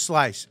Joe's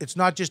slice. It's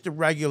not just a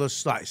regular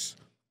slice.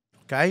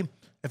 Okay?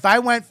 If I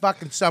went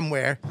fucking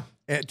somewhere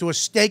to a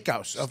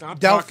steakhouse. of Stop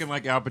Del- talking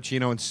like Al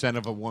Pacino in Scent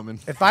of a Woman.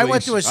 If I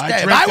went please. to a steak, I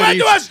if dreamt I of went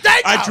to a these-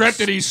 steakhouse, I dreamt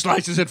of these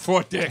slices at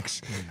Fort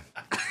Dix.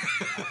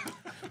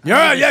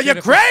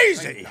 You're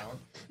crazy.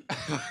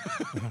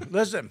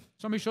 Listen.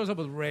 Somebody shows up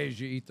with Rays,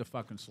 you eat the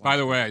fucking slice. By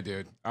the way,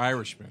 dude,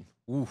 Irishman.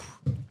 Oof.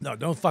 No,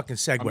 don't fucking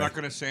segue. I'm not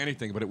going to say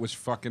anything, but it was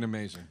fucking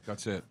amazing.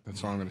 That's it.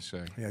 That's all I'm going to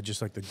say. Yeah,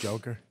 just like the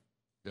Joker.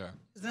 Yeah.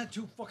 Isn't that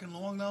too fucking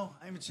long though?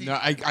 I haven't seen. No,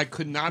 I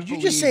could not Did you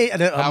believe just say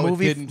a how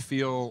movie- it didn't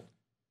feel.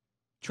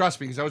 Trust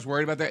me, because I was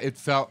worried about that. It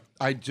felt.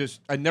 I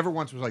never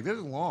once was like, this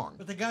is long.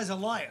 But the guy's a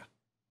liar.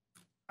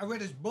 I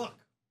read his book.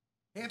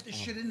 Half the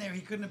shit in there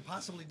he couldn't have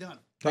possibly done.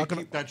 They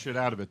keep that shit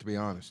out of it, to be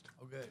honest.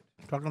 Okay.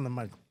 Talk on the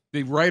mic.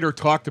 The writer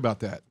talked about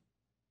that.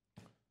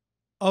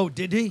 Oh,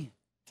 did he?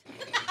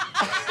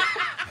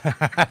 I'm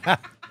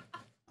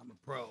a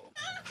pro.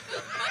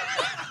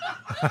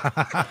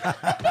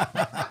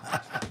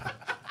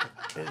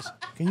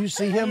 Can you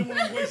see him?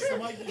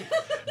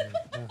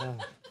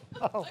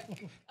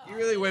 You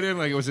really went in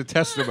like it was a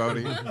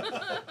testimony.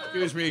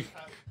 Excuse me.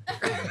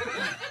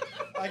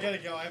 I gotta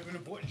go. I have an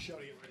important show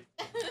to get ready.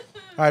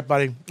 All right,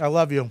 buddy. I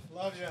love you.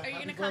 Love you. Are you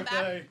Happy gonna come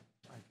birthday.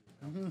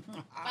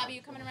 Bobby,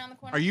 you coming around the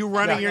corner? Are you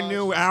running your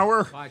new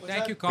hour?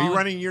 Thank you, Are Colin. you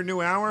running your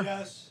new hour?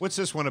 Yes. What's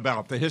this one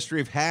about? The history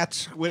of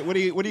hats? What are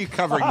you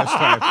covering this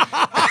time?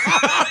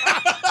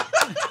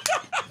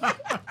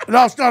 It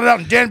all started out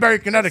in Danbury,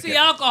 It's Connecticut. the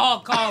alcohol,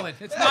 Colin.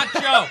 It's not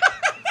Joe.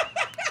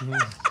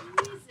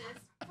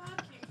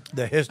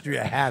 The history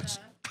of hats.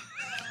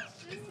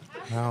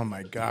 Oh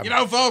my God. You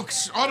know,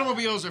 folks,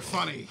 automobiles are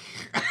funny.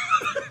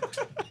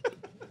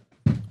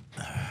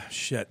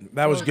 Shit,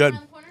 that was good.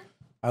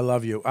 I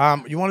love you.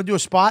 You want to do a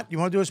spot? You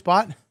want to do a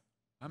spot?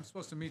 I'm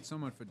supposed to meet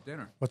someone for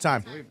dinner. What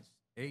time? I believe it's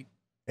 8.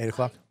 8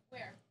 o'clock.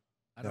 Where?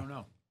 I don't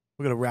know.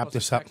 We're gonna wrap Supposed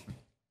this to up. text me.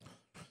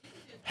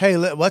 Hey,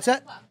 what's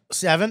that?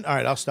 7. All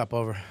right, I'll stop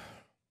over.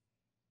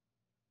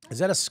 Is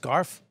that a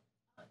scarf?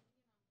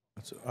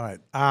 That's, all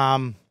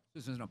right.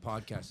 This isn't a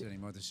podcast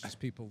anymore. This is just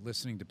people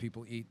listening to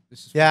people eat.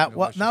 This is Yeah. fucking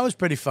Well, delicious. that was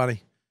pretty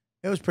funny.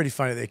 It was pretty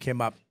funny. They came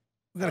up.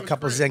 We got a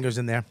couple zingers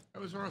in there. That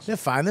was awesome. They're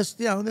fine. This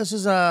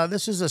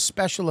is a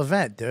special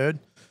event, dude.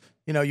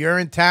 You know, you're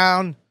in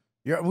town.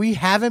 We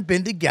haven't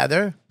been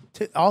together,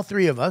 all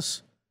three of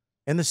us,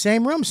 in the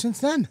same room since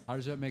then. How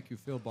does that make you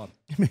feel, Bob?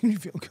 It made me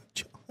feel good.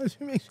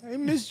 I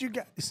miss you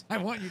guys. I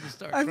want you to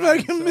start I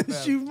crying fucking so miss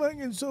bad. you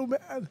fucking so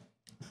bad.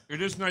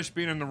 It is nice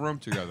being in the room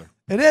together.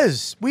 It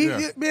is.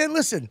 Yeah. Man,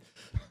 listen.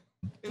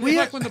 It was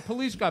like when the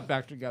police got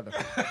back together.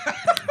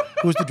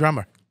 Who's the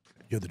drummer?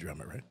 You're the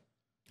drummer,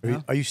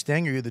 right? Are you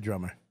Sting or are you the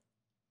drummer?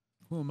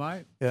 Who am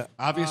I? Yeah.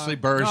 Obviously,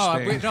 Burr no,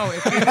 Sting. wait, no.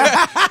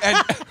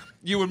 And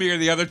you and me are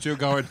the other two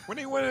going, what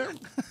do you want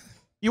to...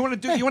 You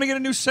want to get a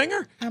new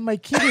singer? My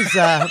kid is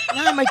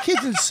my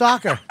kid's in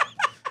soccer.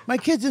 My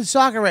kid's in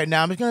soccer right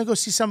now. I'm just gonna go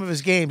see some of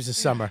his games this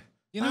summer.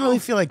 You I know, don't really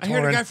feel like I heard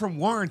a touring. guy from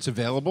Warrant's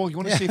available. You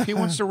want to see if he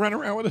wants to run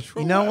around with us? For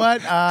a You know while?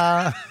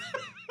 what?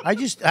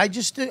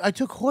 I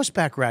took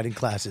horseback riding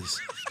classes.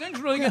 Sting's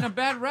really getting a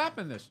bad rap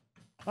in this.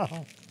 Oh.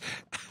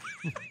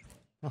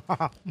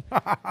 Oh,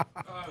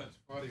 that's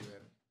funny,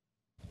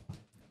 man.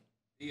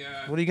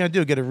 Yeah. What are you gonna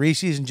do? Get a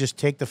Reese's and just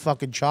take the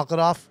fucking chocolate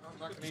off?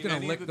 He's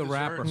gonna lick the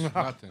wrapper.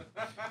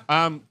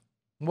 Nothing.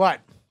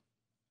 What?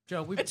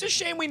 Joe, It's a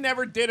shame we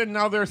never did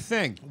another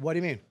thing. What do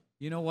you mean?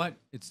 You know what?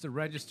 It's to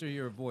register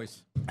your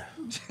voice.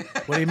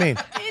 What do you mean?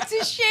 It's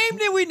a shame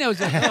that we know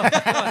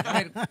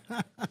that.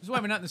 This is why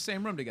we're not in the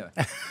same room together.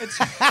 It's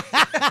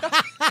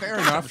fair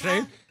enough.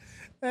 No,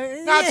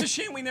 it's a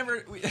shame we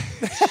never.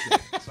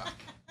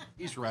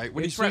 He's right.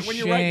 When It's he's right, a when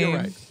you're right, you're shame.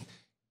 right.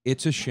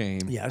 It's a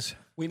shame. Yes.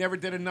 We never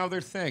did another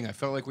thing. I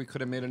felt like we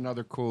could have made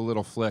another cool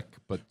little flick,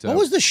 but What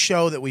was the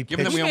show that we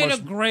given pitched? that We we made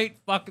almost a great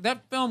fuck.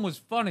 That film was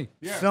funny.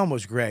 Yeah. Film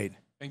was great.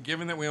 And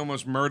given that we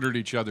almost murdered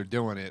each other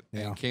doing it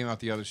Yeah. and came out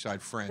the other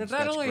side friends, But that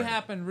that's only great.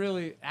 happened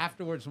really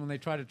afterwards when they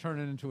tried to turn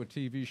it into a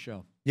TV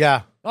show.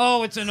 Yeah.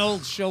 Oh, it's an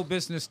old show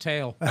business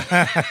tale. 3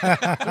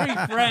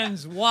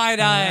 friends,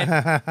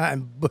 wide-eyed.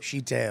 And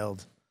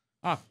bushy-tailed.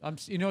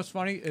 You know what's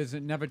funny is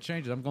it never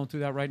changes. I'm going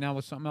through that right now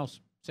with something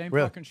else. Same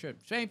Really? fucking shit.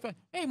 Hey,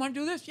 want to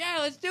do this? Yeah,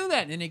 let's do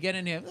that. And then they get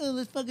in here. Oh,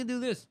 let's fucking do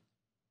this.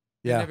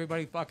 Yeah. And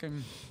everybody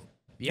fucking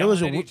It yelling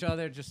was a at w- each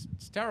other. Just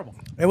it's terrible.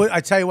 I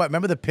tell you what.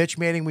 Remember the pitch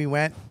meeting we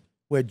went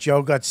where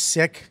Joe got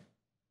sick,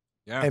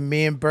 Yeah. and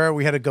me and Burr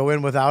we had to go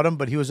in without him,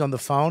 but he was on the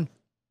phone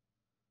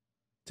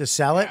to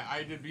sell it. Yeah,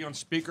 I did be on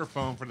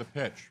speakerphone for the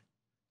pitch.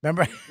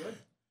 Remember?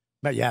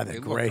 But yeah, they're They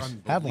look great.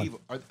 Have one.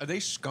 unbelievable. Are they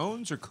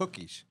scones or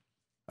cookies?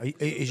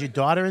 Is your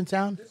daughter in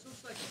town?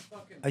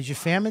 Is your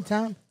fam in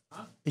town?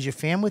 Is your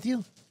fam with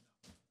you?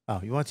 Oh,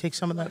 you want to take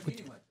some of that?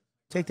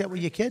 Take that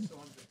with your kid?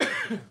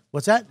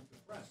 What's that?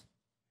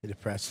 You're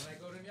depressed.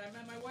 I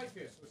met my wife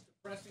here, so it's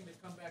depressing to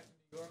come back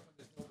to New York when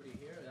there's nobody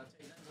here. I'll tell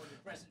you that more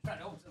depressing trying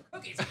to open some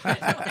cookies.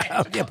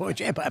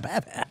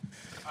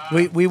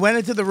 We went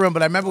into the room,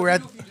 but I remember we were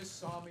at. If you just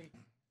saw me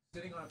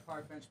sitting on a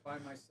park bench by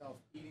myself,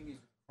 eating these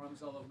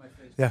crumbs all over my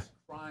face, Yeah. just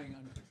crying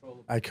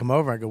uncontrollably. I come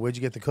over. I go, "Where'd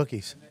you get the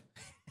cookies?"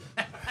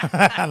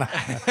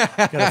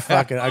 Gotta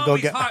fucking, I go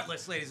Always get,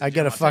 heartless, ladies and I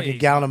get a gentlemen, I'll tell fucking you.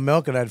 gallon of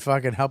milk and I'd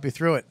fucking help you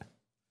through it.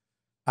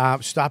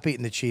 Stop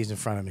eating the cheese in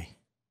front of me.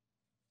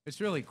 It's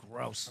really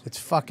gross. It's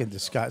fucking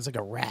disgusting. It's like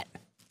a rat.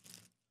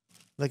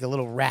 Like a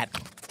little rat.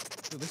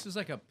 Dude, this is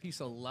like a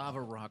piece of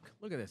lava rock.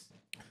 Look at this.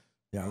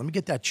 Yeah, let me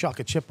get that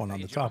chocolate chip one on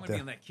the I'm top gonna there.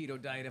 be on that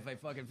keto diet if I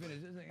fucking finish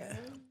this.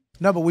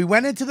 No, but we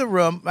went into the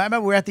room. I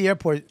remember we were at the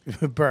airport,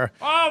 Burr.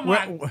 Oh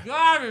my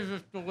God, is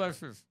this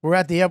delicious? We're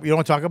at the airport. You don't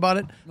want to talk about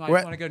it? No, I We're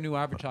just at- want to get a new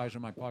advertiser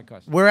on my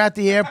podcast. We're at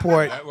the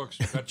airport. That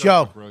does Joe,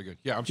 look really good.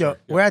 Yeah, I'm Joe, sorry.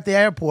 Yeah. we're at the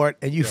airport,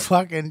 and you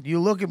fucking, you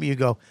look at me, you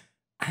go,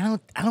 I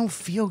don't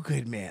feel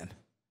good, man.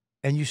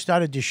 And you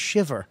started to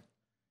shiver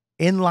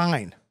in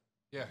line.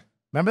 Yeah.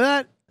 Remember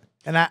that?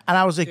 And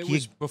I was like, It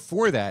was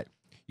before that.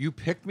 You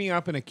picked me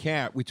up in a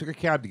cab. We took a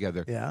cab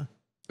together. Yeah.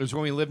 It was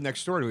when we lived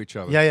next door to each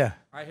other. Yeah, yeah.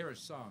 I hear a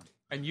song.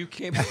 And you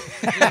came.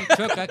 We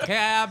took a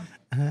cab.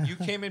 You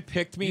came and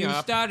picked me You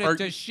up. started or-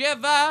 to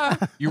shiver.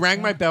 You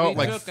rang my bell at We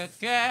like took a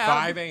cab.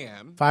 5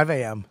 a.m. 5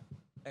 a.m.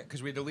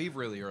 Because we had to leave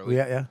really early.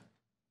 Yeah, yeah.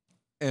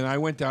 And I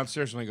went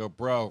downstairs and I go,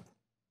 bro,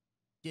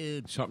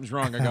 dude, something's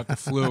wrong. I got the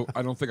flu.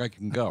 I don't think I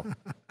can go.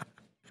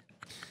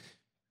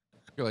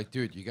 You're like,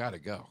 dude, you got to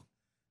go.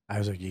 I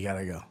was like, you got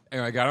to go.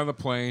 And I got on the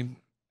plane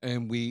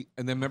and then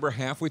remember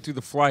halfway through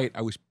the flight,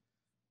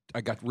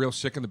 I got real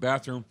sick in the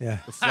bathroom. Yeah.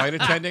 The flight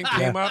attendant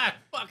came up.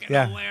 Fucking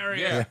Yeah.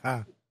 hilarious.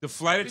 Yeah. The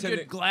flight Did your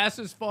attendant.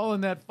 glasses fall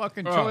in that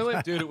fucking Oh,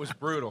 toilet? dude, it was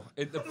brutal.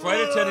 The flight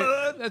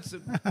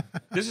attendant.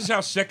 This is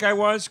how sick I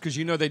was because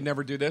you know they'd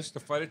never do this. The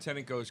flight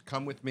attendant goes,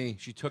 "Come with me."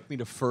 She took me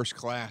to first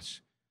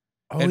class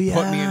and put me in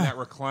yeah. that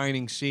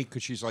reclining seat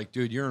because she's like,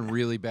 "Dude, you're in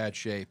really bad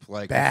shape.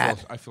 Like,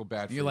 Bad. I feel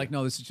bad for You're you." like,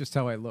 no, this is just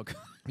how I look.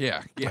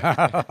 Yeah, yeah.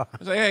 I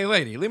was like, "Hey,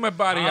 lady, leave my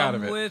body out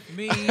of it." Come with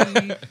me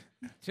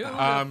to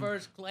the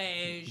first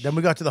class. Then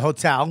we got to the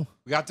hotel.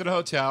 We got to the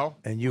hotel,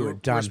 And you we were We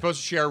done. were supposed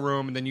to share a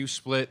room, and then you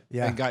split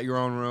Yeah. and got your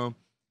own room,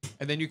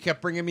 and then you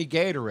kept bringing me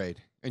Gatorade,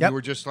 and Yep. you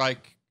were just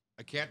like,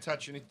 "I can't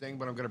touch anything,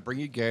 but I'm going to bring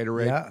you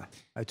Gatorade." Yeah,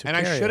 I took and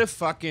care I of should you. have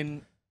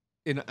fucking,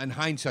 in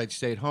hindsight,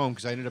 stayed home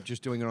because I ended up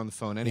just doing it on the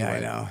phone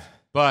anyway. Yeah, I know.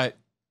 But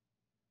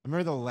I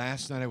remember the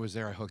last night I was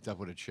there, I hooked up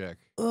with a chick.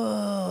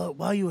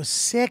 While you were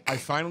sick, I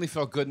finally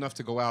felt good enough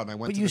to go out, and I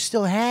went. but to you the,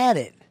 still had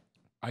it.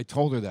 I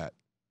told her that.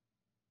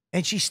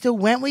 And she still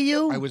went with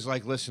you? I was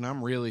like, "Listen,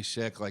 I'm really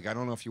sick. Like, I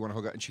don't know if you want to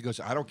hook up." And she goes,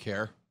 "I don't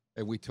care."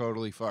 And we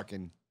totally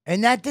fucking.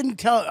 And that didn't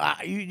tell,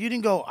 you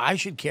didn't go, I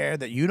should care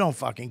that you don't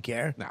fucking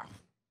care. No.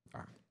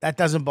 That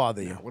doesn't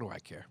bother you. What do I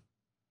care?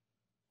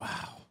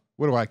 Wow.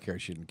 What do I care?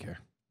 She didn't care.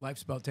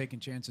 Life's about taking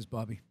chances,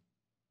 Bobby.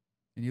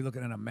 And you're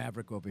looking at a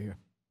maverick over here.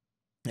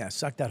 Yeah,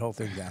 suck that whole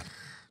thing down.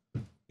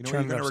 You know Turn what it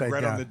you're going to upside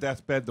regret down. on the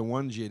deathbed? The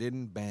ones you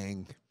didn't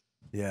bang.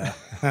 Yeah.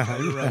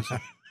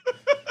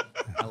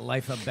 A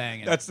life of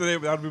banging. That's the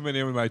name. That'll be my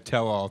name of my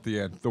tell-all at the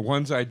end. The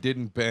ones I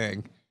didn't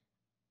bang.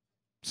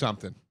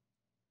 Something.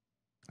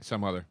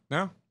 Some other.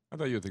 No? I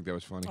thought you would think that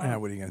was funny.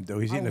 What are you going to do?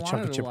 He's I eating a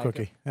chocolate wanted chip to like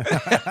cookie.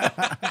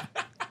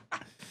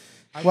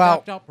 I Well-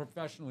 backed out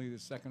professionally the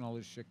second all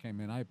this shit came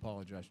in. I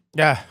apologize.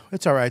 Yeah,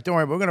 it's all right. Don't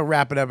worry. We're going to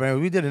wrap it up.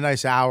 We did a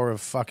nice hour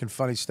of fucking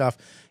funny stuff.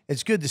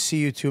 It's good to see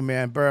you two,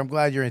 man. Burr, I'm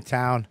glad you're in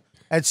town.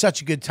 I had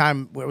such a good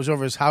time. I was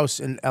over his house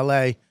in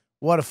L.A.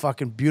 What a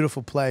fucking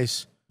beautiful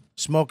place.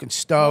 Smoking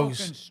stoves.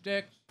 Smoking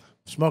sticks.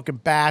 Smoking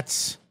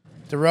bats.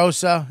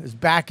 DeRosa is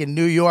back in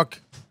New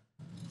York.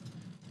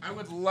 I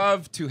would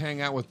love to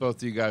hang out with both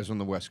of you guys on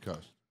the West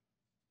Coast.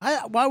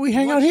 Why we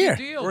hang out What's here? your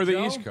deal, Or the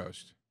Joe? East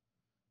Coast.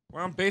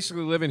 Well, I'm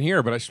basically living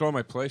here, but I still have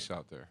my place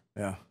out there.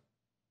 Yeah.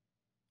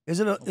 Is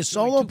it a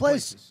solo two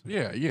place?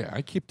 places. Yeah.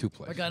 I keep two I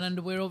places. got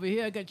underwear over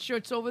here. I got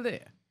shirts over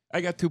there. I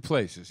got two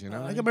places, you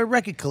know? I got my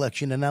record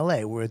collection in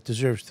L.A. where it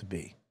deserves to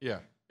be. Yeah.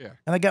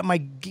 And I got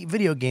my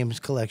video games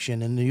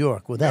collection in New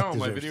York where that No,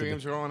 deserves my video to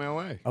games be. are all in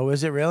L.A. Oh,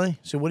 is it really?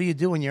 So what do you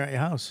do when you're at your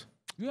house?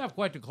 You have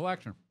quite the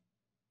collection.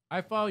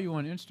 I follow you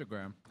on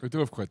Instagram, I do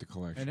have quite the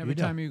collection. and every You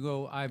do. time you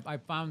go, I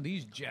found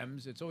these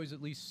gems. It's always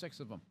at least 6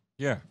 of them.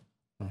 Yeah.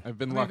 I've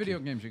been How many lucky. video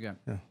games you got?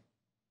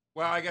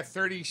 Well, I got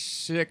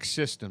 36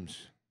 systems.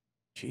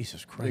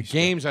 Jesus The Christ.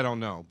 games I don't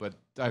know, but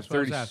I have That's what I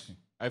was 30. asking.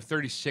 I have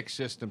 36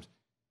 systems,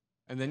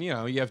 and then you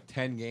have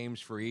 10 games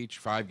for each,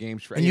 5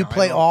 games for. And you I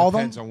play know, all it of them?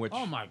 depends on which.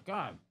 Oh my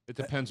God! It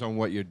depends on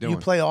what you're doing. You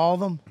play all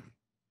of them?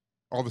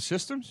 all the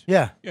systems?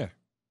 Yeah. Yeah.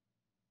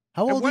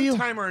 How At old are one you?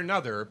 time or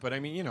another, but I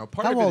mean,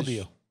 part How of it old is are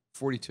you?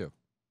 42.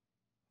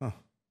 Huh.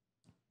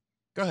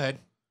 Go ahead.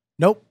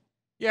 Nope.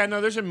 Yeah,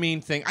 no, there's a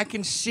mean thing. I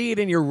can see it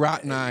in your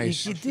rotten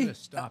eyes. You Should did. have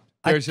stopped.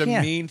 There's a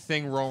can't. mean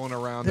thing rolling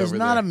around There's over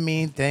not there. a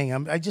mean thing.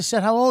 I just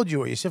said how old you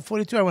were. You said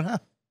 42. I went, huh?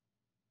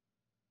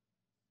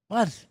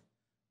 What?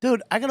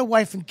 Dude, I got a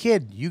wife and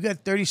kid. You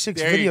got 36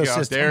 There video you go.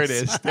 systems. There it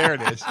is. There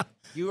it is.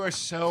 You are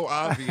so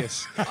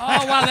obvious. Oh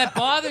wow, that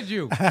bothered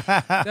you.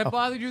 That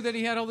bothered you that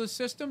he had all those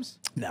systems?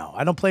 No,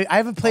 I don't play. I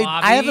haven't played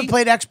Bobby?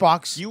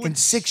 Xbox You in would-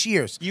 6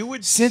 years. You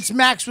would Since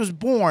Max was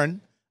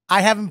born,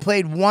 I haven't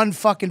played one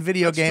fucking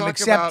video Let's game talk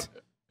except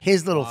about-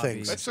 his little Bobby.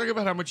 things. Let's talk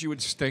about how much you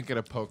would stink at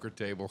a poker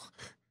table.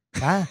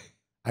 Huh?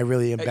 I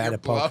really am At bad your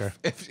at bluff. poker.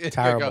 If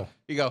Terrible.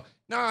 You go,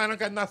 no, I don't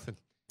got nothing.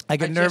 I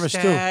get nervous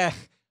too.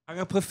 I'm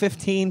gonna put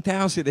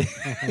 15,000 in.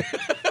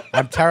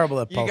 I'm terrible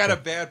at poker. You got a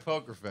bad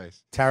poker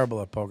face.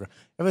 Terrible at poker.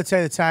 Ever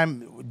tell you the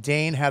time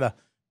Dane had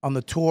on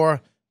the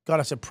tour, got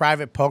us a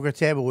private poker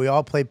table. We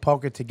all played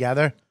poker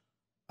together,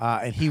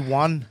 and he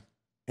won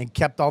and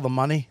kept all the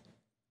money.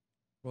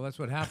 Well, that's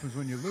what happens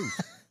when you lose.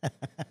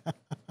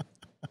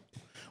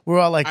 We're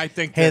all like, I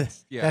think hey,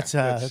 that's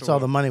all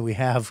the money we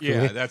have.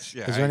 Yeah, Is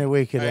there any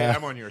way you could?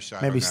 I'm on your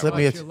side. Maybe on slip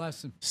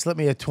that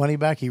me a 20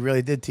 back. He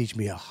really did teach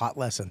me a hot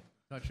lesson.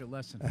 Such a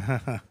lesson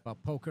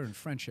about poker and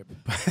friendship.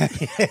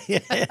 It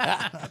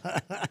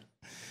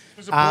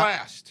was a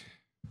blast.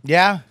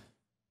 Yeah,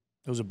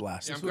 it was a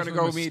blast. Yeah, I'm going to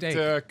go meet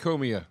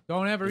Kumia.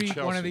 Don't ever eat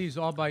Chelsea. one of these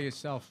all by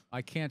yourself.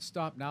 I can't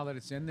stop now that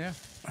it's in there.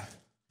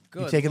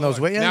 Good You taking Lord.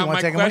 those with you? Now, You wanna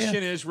my take 'em with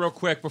question you? is, real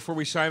quick, before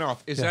we sign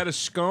off, is that a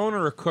scone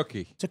or a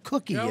cookie? It's a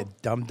cookie, Joe? you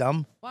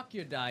dum-dum. Fuck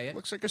your diet.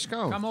 Looks like a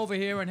scone. Come over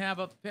here and have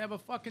a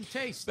fucking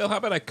taste. Bill, how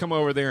about I come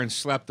over there and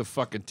slap the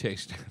fucking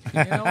taste?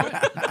 You know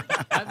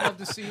what? I'd love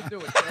to see you do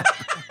it, Joe.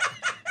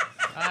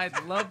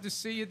 I'd love to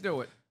see you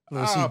do it.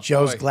 Let me see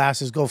Joe's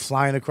glasses go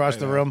flying across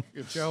the room.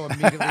 Joe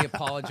immediately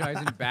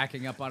apologizing,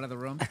 backing up out of the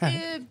room.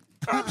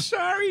 I'm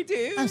sorry,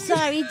 dude. I'm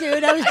sorry,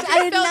 dude. I felt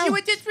didn't know. you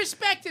were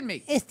disrespecting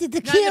me. It's the Not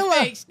in tequila. the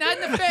face. Not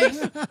in the face.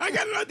 I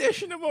got an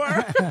audition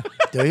tomorrow.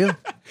 Do you?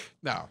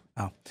 No.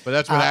 Oh. But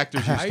that's what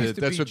actors used I to. used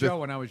to That's be what Joe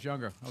when I was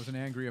younger. I was an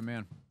angrier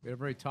man. We had a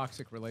very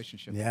toxic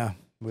relationship. Yeah,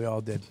 we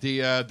all did.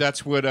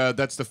 that's what.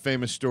 That's the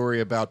famous story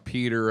about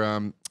Peter.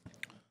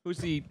 Who's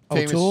the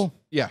famous? O'Toole?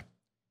 Yeah,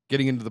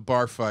 getting into the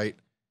bar fight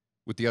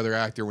with the other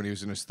actor when he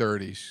was in his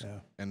 30s, Yeah.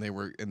 and they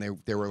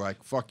were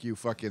like, "Fuck you,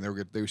 fuck you,"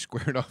 and they were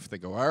squared off. They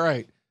go, "All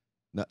right,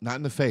 not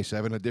in the face. I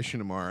have an audition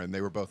tomorrow," and they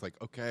were both like,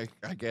 "Okay,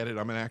 I get it.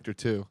 I'm an actor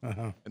too,"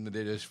 and then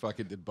they just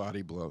fucking did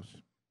body blows.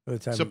 By the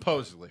time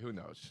Supposedly, who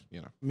knows?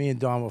 You know. me and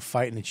Dawn were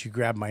fighting, and she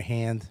grabbed my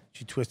hand.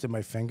 She twisted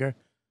my finger.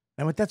 And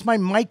I went, "That's my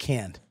mic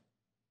hand,"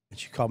 and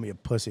she called me a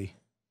pussy.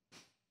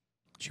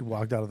 She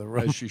walked out of the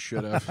room. As she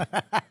should have.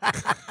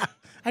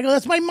 I go,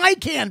 "That's my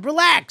mic hand.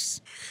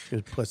 Relax." She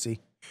was pussy.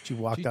 She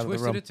walked She out of the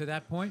twisted room. it to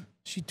that point?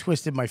 She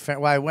twisted my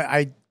finger. Well,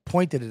 I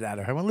pointed it at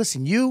her. I went,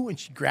 "Listen, you," and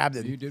she grabbed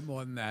it. You did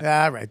more than that.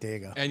 All right, there you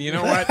go. And you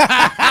know what?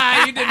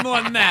 You did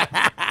more than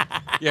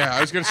that. Yeah,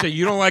 I was going to say,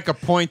 you don't like a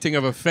pointing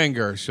of a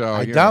finger, so.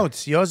 I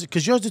don't. Yours,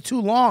 because yours are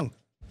too long.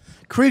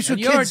 Creeps And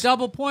with you're kids. a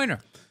double pointer.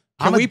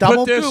 I'm Can we a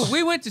double put this? Dude,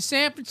 we went to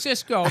San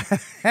Francisco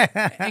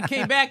and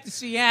came back to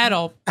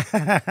Seattle.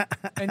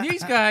 And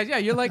these guys, yeah,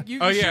 you're like, you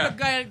Oh, should yeah.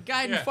 have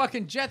guy in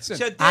fucking Jetson.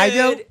 So I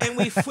do. and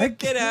we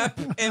flipped it up,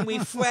 and we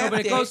No, flapped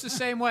but it goes the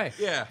same way.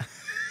 Yeah.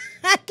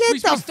 Get We the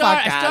started, fuck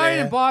I out started of in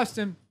here.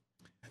 Boston,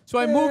 so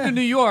I moved to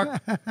New York.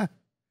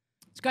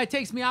 This guy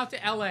takes me out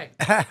to L.A.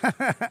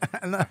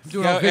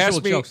 Doing all visual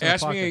jokes.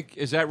 Ask me,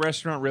 is that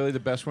restaurant really the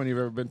best one you've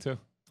ever been to?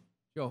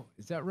 Yo,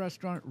 is that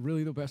restaurant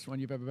really the best one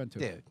you've ever been to?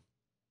 Dude.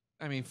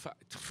 I mean,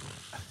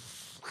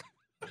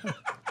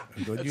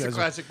 Dude, That's you a guys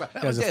classic.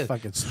 You guys are Dude,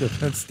 fucking stupid.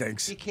 That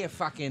stinks. you can't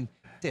fucking,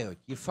 dude.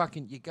 You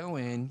go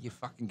in, you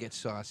fucking get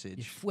sausage.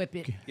 You flip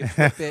it. You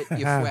flip it, you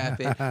flap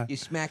it, you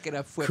smack it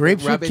up, flip it,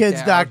 rub it down.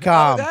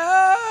 Creepswithkids.com.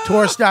 Oh,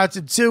 Tour starts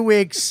in 2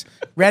 weeks.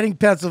 Reading,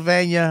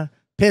 Pennsylvania.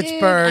 Dude,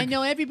 Pittsburgh. I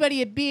know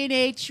everybody at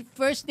B&H,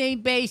 first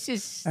name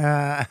basis.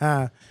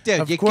 Dude,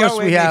 Of you course go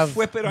we in, have they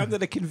flip it under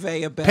the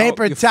conveyor belt.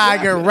 Paper you flap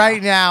Tiger it right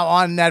up. now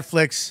on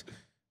Netflix.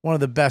 One of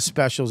the best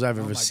specials I've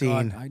Oh ever my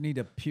seen. God, I need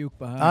to puke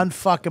behind.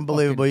 Unfucking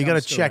believable. You got to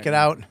dumpster check right it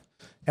now. out.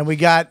 And we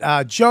got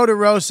Joe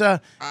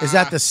DeRosa is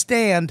at the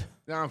stand.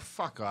 No,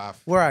 fuck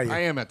off. Where are you? I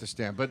am at the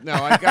stand, but no,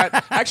 I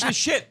got actually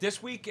shit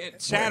this week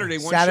at Saturday.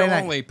 One Saturday show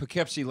night. only.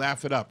 Poughkeepsie,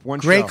 laugh it up. One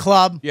Great show.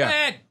 club. Yeah,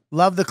 Ed,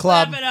 Love the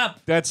club. wrap it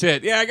up. that's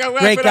it. Yeah, I got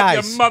laugh Great it guys.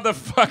 up, you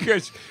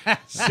motherfuckers.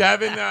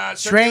 7.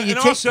 Train- you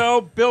and take-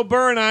 also Bill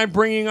Burr and I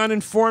bringing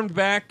Uninformed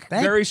back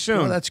very Oh,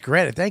 soon. that's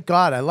great. Thank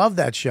God. I love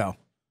that show.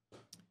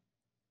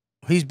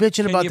 He's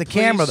bitching about the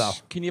camera, though.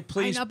 Can you I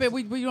please know, but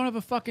we don't have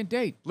a fucking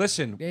date.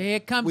 listen? Here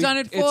comes We-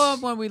 Uninformed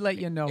it's- when we let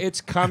you know. It's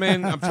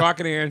coming. I'm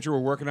talking to Andrew. We're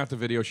working out the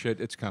video shit.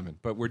 It's coming,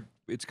 but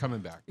it's coming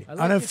back. I like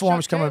your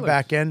Uninformed's Chuck coming Taylors.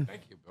 back in.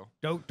 Thank you, Bill.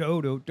 Do.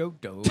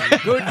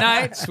 Good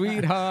night,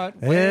 sweetheart.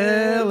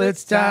 Well,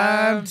 it's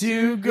time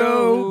to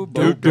go.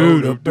 I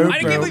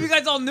didn't believe you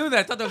guys all knew that.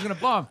 I thought that was going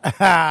to bomb.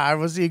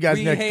 We'll see you guys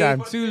We next hate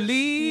time. to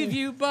leave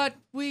you, but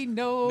we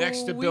know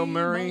Next to Bill we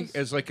Murray must.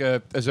 as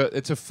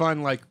it's a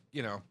fun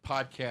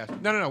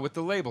podcast. No, with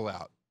the label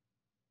out.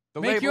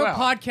 The Make label your out.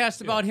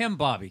 podcast about him,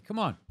 Bobby. Come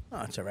on. Oh,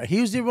 that's all right.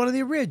 He was one of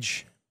the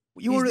orig.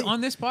 You He's were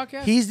on this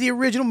podcast? He's the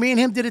original. Me and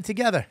him did it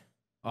together.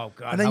 Oh,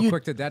 God. And then How you-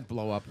 quick did that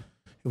blow up?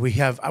 We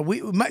have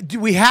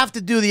we have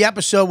to do the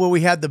episode where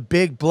we had the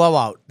big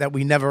blowout that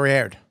we never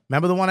aired.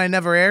 Remember the one I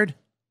never aired?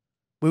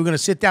 We were going to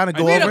sit down and I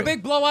go made over a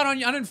big blowout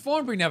on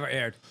Uninformed we never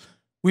aired.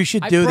 We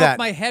should I do broke that.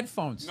 my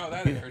headphones. No,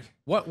 that aired.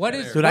 What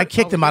is? Dude, I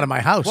kicked him out of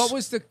my house.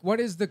 What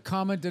is the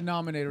common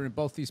denominator in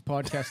both these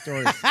podcast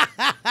stories?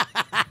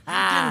 You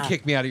didn't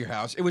kick me out of your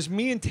house. It was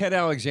me and Ted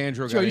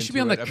Alexandro Joe, got you should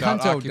be into on the it about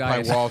Cunto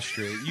Occupy diet. Wall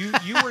Street.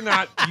 You were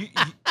not.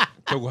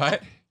 The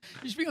what?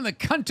 You should be on the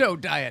Cunto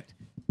diet.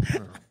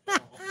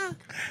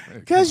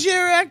 Because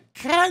you're a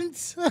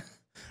cunt. All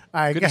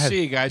right, Good go to ahead.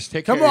 see you guys.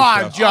 Take Come care of on,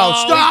 yourself. Joe.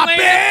 Stop he's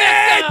it.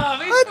 playing the victim.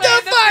 He's What the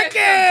playing the fuck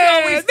victim,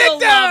 Joe. We is? still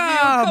Victim. love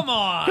you. Come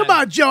on. Come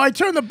on, Joe. I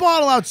turned the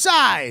bottle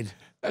outside.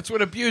 That's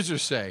what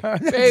abusers say.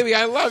 Baby,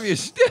 I love you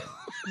still.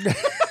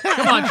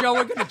 Come on, Joe.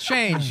 We're going to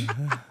change.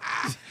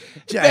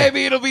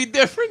 Baby, it'll be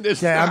different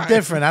this time. I'm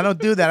different. I don't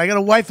do that. I got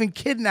a wife and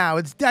kid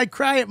now. I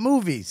cry at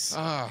movies.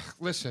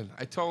 Listen,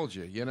 I told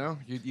you,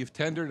 you've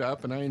tendered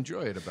up, and I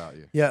enjoy it about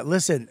you. Yeah,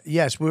 listen.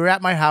 Yes, we were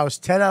at my house.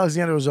 Ted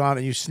Alexander was on,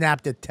 and you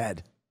snapped at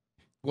Ted.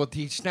 Well,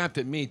 he snapped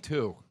at me,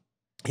 too.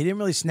 He didn't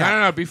really snap.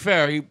 No, be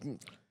fair.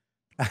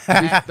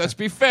 Let's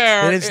be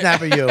fair. He didn't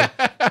snap at you.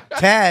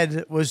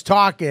 Ted was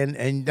talking,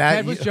 and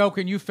Ted was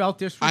joking. You felt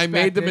disrespected. I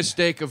made the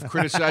mistake of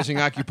criticizing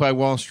Occupy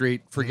Wall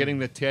Street, forgetting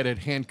that Ted had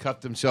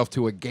handcuffed himself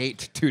to a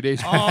gate 2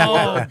 days before.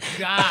 Oh,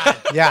 God.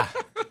 Yeah.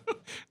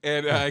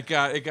 And it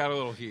got a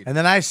little heated. And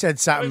then I said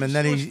something, and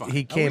then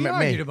he came we at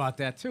argued me. about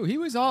that too. He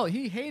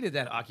hated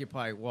that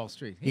Occupy Wall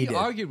Street. He He did.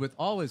 argued with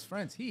all his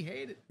friends. He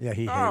hated. Yeah,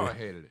 he hated I it.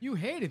 hated it. You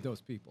hated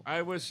those people.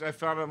 I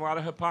found a lot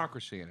of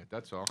hypocrisy in it.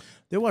 That's all.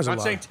 There was a I'm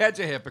not lot. saying Ted's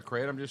a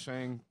hypocrite. I'm just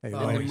saying. Hey, the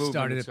well, Oh, he movement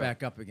started it itself.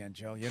 back up again,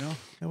 Joe. You know.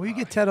 And will you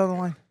get Ted on the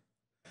line?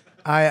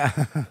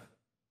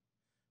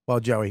 Well,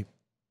 Joey,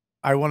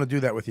 I want to do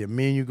that with you.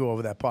 Me and you go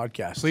over that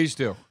podcast. Please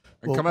do.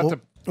 And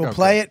We'll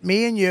play it,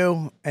 me and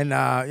you, and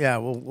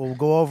we'll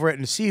go over it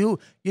and see who.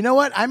 You know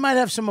what? I might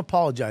have some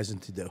apologizing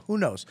to do. Who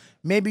knows?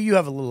 Maybe you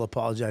have a little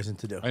apologizing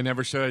to do. I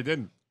never said I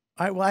didn't.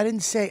 All right, well, I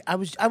didn't say I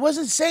was. I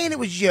wasn't saying it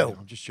was you.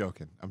 I'm just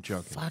joking. I'm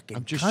Fucking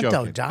I'm just cunto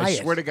joking. diet. I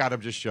swear to God, I'm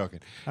just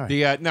joking. All right.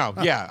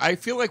 Yeah. I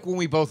feel like when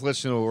we both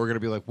listen to it, we're gonna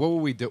be like, "What will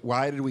we do?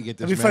 Why did we get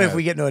this?" It'd be funny if mad?"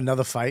 we get into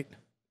another fight.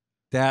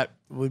 That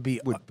would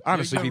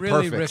honestly You're be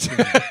really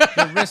perfect.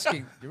 You're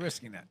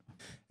risking that.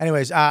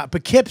 Anyways,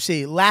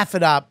 Poughkeepsie, laugh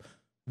it up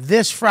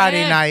this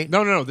Friday night.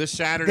 No. This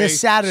Saturday. This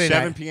Saturday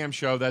 7 night. p.m.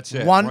 show. That's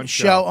it. One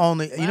show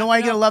only. You know why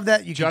you're gonna love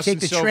that? You can Justin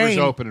take the Silver's train.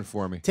 opening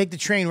for me. Take the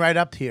train right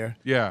up here.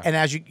 Yeah. And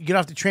as you get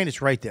off the train,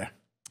 it's right there.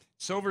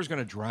 Silver's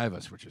gonna drive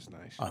us, which is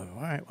nice. Oh,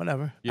 all right,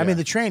 whatever. Yeah. I mean,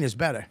 the train is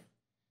better.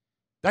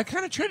 That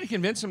kind of tried to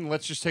convince him.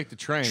 Let's just take the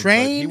train. but he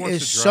Train wants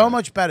is to so drive.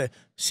 much better.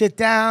 Sit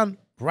down,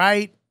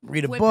 write,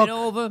 read a Flip book. it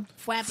over,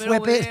 flap it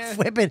Flip over it, there.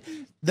 flip it.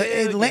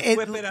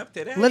 Flip it up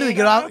to that. Literally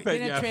get off. Get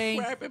in a train.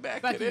 Flap it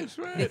back Fucking- to this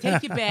way. They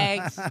take your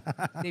bags.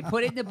 They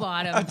put it in the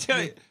bottom. I'm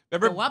telling you.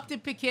 Go up to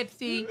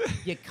Poughkeepsie.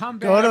 You come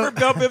back. Go to- Remember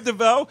Bill Biv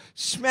DeVoe?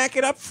 Smack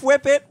it up,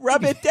 whip it,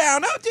 rub it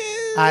down. Oh,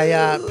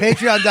 dude.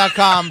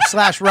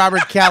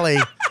 Patreon.com/Robert Kelly.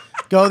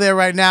 Go there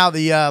right now.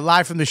 The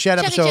live from the shed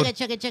episode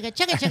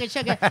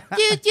Chugga.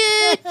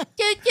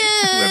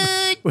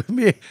 Dude. with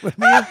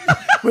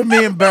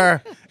me and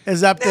Burr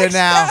is up there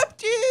now.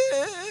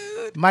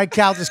 Mike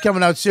Count is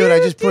coming out soon. I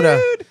just put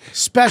a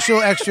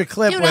special extra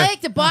clip Dude, with I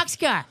like the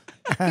boxcar.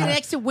 Get an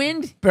extra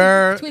wind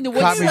Burr between the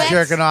wind caught me slats.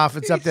 jerking off.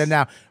 It's up there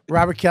now.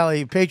 Robert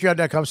Kelly,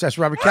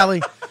 patreon.com/Robert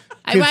Kelly.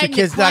 I ride in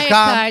the quiet kidsforkids.com.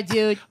 car,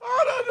 dude.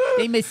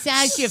 They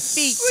massage your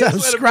feet.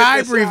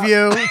 Subscribe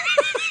review.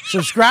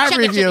 Subscribe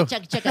review.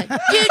 Chugga.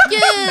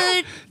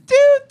 Dude.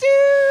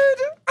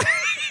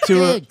 To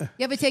Dude,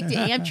 you ever take the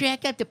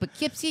Amtrak up to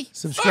Poughkeepsie?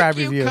 subscribe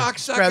Fuck you, review.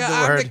 cocksucker. Spread the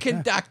I'm word. the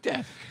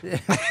conductor.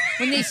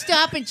 When they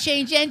stop and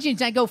change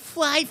engines, I go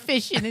fly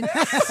fishing in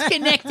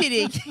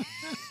Schenectady. Dude,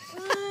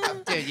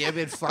 you've been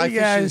You fly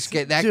guys,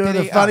 fishing two of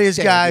the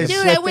funniest guys.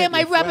 Dude, I wear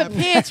my rubber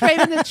pants right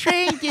on the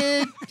train,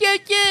 dude.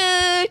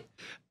 Dude.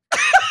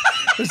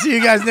 We'll see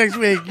you guys next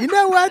week. You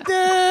know what,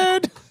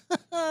 dude?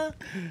 Bye.